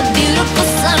 a beautiful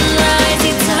sunrise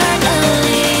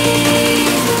eternally.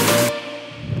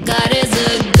 God is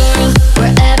a girl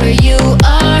wherever you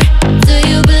are. Do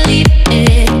you believe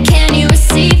it? Can you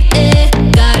receive it?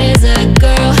 God is a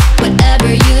girl, whatever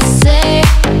you say.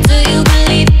 Do you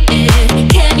believe it?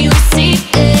 Can you receive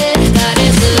it? God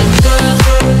is a girl.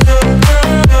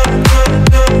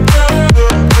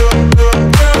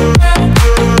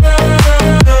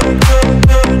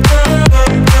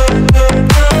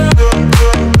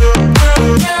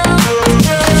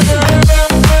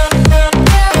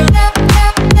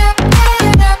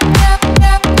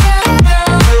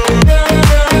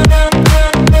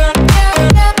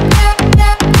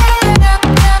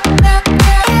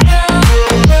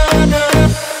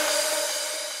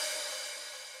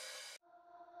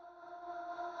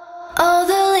 All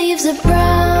the leaves are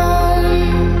brown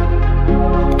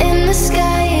and the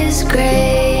sky is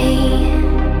gray.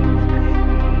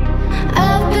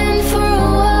 I've been for a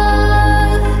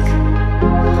walk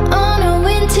on a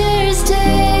winter's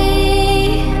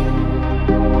day.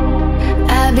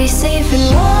 I'd be safe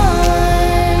and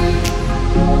warm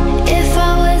if I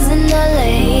was in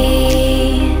LA.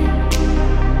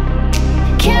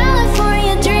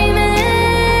 California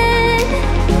dreaming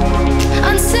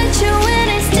on such a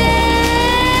winter's day.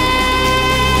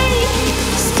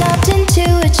 Stopped into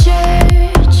a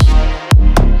church,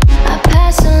 I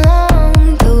pass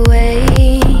along the way.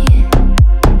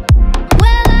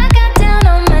 Well, I got down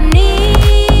on my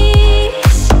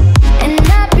knees and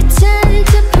I pretend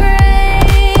to pray.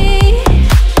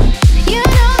 You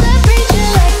know the preacher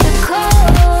likes to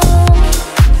call.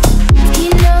 He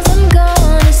knows I'm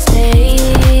gonna stay.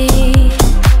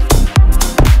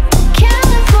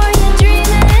 California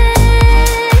dreaming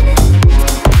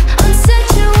on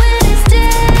such a winter's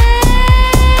day.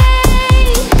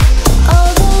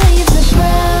 All the leaves are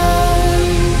brown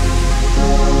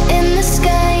and the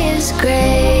sky is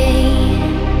gray.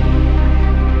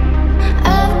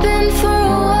 I've been for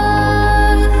a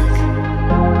walk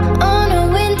on a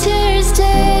winter's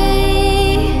day.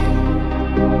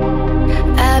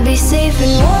 I'd be safe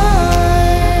and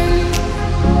warm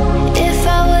if I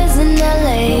was in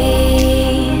LA.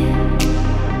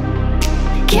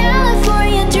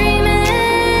 California dreaming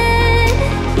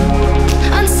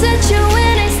on such a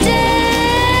winter's day.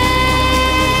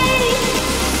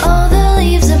 All the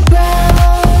leaves are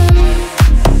brown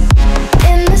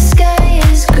and the sky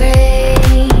is gray.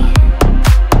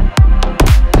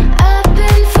 I've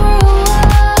been for a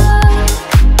walk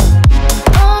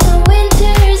on a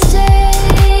winter's day.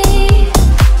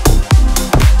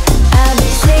 I'd be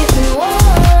safe and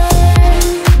warm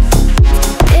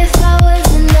if I was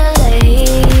in LA.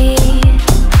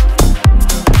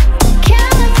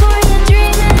 California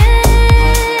dreaming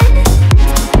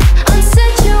on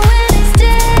such a winter's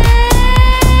day.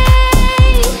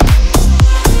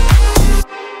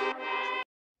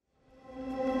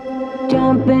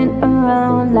 Jumping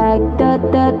around like da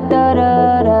da da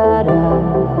da da da.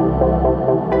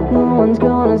 No one's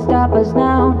gonna stop us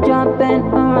now. Jumping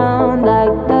around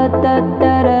like da da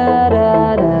da da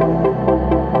da da.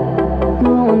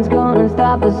 No one's gonna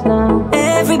stop us now.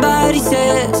 Everybody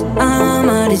says I'm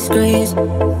a disgrace,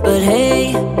 but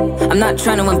hey, I'm not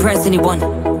trying to impress anyone.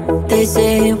 They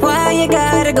say, why you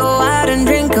gotta go out and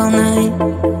drink all night?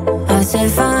 I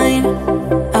said fine,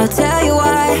 I'll tell you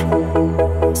why.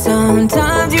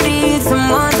 Sometimes you need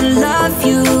someone to love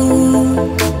you,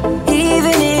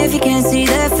 even if you can't see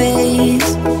their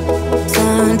face.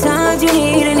 Sometimes you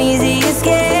need an easy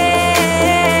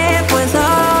escape. We're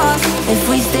lost if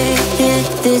we stay in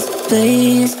this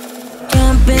place.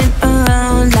 Jumping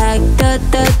around like da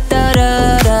da da da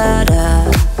da da.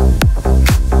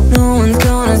 No one's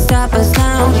gonna stop us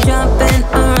now. Jumping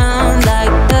around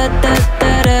like da da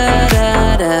da da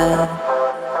da da.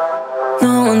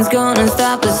 No one's gonna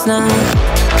stop us now.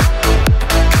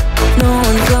 No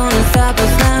one's gonna stop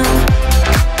us now.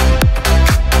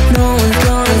 No one's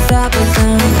gonna stop us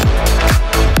now.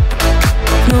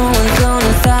 No one's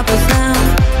gonna stop us now.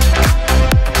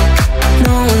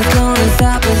 No one's gonna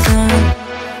stop us now.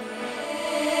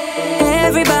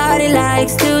 Everybody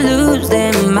likes to lose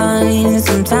their mind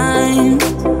sometimes.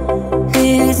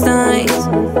 It's nice.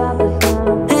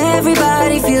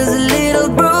 Everybody feels a little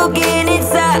broken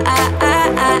inside,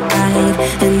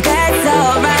 and that's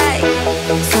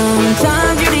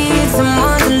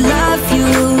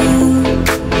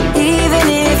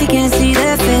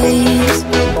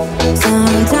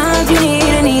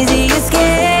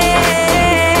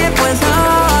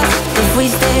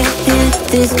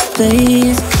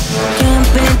place,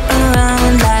 jumping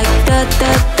around like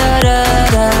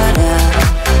da-da-da-da-da-da.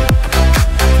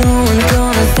 No one's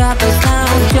gonna stop us now,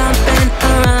 jumping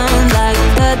around like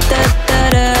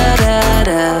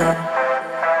da-da-da-da-da-da.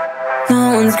 No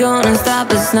one's gonna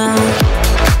stop us now.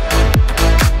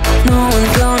 No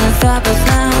one's gonna stop us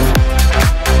now.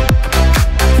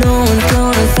 No one's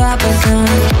gonna stop us now.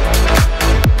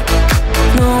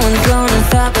 No one's gonna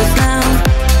stop us now.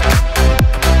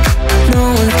 No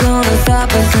one's gonna stop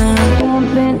us now.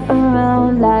 Jumping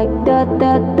around like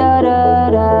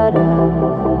da-da-da-da-da-da.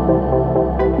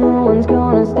 No one's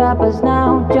gonna stop us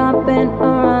now. Jumping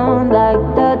around like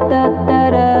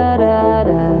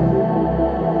da-da-da-da-da-da.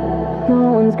 No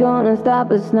one's gonna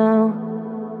stop us now.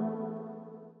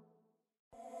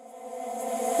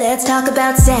 Let's talk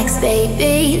about sex,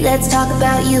 baby. Let's talk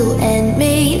about you and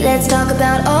me. Let's talk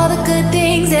about all the good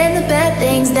things and the bad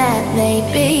things that may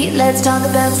be. Let's talk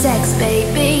about sex,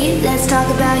 baby. Let's talk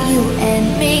about you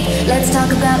and me. Let's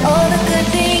talk about all the good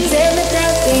things and the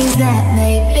bad things that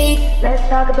may be. Let's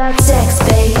talk about sex,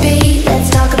 baby.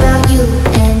 Let's talk about you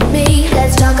and me.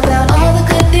 Let's talk about all the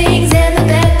good things and the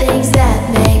bad things that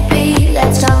may be.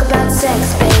 Let's talk about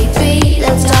sex, baby.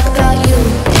 Let's talk about you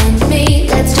and me.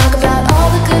 Let's talk about all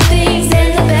the good things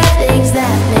and the bad things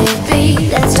that may be.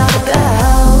 Let's talk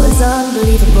about what's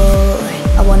unbelievable.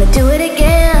 I wanna do it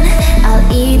again. I'll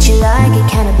eat you like a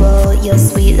cannibal. You're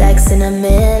sweet like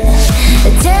cinnamon.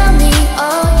 Tell me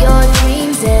all your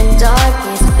dreams and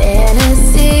darkest fantasies.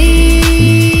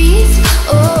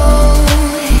 Oh,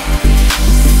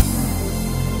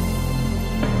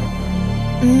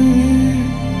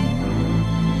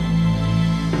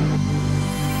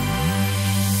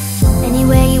 any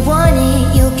way you want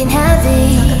it, you can have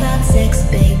it. Talk about sex,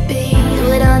 baby.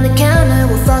 Do it on the counter,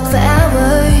 we'll fuck for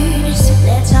hours.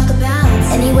 Let's talk about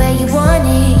any way you want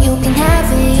it, you can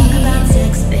have it. Talk about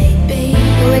sex, baby.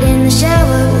 Do it in the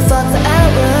shower, we'll fuck for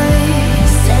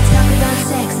hours. Let's talk about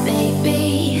sex, baby.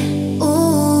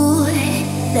 Ooh,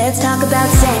 let's talk about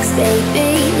sex,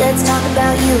 baby. Let's talk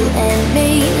about you and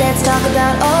me. Let's talk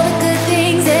about all the good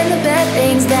things and the bad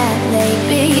things that may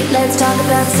be. Let's talk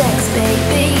about sex,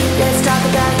 baby. Let's talk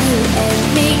about you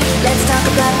and me. Let's talk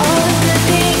about all the good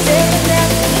things and the bad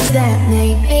things that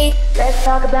may be. Let's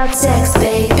talk about sex,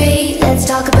 baby. Let's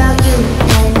talk about you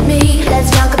and me.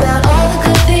 Let's talk about all the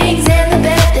good things and the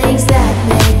bad things that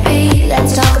may be.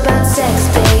 Let's talk about sex,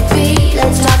 baby.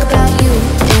 Let's talk about you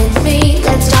and me.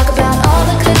 Let's talk about all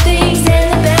the good things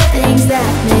and the bad things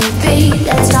that may be.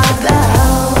 Let's talk about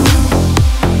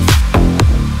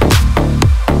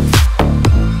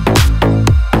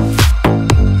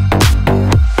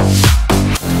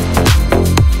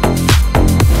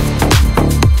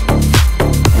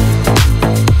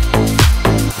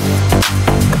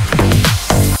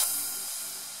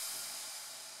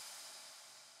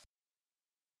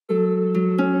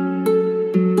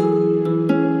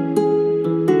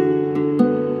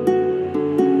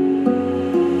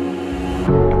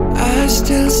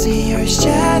still see your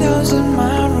shadows in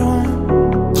my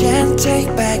room. Can't take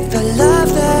back the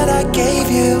love that I gave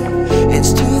you.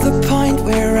 It's to the point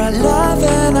where I love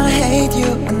and I hate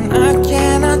you, and I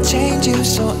cannot change you,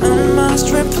 so I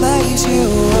must replace you.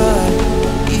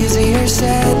 Easier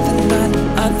said than done.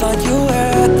 I thought you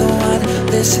were the one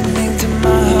listening to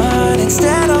my heart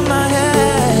instead of my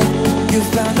head. You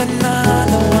found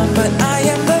another one, but I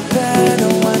am the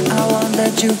better one. I won't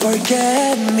let you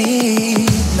forget me.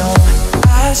 No,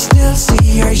 I still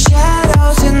see your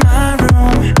shadows in my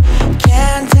room.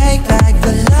 Can't take back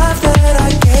the love that I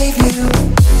gave you.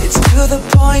 It's to the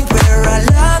point where I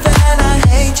love and I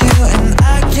hate you, and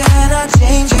I cannot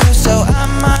change you, so I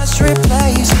must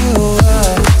replace you.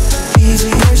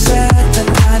 Easier said than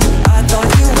done. I thought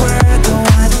you were the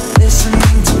one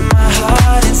listening to my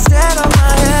heart instead of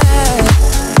my head.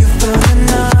 You found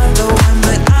another one,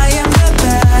 but I am the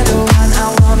better one. I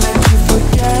won't let you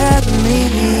forget me.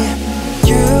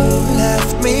 You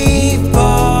left me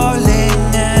falling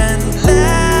and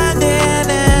landing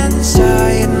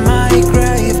inside my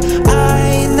grave.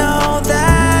 I know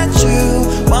that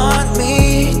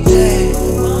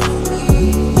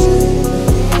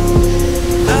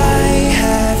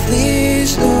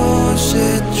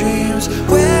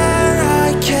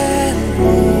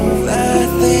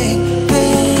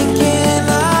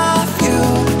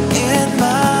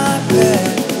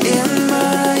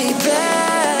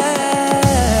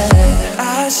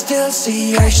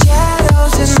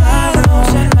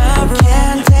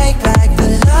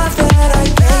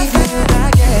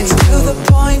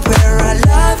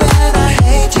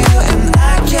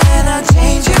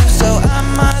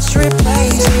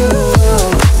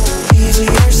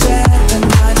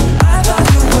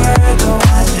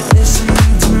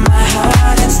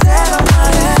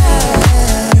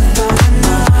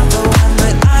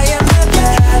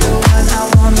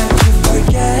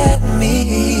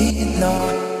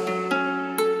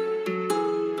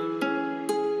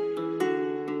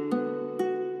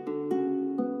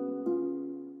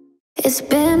It's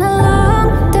been a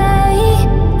long day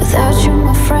without you,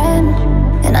 my friend,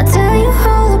 and I'll tell you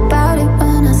all about it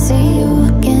when I see you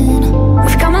again.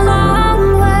 We've come a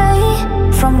long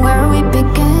way from where we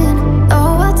began.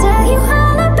 Oh, I'll tell you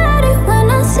all about it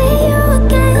when I see you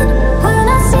again. When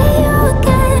I see you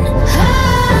again.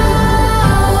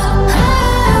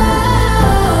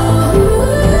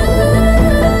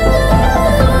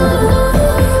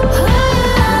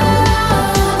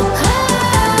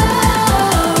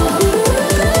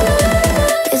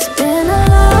 It's been a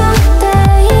long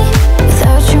day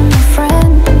without you, my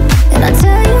friend, and I'll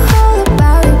tell you all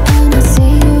about it when I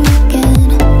see you again.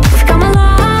 We've come a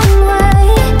long way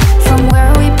from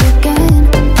where we began.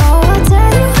 Oh, I'll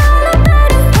tell you all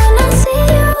about it when I see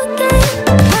you again.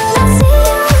 When I see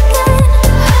you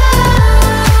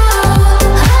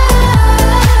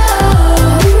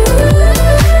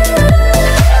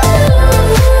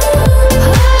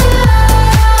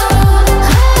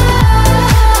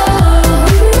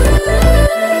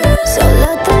So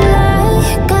let the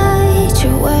light guide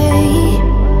your way.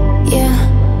 Yeah,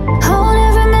 hold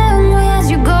every memory as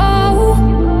you go,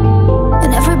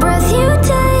 and every breath you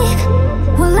take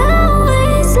will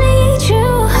always lead you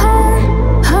home.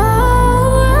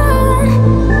 Home.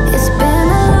 It's been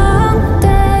a long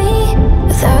day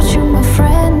without you, my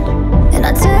friend, and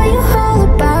I'll tell you all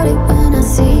about it when I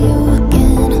see you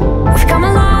again. We've come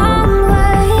a long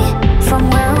way from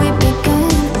where we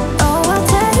began. Oh, I'll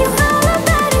tell you all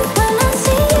about it when I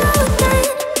see you again.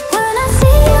 When I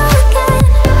see you again.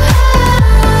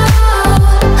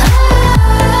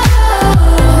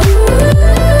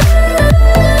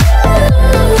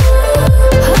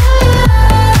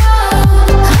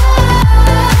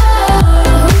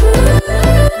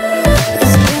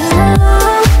 It's been a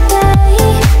long day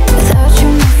without you,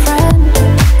 my friend,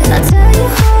 and I'll tell you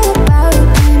all about it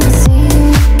when I see you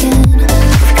again.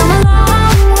 We've come a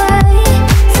long way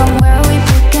from where we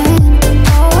began.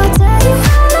 Oh, I'll tell you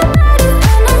all about it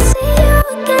when I see you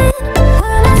again.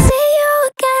 When I see you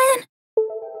again.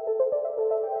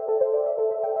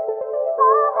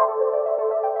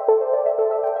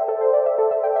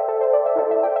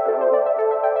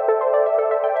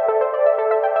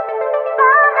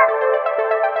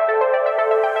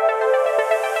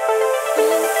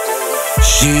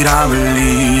 She'd I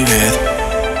believe it?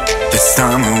 This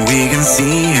time we can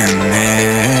see an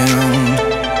end.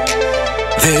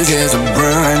 This is a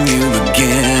brand new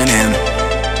beginning.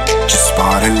 Just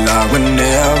spotted love we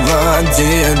never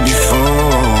did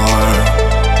before.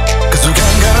 Cause we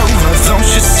can't get over, don't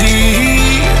you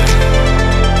see?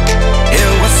 It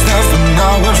was tough but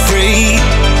now we're free.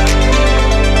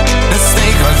 Let's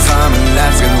take our time and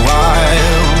let's get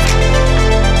wild.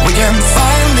 We can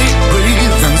finally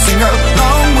breathe and sing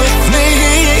along with me.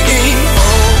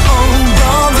 Oh, oh,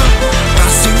 brother,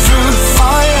 passing through the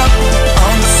fire.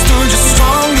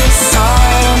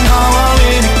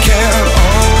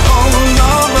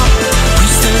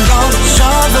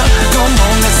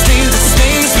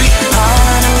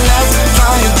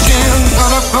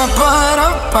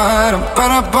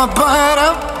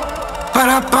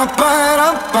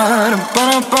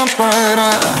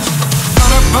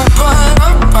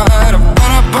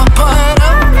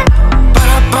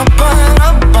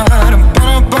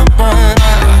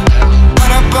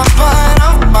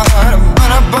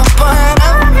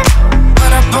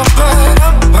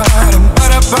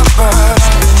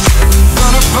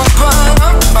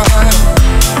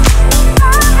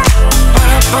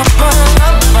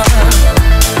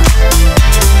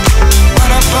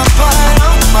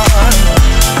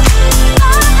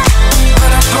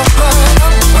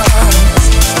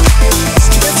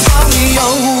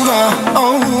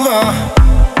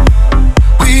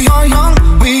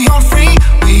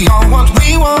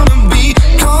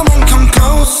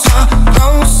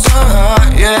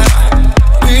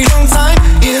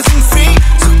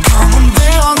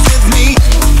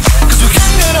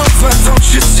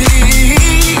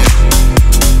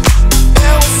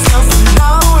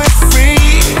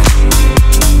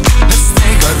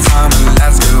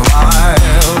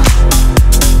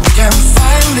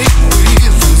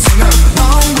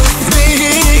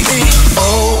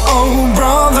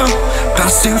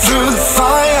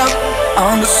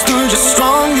 Understood you're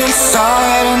strong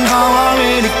inside and now I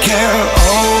really care.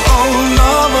 Oh, oh,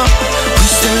 lover, we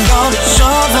still love each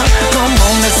other. Come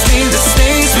on, let's leave the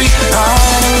space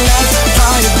behind and let's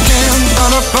fly again.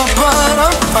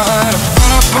 Ba-da-ba-ba-da-ba-da,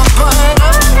 ba-da-ba-ba-da,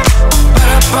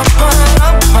 ba-da-ba-ba-da,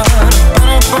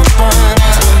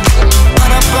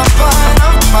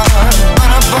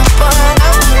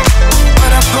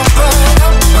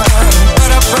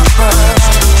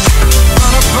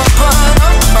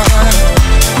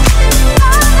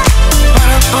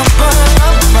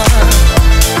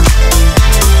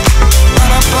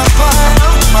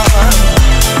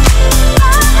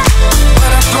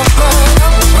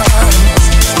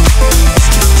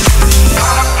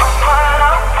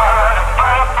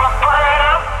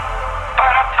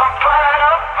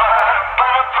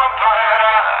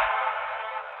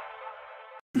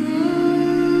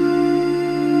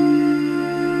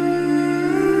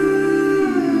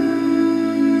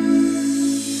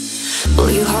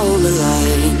 you hold the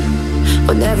line.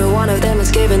 When every one of them is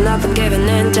giving up and giving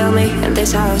in, tell me, and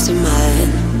this house is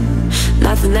mine.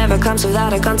 Nothing ever comes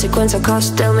without a consequence or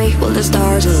cost, tell me, will the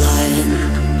stars align?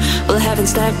 Will heaven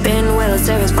step in, will it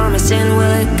save us from our sin,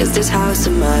 will it? Cause this house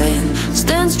of mine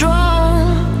stands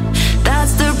strong,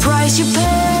 that's the price you pay.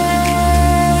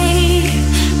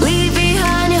 Leave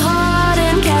behind your heart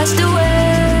and cast away.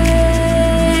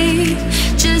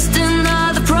 Just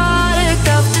another product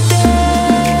of today.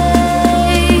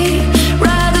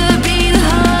 Rather be the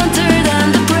hunter than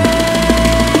the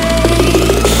prey.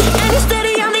 And you're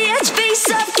steady on the edge, face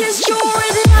up, cause you're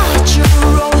a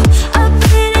natural. A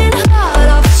beating heart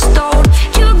of stone.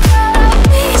 You gotta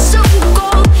be so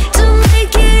cold to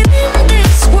make it in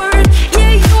this world.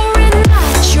 Yeah, you're a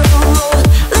natural.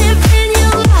 Living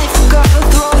your life,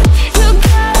 cutthroat. You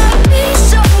gotta be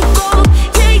so cold.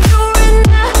 Yeah, you're a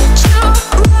natural.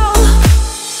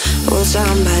 Oh,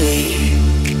 somebody,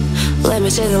 let me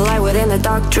see the light within the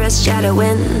dark dress,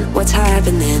 shadowing what's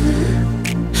happening.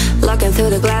 Looking through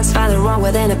the glass, find the wrong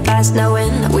within the past,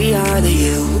 knowing we are the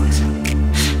youth.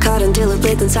 Caught until it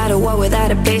bleeds inside a wall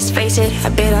without a base, face it, a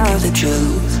bit of the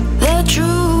truth. The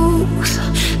truth,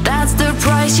 that's the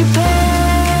price you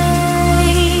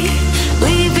pay.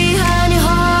 Leave behind your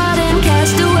heart and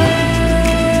cast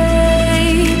away.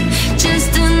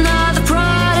 Just another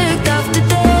product of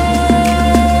today.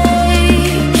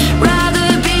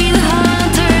 Rather be the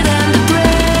hunter than the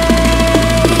prey.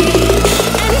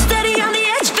 And you're steady on the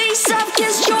edge, face up,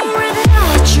 cause you're a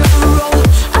natural.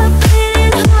 A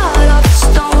beating heart of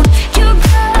stone. You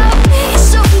gotta be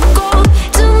so cold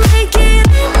to make it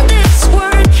in this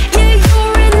world. Yeah,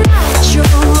 you're a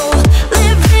natural.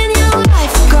 Living your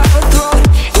life, cutthroat.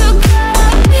 You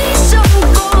gotta be so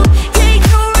cold. Yeah,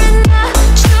 you're a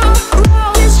natural.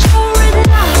 Cause you're a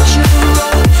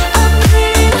natural. A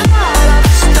beating heart of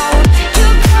stone. You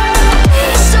gotta be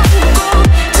so cold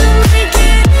to make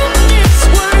it in this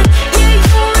world. Yeah,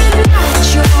 you're a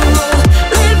natural.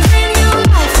 Living your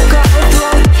life,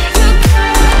 cutthroat. You gotta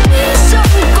be so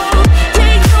cold.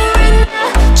 Yeah, you're a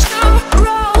natural.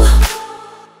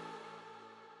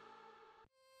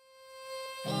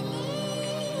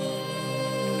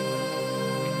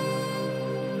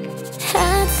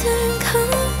 Had to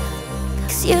come,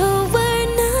 cause you were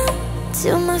numb to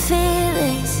my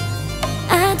feelings.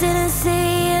 I didn't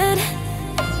see it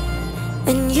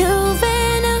when you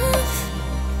ran off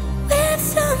with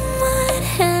someone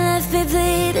and left me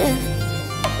bleeding.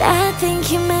 I think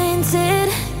you meant it,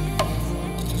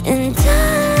 and all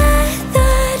I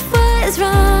thought was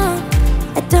wrong.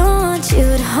 I don't want you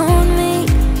to hold me.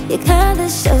 Your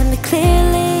colors showed me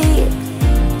clearly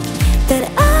that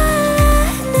all I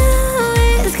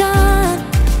knew is gone.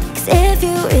 Cause if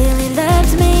you really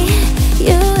loved me,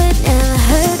 you would never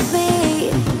hurt me.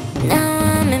 Now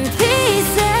I'm in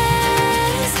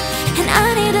pieces, and I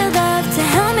need a love to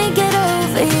help me get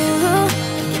over you.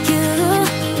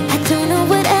 I don't know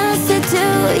what else to do.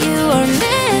 You are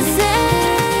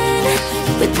missing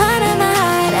with part of my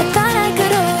heart I thought I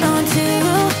could hold on to.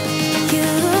 You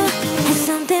had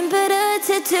something better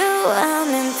to do. I'm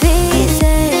in pieces.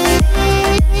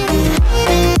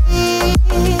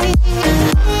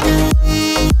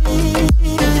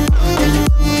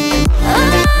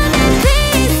 I'm in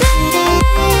pieces.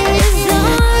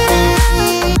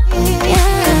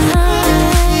 Yeah.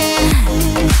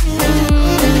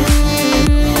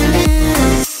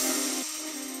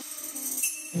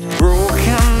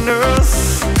 Brokenness,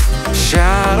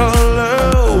 shadow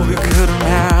love, you couldn't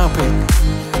help it.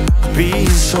 Be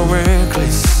so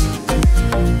reckless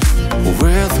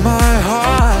with my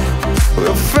heart.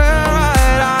 We'll fell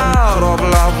right out of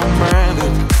love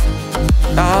romantic.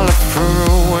 I left for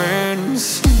ruins,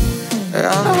 and I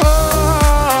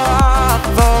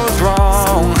thought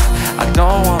wrong. I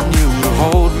don't want you to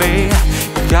hold me.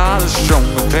 You gotta show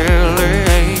me clearly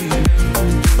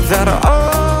that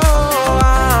all I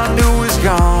knew is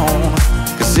gone.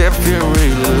 Cause if you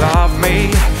really love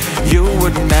me, you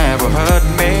would never hurt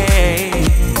me.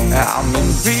 I'm in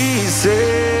pieces.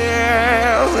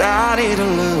 I need a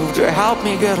love to help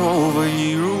me get over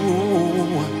you.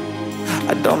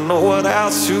 I don't know what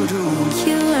else to do.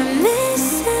 You are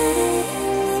missing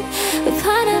with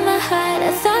part of my heart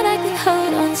I thought I could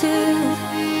hold on to.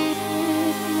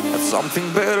 That's something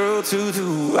better to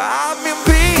do. I'm in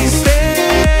pieces.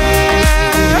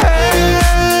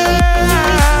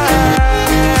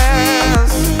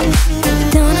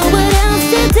 Don't know what else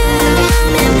to do.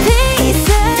 I'm in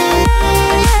pieces.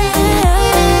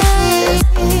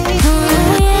 Oh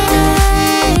yeah.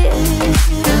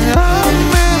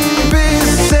 I'm in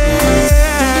pieces.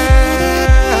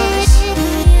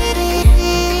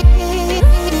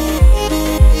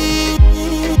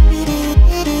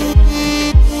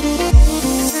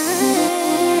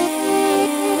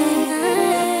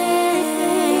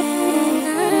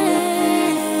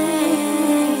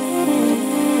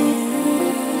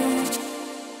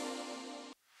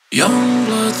 Young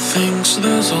blood thinks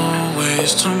there's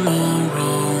always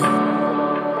tomorrow.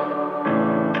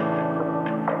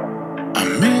 I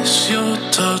miss your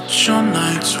touch on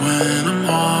nights when I'm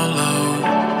hollow.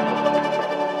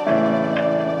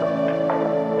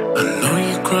 I know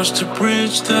you crossed a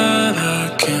bridge that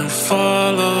I can't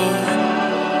follow.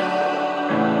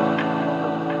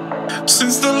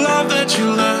 Since the love that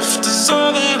you left is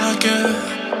all that I get,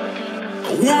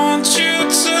 I want you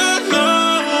to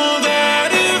know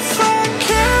that if I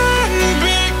can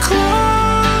be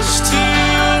close to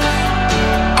you,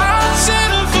 I'll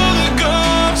settle for the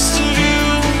ghost of you.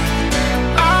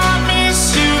 I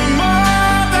miss you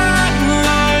more than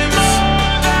life.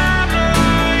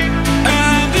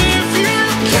 And if you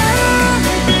can't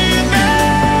be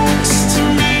next to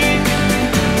me,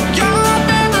 your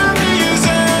memory is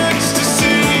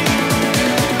ecstasy.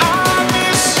 I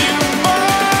miss you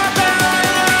more than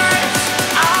life.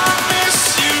 I miss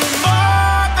you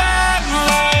more than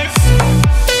life.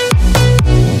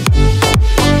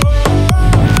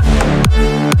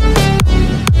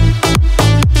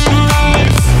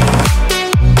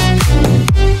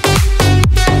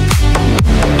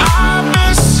 I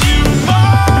miss you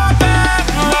more than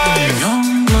life. Young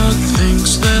blood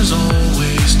thinks there's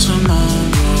always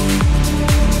tomorrow.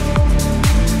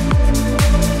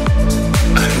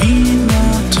 I need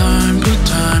more time, but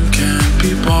time can't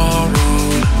be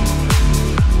borrowed.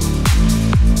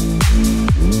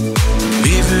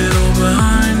 Leave it all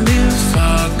behind if I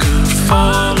could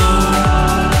follow.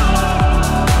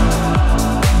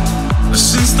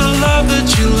 Since the love that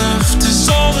you left is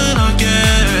all that I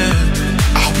get,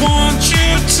 I want you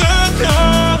to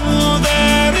know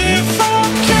that if I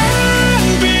can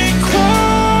be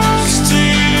close to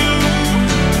you,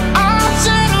 I'll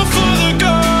settle for the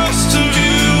ghost of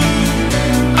you.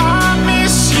 I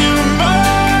miss you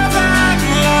more than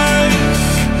life.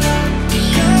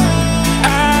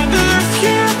 And if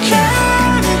you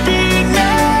can be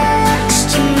next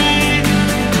to me,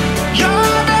 your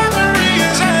memory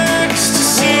is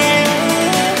ecstasy.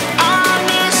 I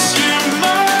miss you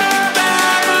more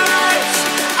than life.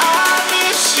 I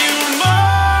miss you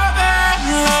more than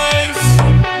life.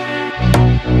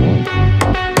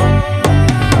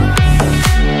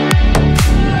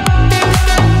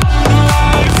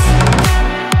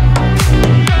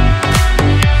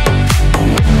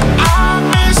 I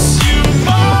miss you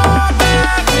more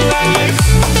than life.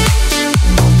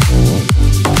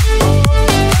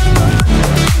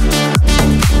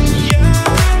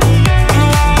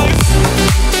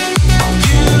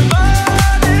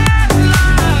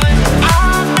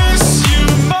 I miss you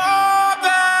more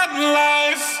than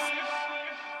life.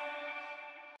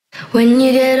 When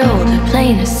you get older,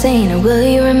 plainer, saner, will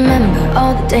you remember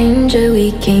all the danger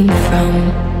we came from?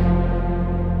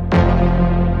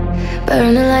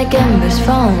 Burning like embers,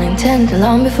 falling tender,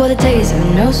 long before the days of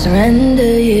no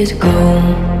surrender years ago.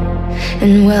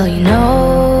 And well, you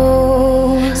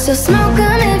know, so smoke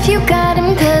 'em if you got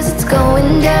 'em, 'cause it's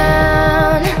going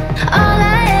down. All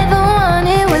I ever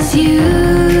wanted was you.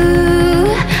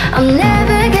 I'll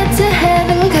never get to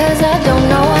heaven 'cause I don't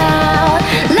know how.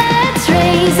 Let's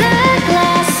raise a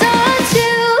glass or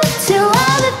two to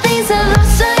all the things I've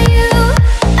lost on you.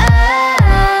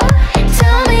 Oh,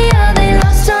 tell me, are they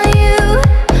lost on you?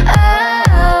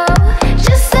 Oh,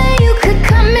 just say you could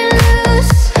cut me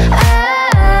loose.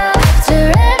 Oh, after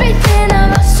everything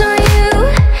I've lost on you,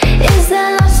 is that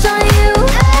lost on you?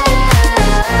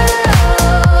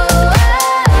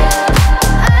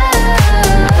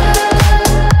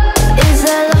 Is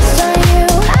that lost on you?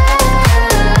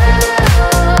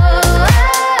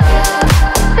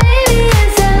 Baby,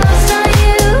 is that lost on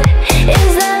you?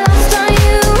 Is that lost on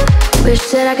you? Wish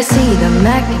that I could see the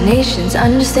machinations,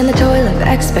 understand the toil of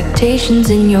expectations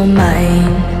in your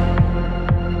mind.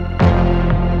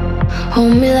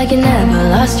 Hold me like you never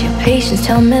lost your patience.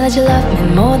 Tell me that you love me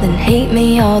more than hate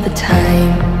me all the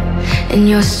time. And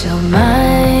you're still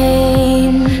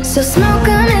mine. So smoke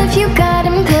 'em if you got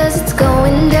 'em, 'cause it's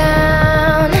going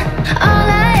down. All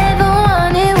I ever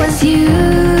wanted was you.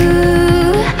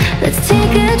 Let's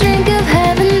take a drink of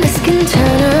heaven, this can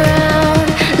turn around.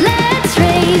 Let's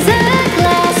raise a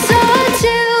glass or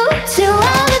two to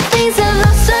all the things I've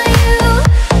lost on you.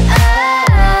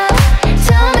 Oh,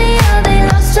 tell me, are they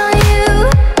lost on you?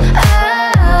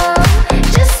 Oh,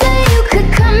 just say you could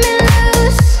cut me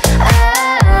loose.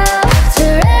 Oh, after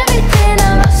everything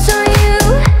I've lost on you,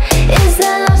 is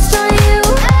that lost on you?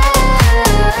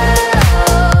 Oh,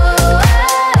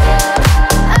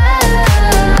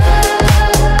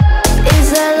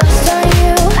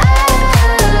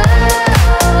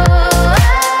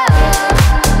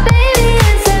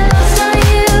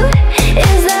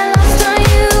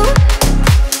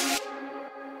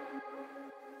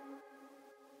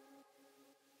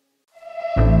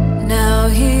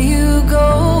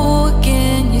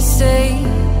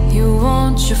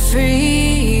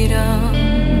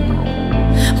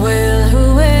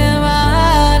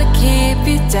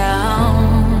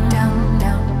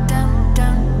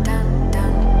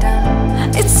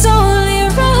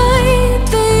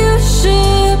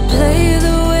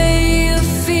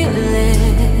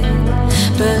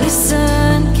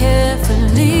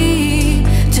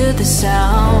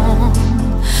 sound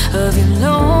of your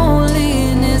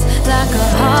loneliness, like a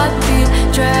heartbeat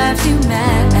drives you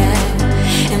mad,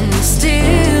 and the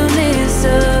stillness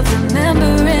of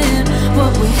remembering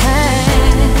what we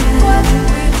had,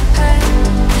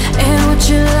 and what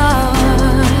you lost,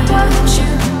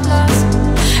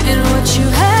 and what you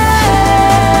had,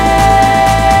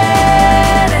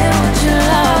 and what you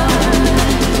lost.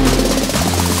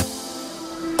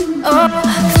 Oh,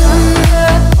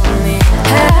 thunder only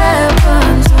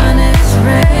happens when it's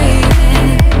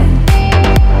raining.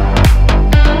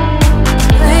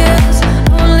 Players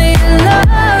only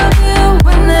love you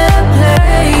when they're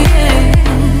playing.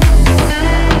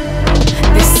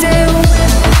 They say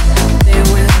when they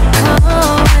will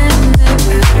come and they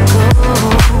will go.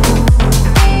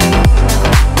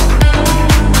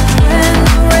 When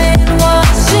the rain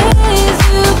washes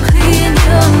you clean,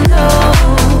 you'll know.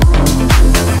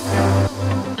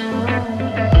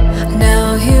 Now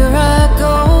here I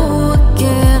go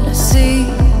again, I see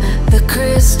the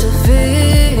crystal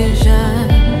vision.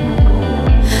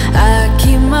 I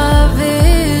keep my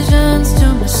visions to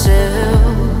myself.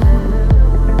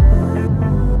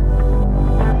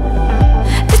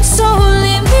 It's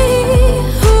only me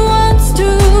who wants to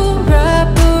wrap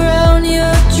around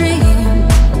your dream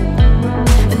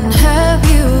and have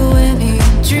you any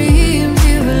dreams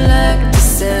you like to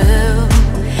sell.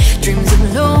 Dreams of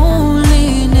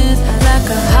loneliness, like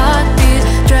a heartbeat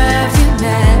drives you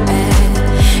mad,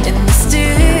 and the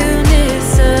stillness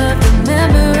of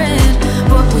remembering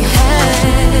what we had,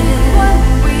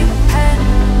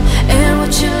 and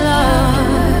what you lost,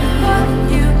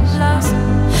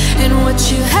 and what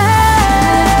you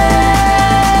had,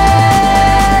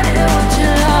 and what you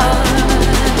lost.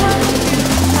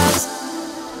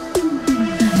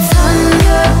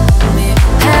 Thunder only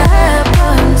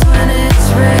happens when it's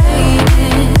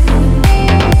raining.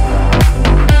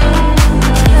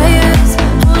 Players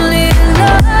only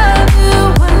love you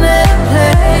when they're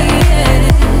playing.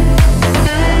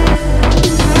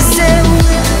 They say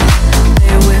when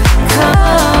they will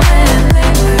come and they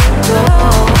will go.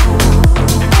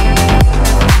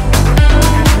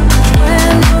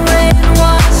 When the rain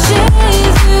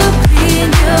washes you clean,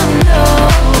 you'll know.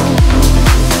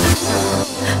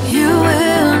 You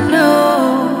will know.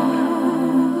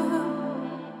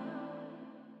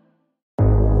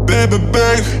 Baby,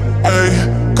 ayy,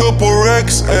 couple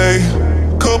racks, ayy,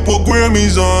 couple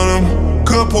Grammys on them,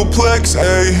 couple plex,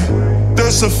 ayy,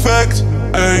 that's a fact,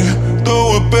 ayy,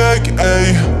 throw it back,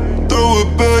 ayy, throw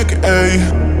it back, ayy,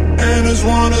 and this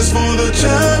one is for the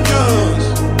champions.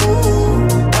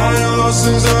 I ain't lost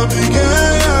since I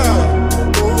began, yeah.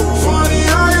 Funny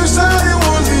how you said it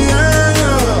was the end,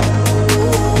 yeah.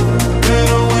 Then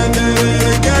I went and did it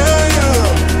again, yeah.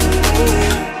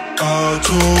 I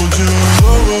told you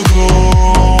long ago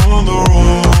on the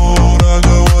road, I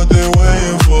got what they're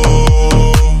waiting for.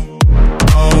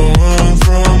 I don't run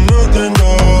from nothing,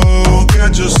 dog.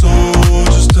 Catch your soul,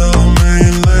 just tell them I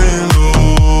ain't laying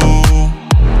low.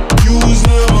 You was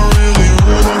never really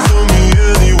rooting for me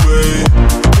anyway.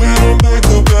 When I'm back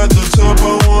up at the top, I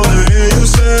wanna hear you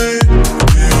say,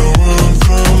 you don't run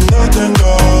from nothing,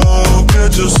 dog.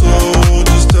 Catch your soul,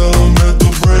 just tell them that the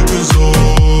break is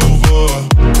over.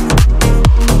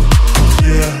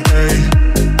 Yeah, hey,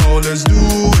 oh, let's do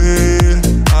it.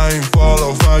 I ain't fall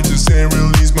off, I just ain't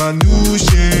release my new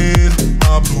shit.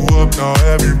 I blew up, now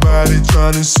everybody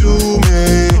tryna sue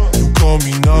me. You call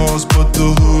me Nas, but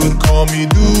the hood call me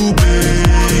Doobie.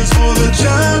 It's for the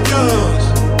champions.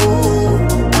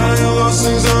 I ain't lost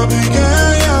since I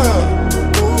began, yeah.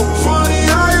 Funny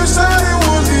how you said it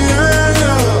was the end,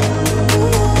 yeah.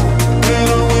 Then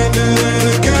I went and did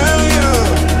it again, yeah.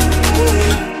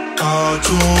 I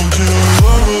told you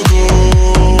long ago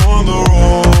on the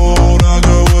road, I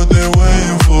got what they're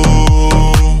waiting for.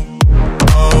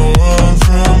 I don't run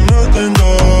from nothing,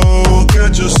 dog.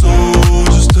 Catch your soul,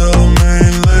 just tell them I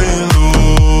ain't laying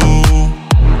low.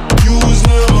 You was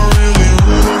never really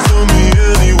rooting for me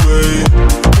anyway.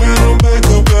 When I'm back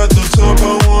up at the top, I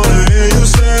wanna hear you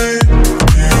say,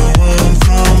 you don't run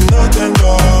from nothing,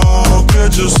 dog.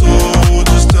 Catch your soul,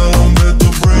 just tell them that the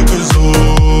break is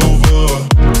over.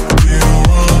 You don't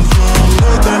run from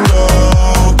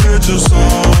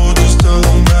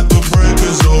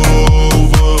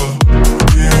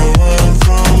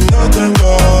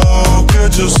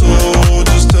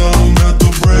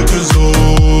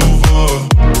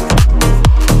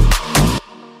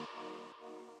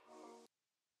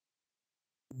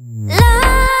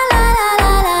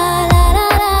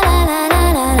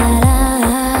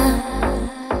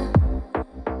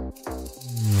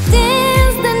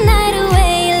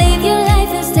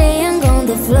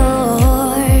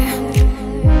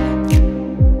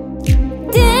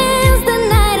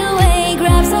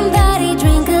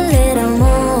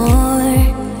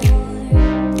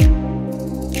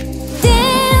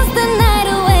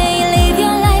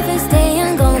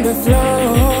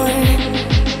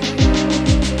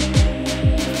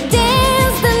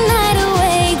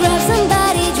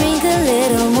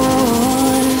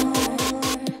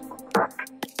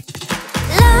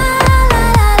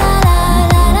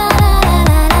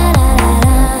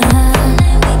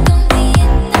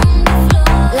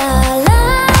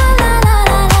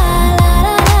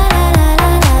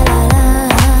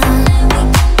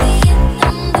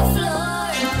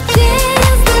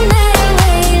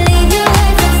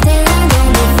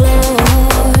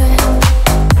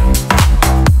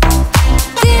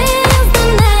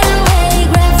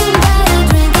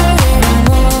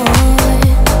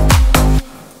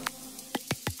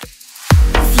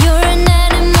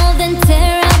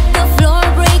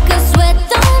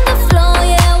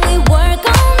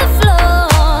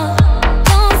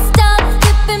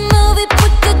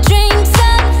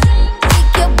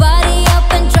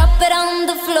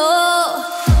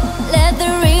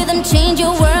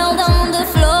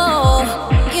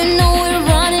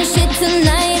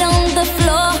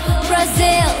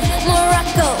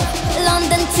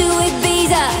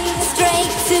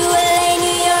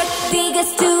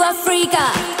Africa.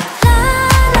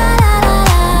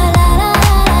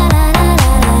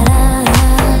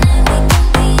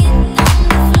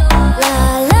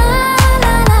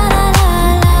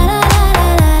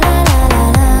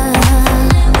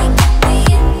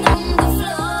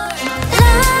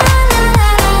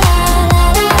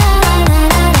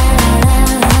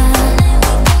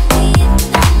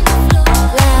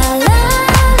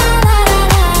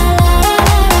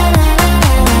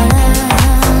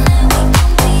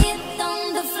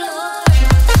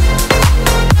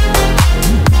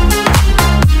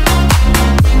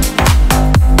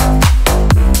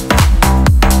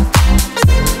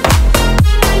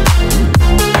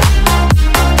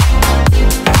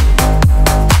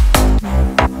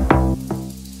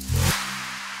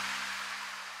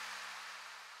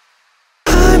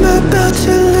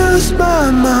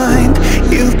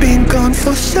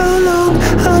 For so long,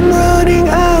 I'm running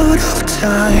out of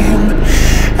time.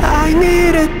 I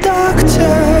need a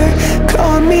doctor,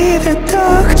 call me the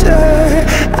doctor.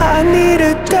 I need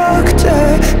a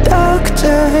doctor,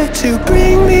 doctor, to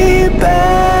bring me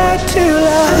back to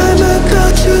life. I'm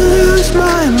about to lose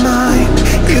my mind.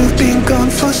 You've been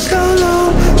gone for so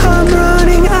long, I'm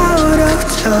running out of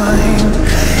time.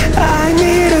 I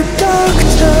need a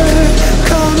doctor,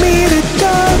 call me the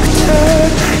doctor.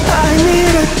 I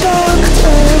need a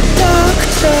doctor,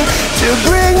 doctor, to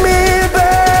bring me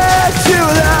back to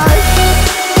life.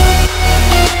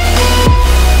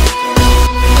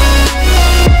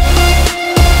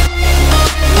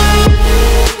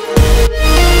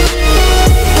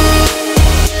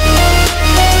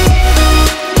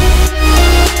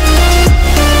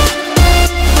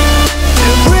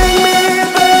 To bring me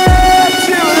back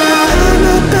to life. I'm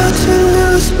about to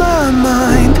lose my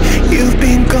mind. You've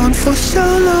been gone for so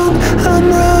long, I'm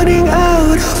running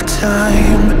out of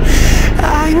time.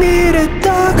 I need a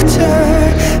doctor,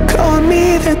 call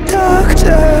me the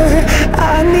doctor.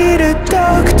 I need a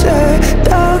doctor,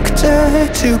 doctor,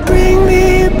 to bring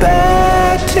me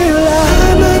back to life.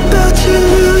 I'm about to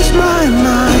lose my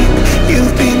mind.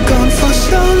 You've been gone for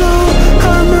so long,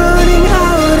 I'm running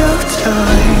out of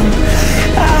time.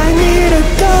 I need a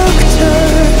doctor,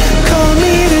 call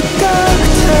me the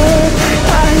doctor.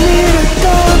 I need a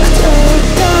doctor,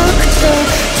 doctor,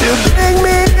 to bring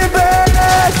me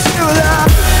back to life.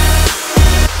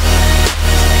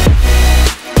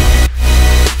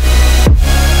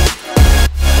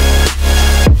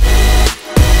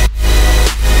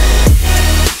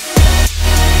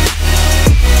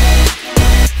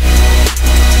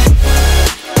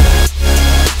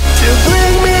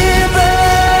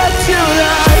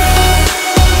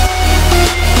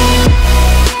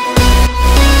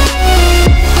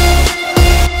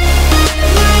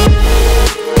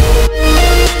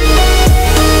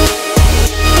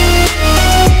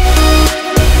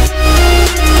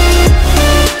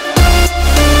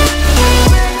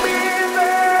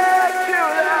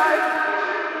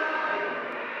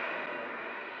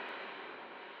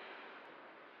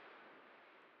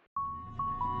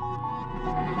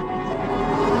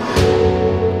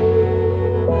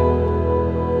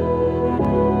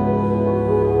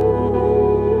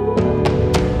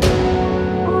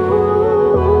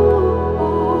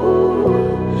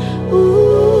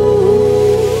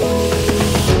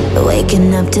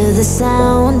 Waking up to the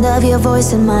sound of your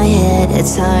voice in my head,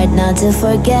 it's hard not to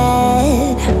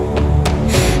forget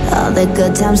all the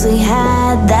good times we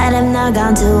had that have now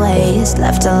gone to waste,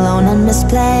 left alone and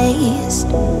misplaced.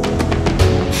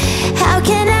 How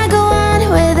can I go on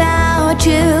without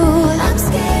you? I'm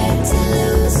scared to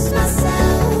lose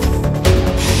myself.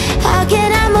 How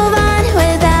can I move on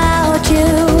without you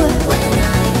when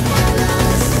I have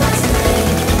lost my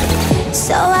strength?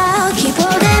 So I'll keep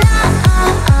holding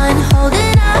on,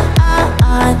 holding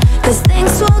on, 'cause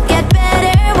things will get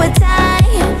better with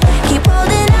time. Keep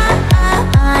holding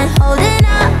on, holding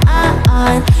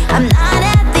on. I'm not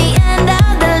at the end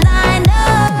of the line, no.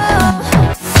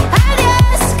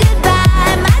 Adios,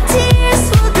 goodbye, my tears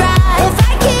will dry if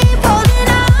I keep holding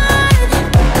on.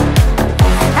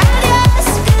 Adios,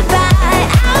 goodbye,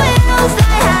 I will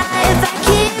fly high if I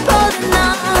keep holding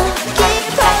on, keep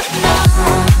holding on.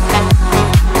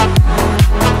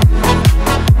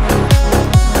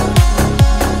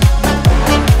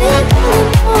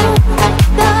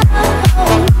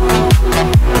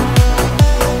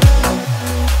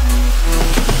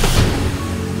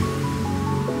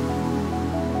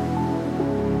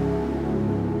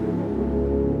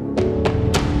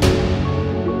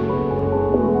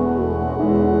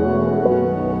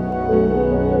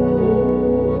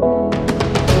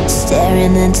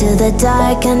 Staring into the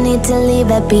dark, I need to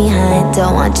leave it behind.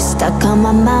 Don't want you stuck on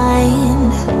my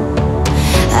mind.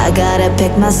 I I gotta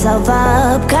pick myself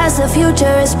up, cause the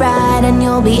future is bright and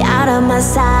you'll be out of my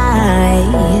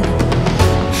sight.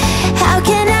 How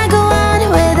can I go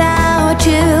on without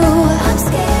you? I'm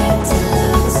scared to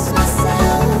lose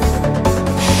myself.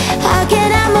 How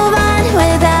can I move on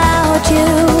without you?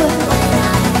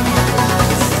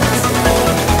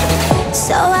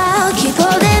 So I'll keep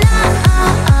holding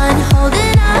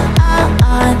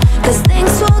on, cause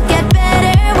things will get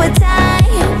better with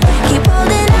time. Keep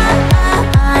holding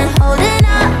on, holding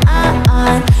on.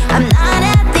 I'm not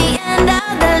at the end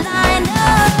of the line, no.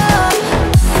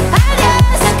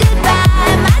 Adios,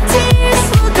 goodbye, my tears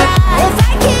will dry if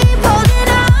I keep holding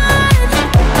on.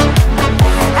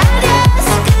 Adios,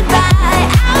 goodbye,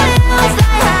 I will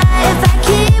fly high if I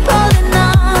keep holding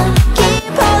on,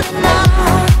 keep holding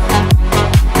on.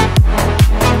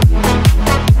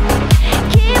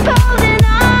 Keep holding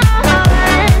on.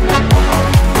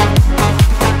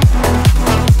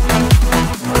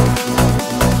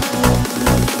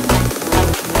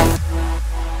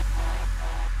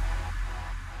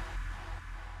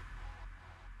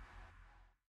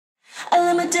 I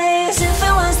live my days if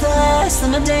it was the last.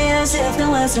 Live my days if there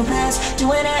was no past.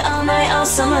 Doing it all night, all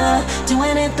summer.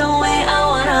 Doing it the way I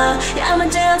wanna. Yeah, I'ma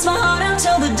dance my heart out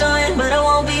till the dawn, but I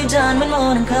won't be done when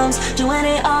morning comes. Doing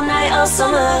it all night, all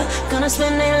summer. Gonna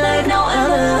spend it like no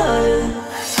other.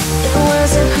 It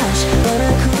was a crush, but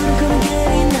I couldn't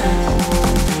get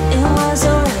enough. It was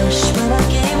a rush, but I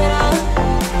gave it up.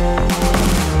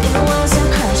 It was a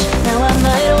crush, now I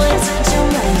might have wasted too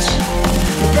much,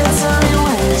 but that's all it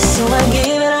was, so I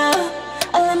gave it up.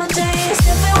 I live my days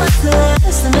if it was the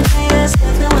last. Live my days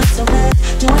if it was so bad.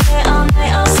 Doing it all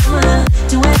night, all summer.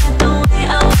 Doing it the way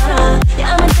I wanna.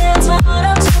 Yeah, I'ma dance my heart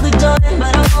out till the dawn,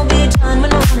 but I won't be done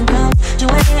when morning comes.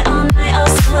 Doing it all night, all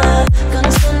summer.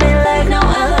 Gonna spend it like no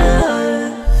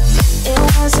other. It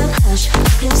was a crush, I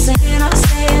kept saying I'll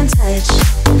stay in touch,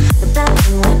 but that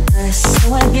thing went bust,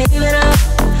 so I gave it up.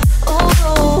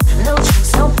 Oh, no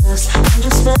tricks, no bluffs. I'm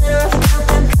just better off without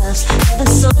them cuffs. Yeah, the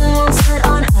sun won't set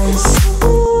on us.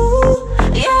 Ooh,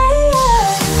 yeah.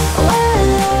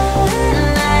 Well,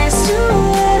 nice to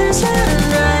understand,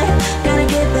 right? Gotta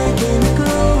get back in the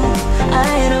groove.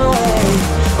 I know it.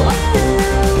 Well,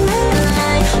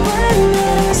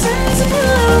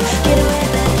 sensible. Get away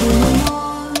back in the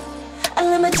mood. I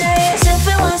live my days if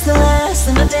it was the last.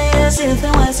 Live my days if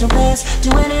there was no past.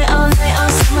 Doing it all night, all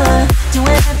summer.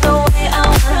 Doing it the way I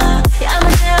wanna. Yeah, I'ma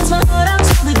dance my heart out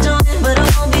till the dawn, but I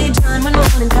won't be done when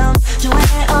morning comes. Doing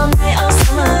it all night, all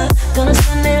summer. Gonna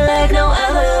spend it like no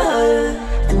other.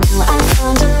 And now I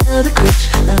found another crutch.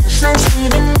 The rush life's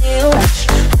leaving me a rush.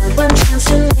 Had one chance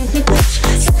to make me blush.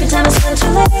 Second time it's went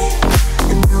too late.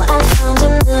 And now I found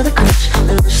another crutch.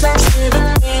 The rush life's leaving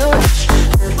me a rush.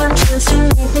 Had one chance to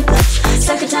make me blush.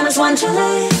 Second time it's went too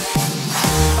late.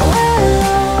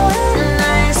 Well,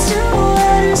 nice to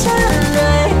understand,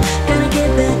 right? Gotta get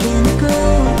back in the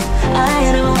groove.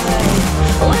 I know it.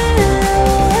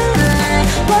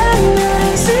 Well,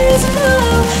 nice is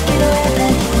blue. Get away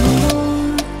back in the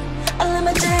mood. I live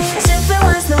my days if it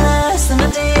was the last. Live my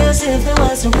days if there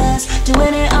was no past.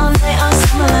 Doing it all night, all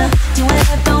summer. Doing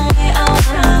it the way I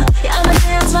wanna. Yeah, I'ma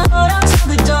dance my heart out till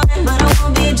the dawn, but I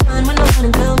won't be done when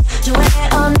morning comes. Doing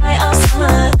it all night, all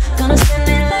summer. Gonna spend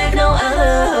it like no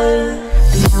other.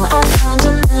 And now I found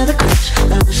another crutch.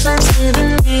 The rush life's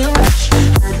giving me a rush.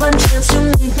 Had one chance to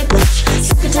make me blush.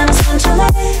 Second time it's went too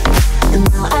late. And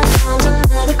now I found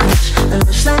another crutch. The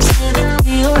rush life's giving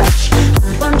me a rush.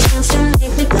 Had one chance to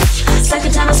make me blush.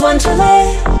 Second time it's went too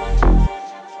late.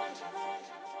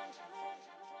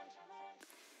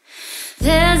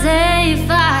 There's a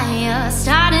fire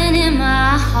starting in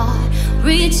my heart,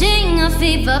 reaching a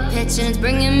fever pitch and it's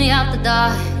bringing me out the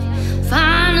dark.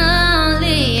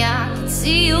 Finally, I can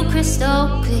see you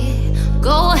crystal clear.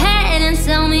 Go ahead and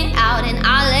sell me out and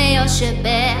I'll lay your shit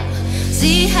bare.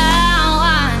 See how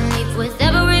I leave with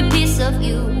every piece of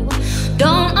you.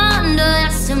 Don't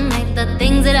underestimate the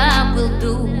things that I will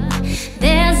do.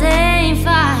 There's a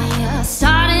fire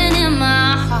starting in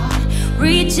my heart,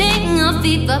 reaching a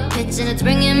fever pitch and it's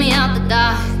bringing me out the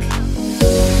dark.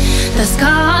 The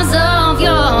scars of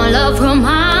your love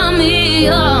remind me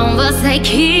of us. They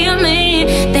keep me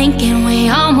thinking we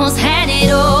almost had it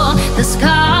all. The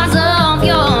scars of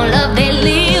your love, they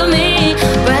leave me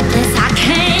breathless. I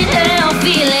can't help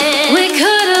feeling we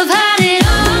could have had it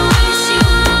all.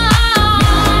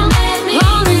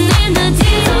 Rolling in the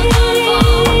deep.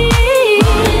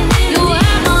 You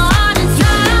have my heart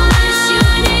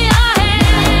inside in your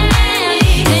hand,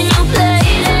 and you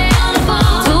played it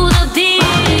to the beat.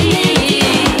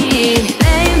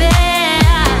 Baby, I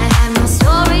have no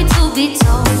story to be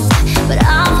told, but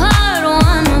I've heard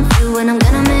one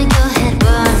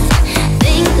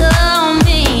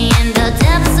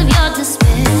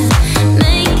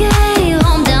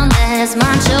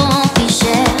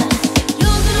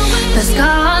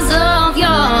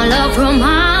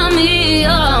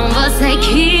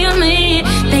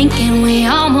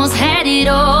almost had it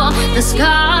all. The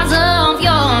scars of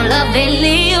your love, they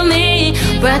leave me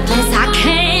breathless. I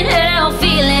can't help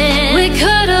feeling we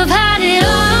could have had it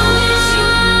all.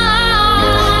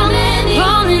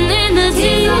 Rolling in the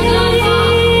deep.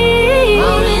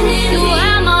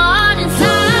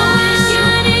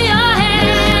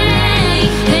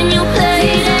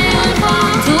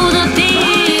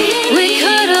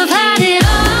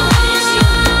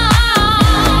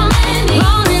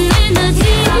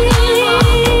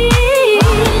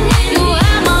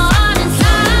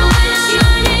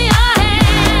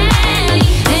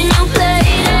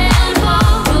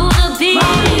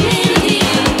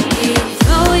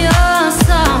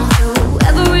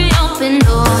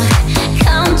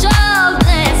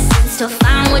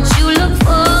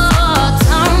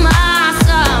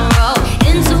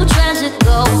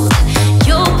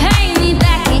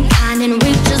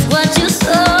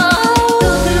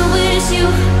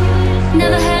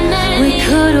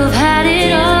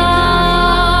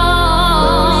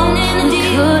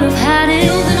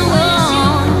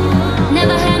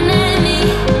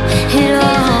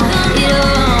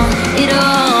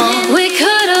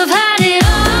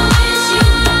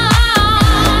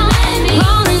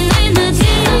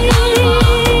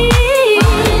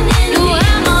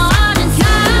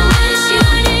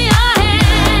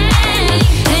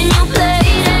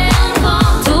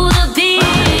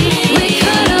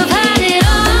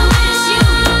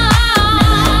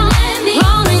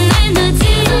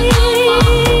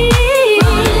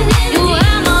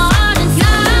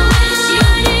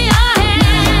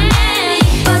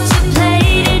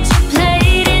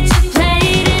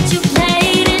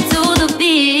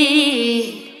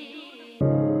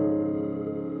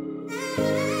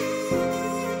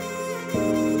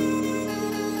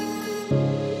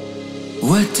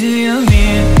 What do you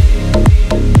mean?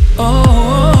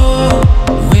 Oh,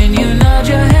 when you nod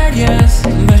your head yes,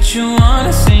 but you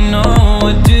wanna say no.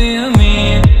 What do you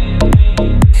mean?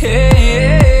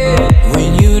 Hey,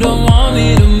 when you don't want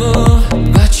me to move,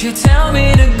 but you tell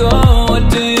me to go. What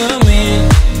do you mean?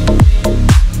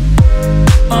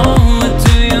 Oh, what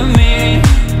do you mean?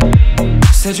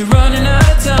 Said you're running out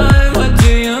of time. What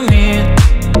do you mean?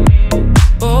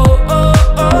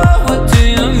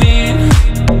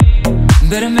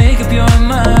 Better make up your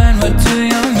mind, what do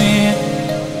you mean?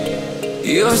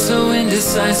 You're so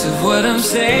indecisive, what I'm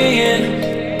saying.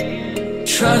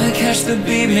 Try to catch the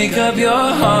beat, make up your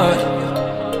heart.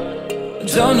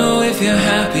 Don't know if you're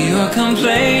happy or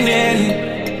complaining.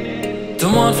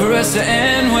 Don't want for us to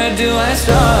end, where do I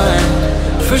start?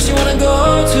 First you wanna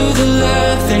go to the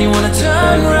left, then you wanna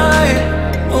turn right.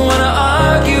 Wanna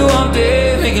argue all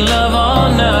day, making love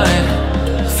all night.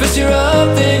 First you're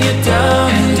up, then you're down,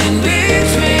 and in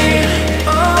between.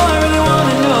 Oh, I really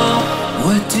wanna know,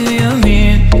 what do you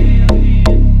mean?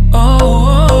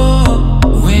 Oh,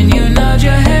 when you nod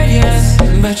your head yes,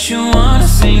 but you wanna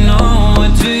say no.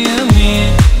 What do you mean?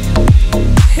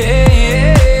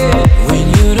 Hey, when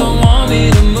you don't want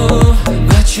me to move,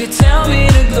 but you tell me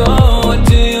to go. What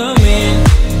do you mean?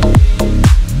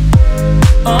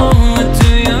 Oh, what do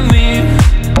you mean?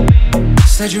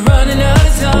 Said you're running out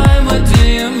of time. What do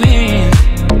you mean?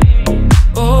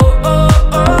 Oh, oh,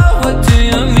 oh, what do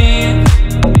you mean?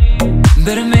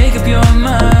 Better make up your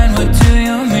mind. What do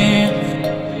you mean?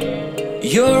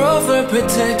 You're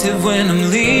overprotective when I'm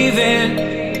leaving.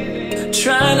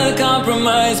 Trying to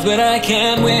compromise, but I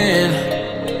can't win.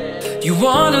 You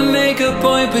wanna make a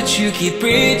point, but you keep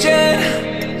preaching.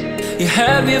 You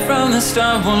had me from the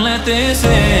start, won't let this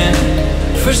in.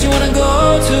 First you wanna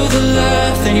go to the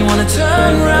left, then you wanna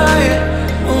turn right.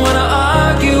 Wanna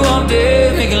argue all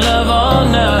day, making love all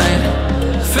night.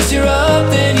 First you're up,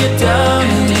 then you're down,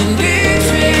 and in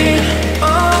between.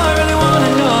 Oh, I really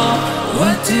wanna know,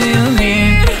 what do you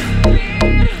mean?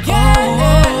 Oh,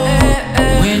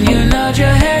 when you nod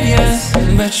your head yes,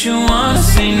 but you wanna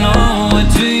say no. What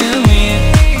do you mean?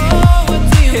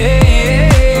 Hey,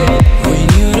 when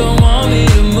you don't want me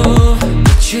to move,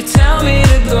 but you tell me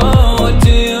to go. What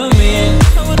do you mean?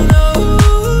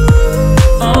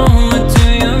 Oh, what do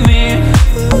you mean?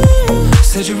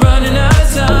 Said you're running out of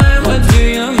time. What do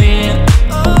you mean?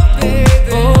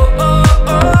 Oh, oh,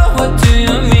 oh, what do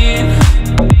you mean?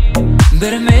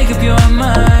 Better make up your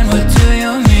mind. What do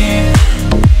you mean?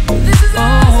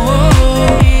 Oh,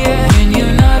 when you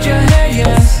nod your head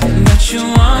yes, but you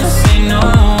wanna say no.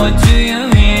 What do you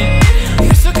mean?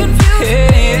 You're so confused.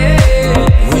 Hey,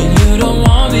 when you don't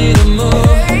want me to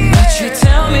move, but you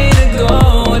tell me to go.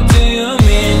 What do you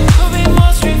mean? Be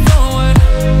more straightforward.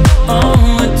 Oh,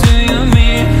 what do you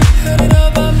mean?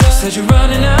 Said you're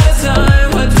running out of time.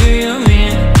 What do you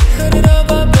mean?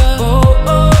 Oh, oh,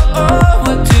 oh,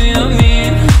 what do you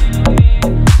mean?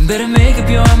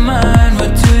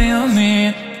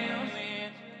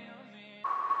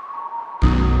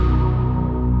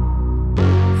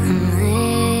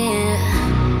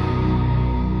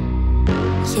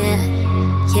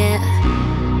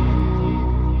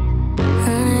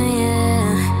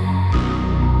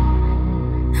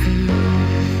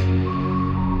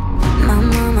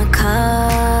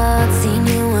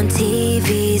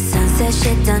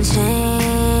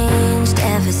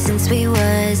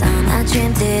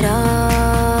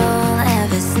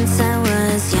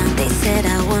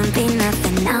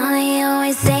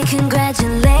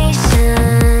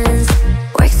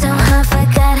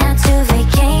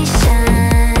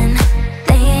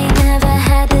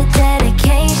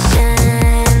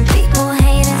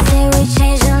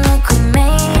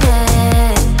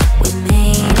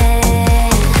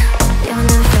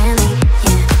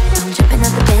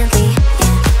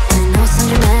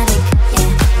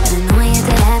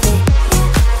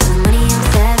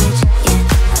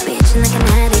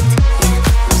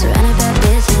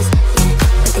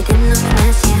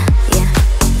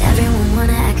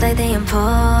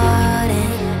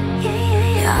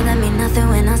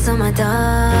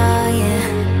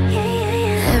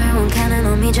 yeah. Everyone counting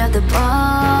on me, drop the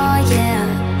ball, yeah.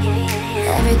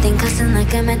 Everything costing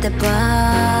like I'm at the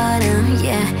bottom,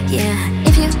 yeah, yeah.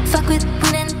 If you fuck with me,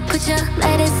 then put your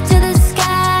lighters to the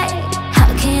sky. How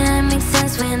can I make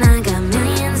sense when I got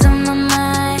millions on my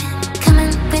mind? Coming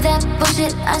with that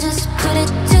bullshit, I just put it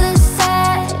to the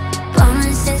side.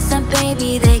 Ballin' since I'm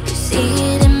baby, they could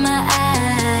see it in my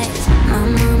eyes. My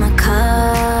mama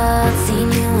called,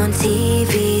 seen you on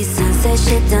TV. Sunset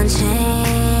shit done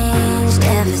changed.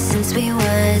 Ever since we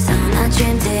was on, I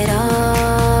dreamt it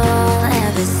all.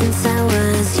 Ever since I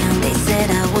was young, they said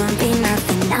I wouldn't be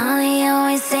nothing. Now they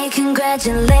always say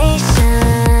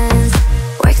congratulations.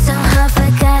 Worked so hard,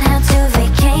 forgot how to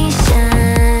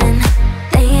vacation.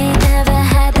 They ain't never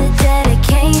had the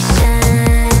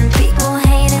dedication. People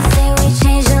hate and say we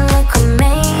changed and look, we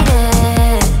made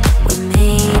it. We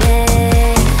made it.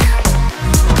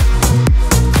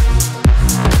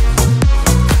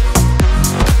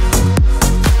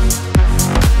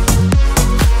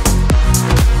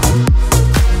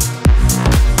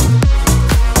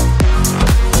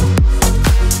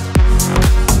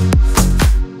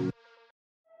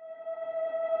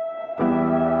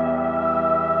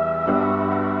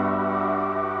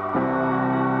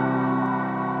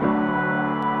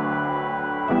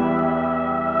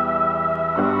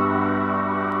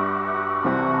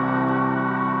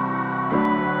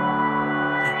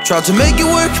 Tried to make it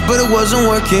work, but it wasn't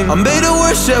working. I made it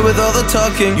worse, yeah, with all the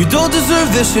talking. You don't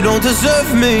deserve this, you don't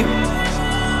deserve me.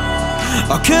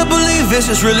 I can't believe this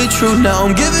is really true now.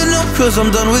 I'm giving up cause I'm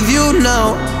done with you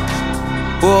now.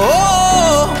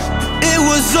 Whoa, it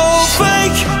was all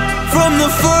fake from the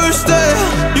first day.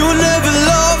 You never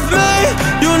loved me,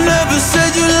 you never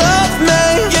said you loved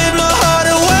me. Gave my heart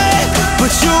away,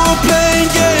 but you were playing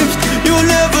games. You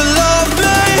never loved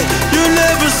me, you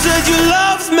never said you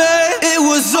loved me. It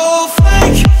was all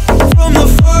fake from the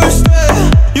first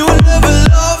day. You never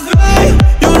loved me,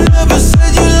 you never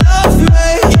said you loved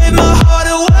me. Gave my heart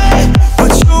away,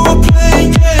 but you were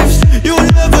playing games. You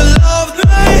never loved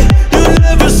me, you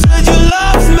never said you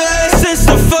loved me. Since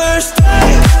the first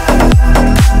day,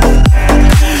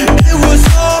 it was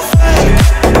all fake.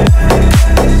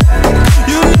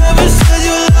 You never said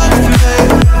you loved me.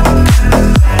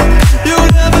 You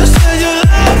never said you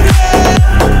loved me.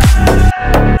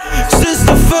 Since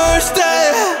the first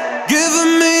day,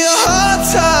 giving me a hard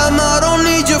time. I don't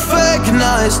need your fake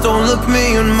nights. Don't look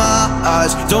me in my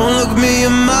eyes, don't look me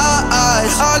in my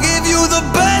eyes. I give you the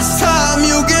best time,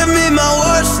 you give me my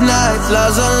worst nights.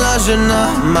 Lies on lies, you're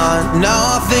not mine.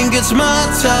 Now I think it's my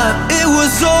time. It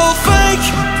was all fake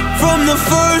from the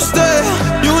first day.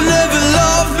 You never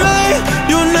loved me,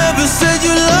 you never said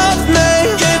you loved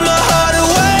me. Gave my heart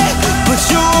away, but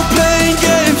you were playing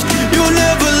games. You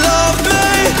never loved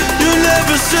me, you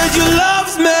never said you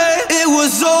loved me. It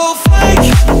was all fake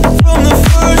from the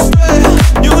first day.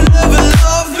 You never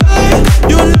loved me,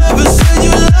 you never said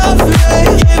you loved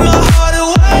me. Gave my heart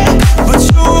away, but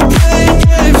you were playing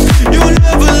games. You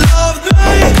never loved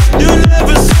me, you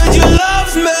never said you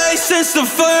loved me. Since the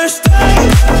first day,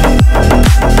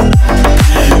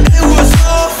 it was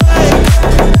all fake.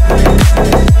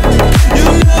 You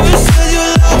never said you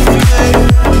loved me,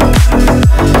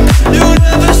 you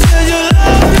never said you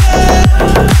loved me.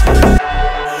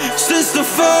 Since the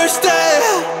first day.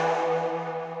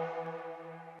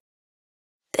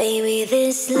 Baby,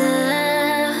 this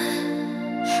love,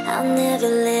 I'll never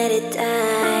let it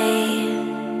die.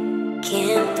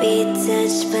 Can't be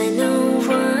touched by no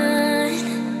one.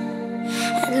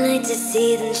 I'd like to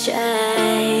see them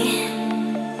try.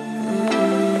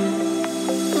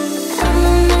 I'm a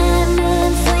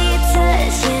madman for your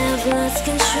touch, yeah, I've lost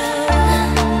control.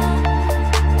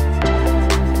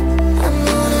 I'm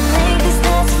gonna make this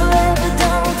last forever,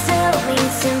 don't tell me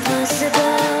it's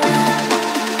impossible.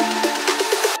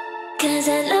 Cause I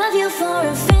love you for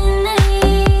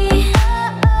infinity.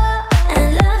 I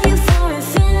love you for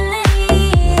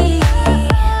infinity.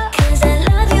 Cause I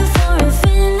love you for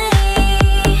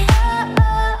infinity.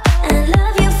 I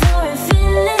love you for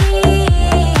infinity.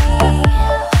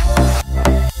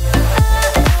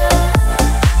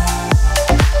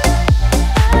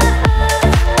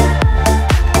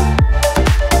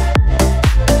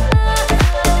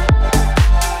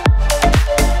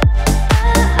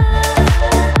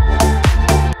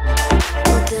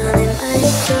 Down in my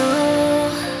soul,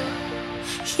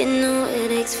 you know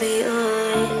it aches for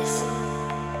yours.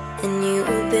 And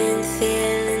you've been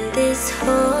feeling this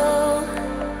hole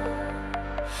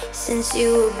since you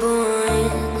were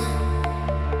born.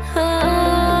 Oh,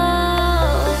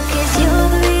 'cause you're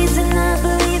the reason I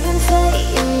believe in fate,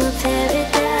 you're my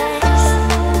paradise.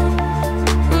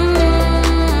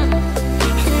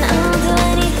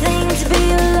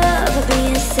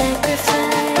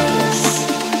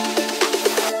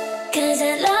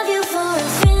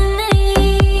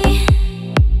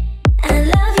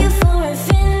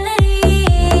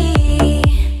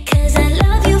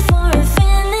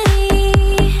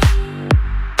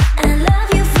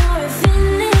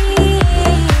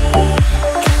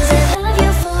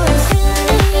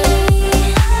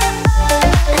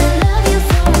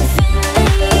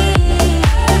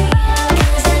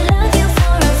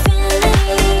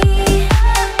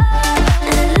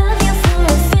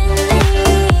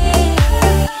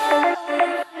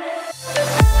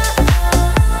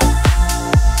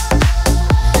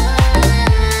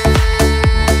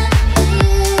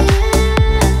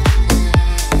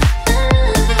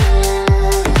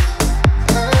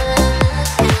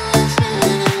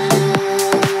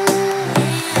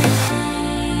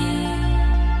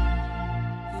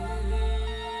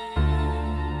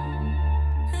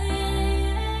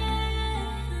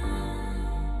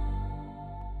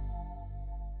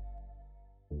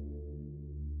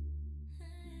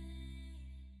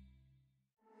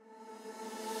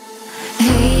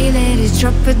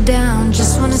 drop it down.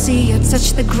 Just wanna see you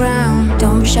touch the ground.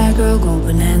 Don't be shy, girl, go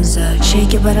bonanza.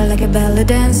 Shake your body like a ballet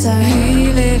dancer.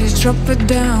 Hey ladies, drop it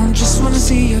down. Just wanna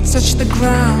see you touch the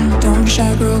ground. Don't be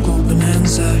shy, girl, go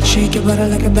bonanza. Shake your body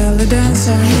like a ballet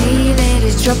dancer. Hey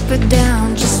ladies, drop it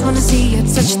down. Just wanna see you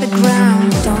touch the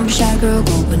ground. Don't be shy, girl,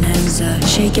 go bonanza.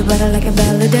 Shake your body like a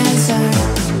ballet dancer.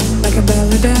 Like a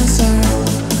ballet dancer.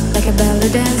 Like a ballet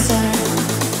dancer.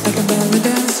 Like a ballet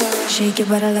dancer. Shake your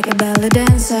body like a ballet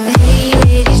dancer. Hey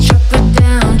ladies, drop it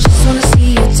down. Just wanna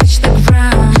see you touch the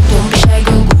ground. Don't be shy,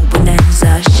 girl, go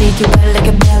bonanza. Shake your body like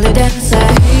a ballet dancer.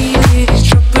 Hey ladies,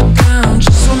 drop it down.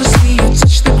 Just wanna see you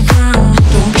touch the ground.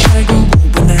 Don't be shy, girl, go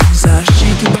bonanza.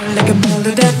 Shake your body like a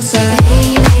ballet dancer.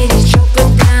 Hey ladies, drop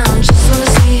it down. Just wanna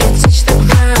see you touch the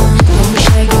ground. Don't be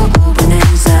shy, girl, go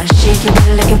bonanza. Shake your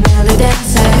body like a ballet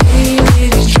dancer. Hey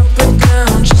ladies, drop it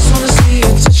down. Just wanna see you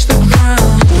touch the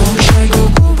ground. Don't be shy, girl,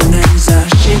 go bonanza.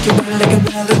 Shake your body like a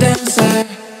ballet dancer.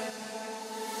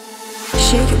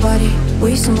 Shake your body,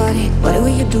 waste somebody. Whatever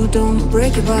you do, don't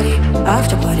break your body.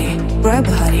 After party, grab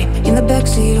a hottie in the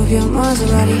backseat of your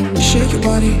Maserati. Shake your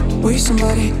body, waste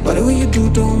somebody. Whatever you do,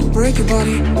 don't break your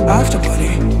body. After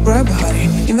party, grab a hottie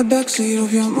in the backseat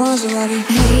of your Maserati.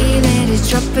 Hey ladies,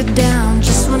 drop it down.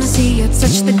 Just wanna see you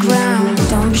touch the ground.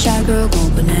 Don't be shy, girl, go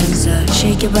bonanza.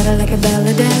 Shake your body like a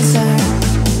ballet dancer.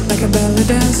 Like a ballet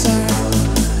dancer.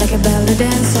 Like a ballet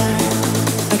dancer.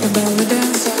 Like a ballet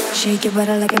dancer. Shake your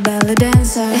body like a ballet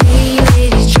dancer. Hey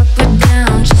ladies, drop it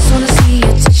down. Just wanna see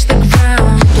you touch the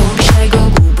ground. Don't be shy, girl,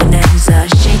 go bonanza.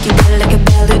 Shake your body like a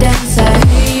ballet dancer.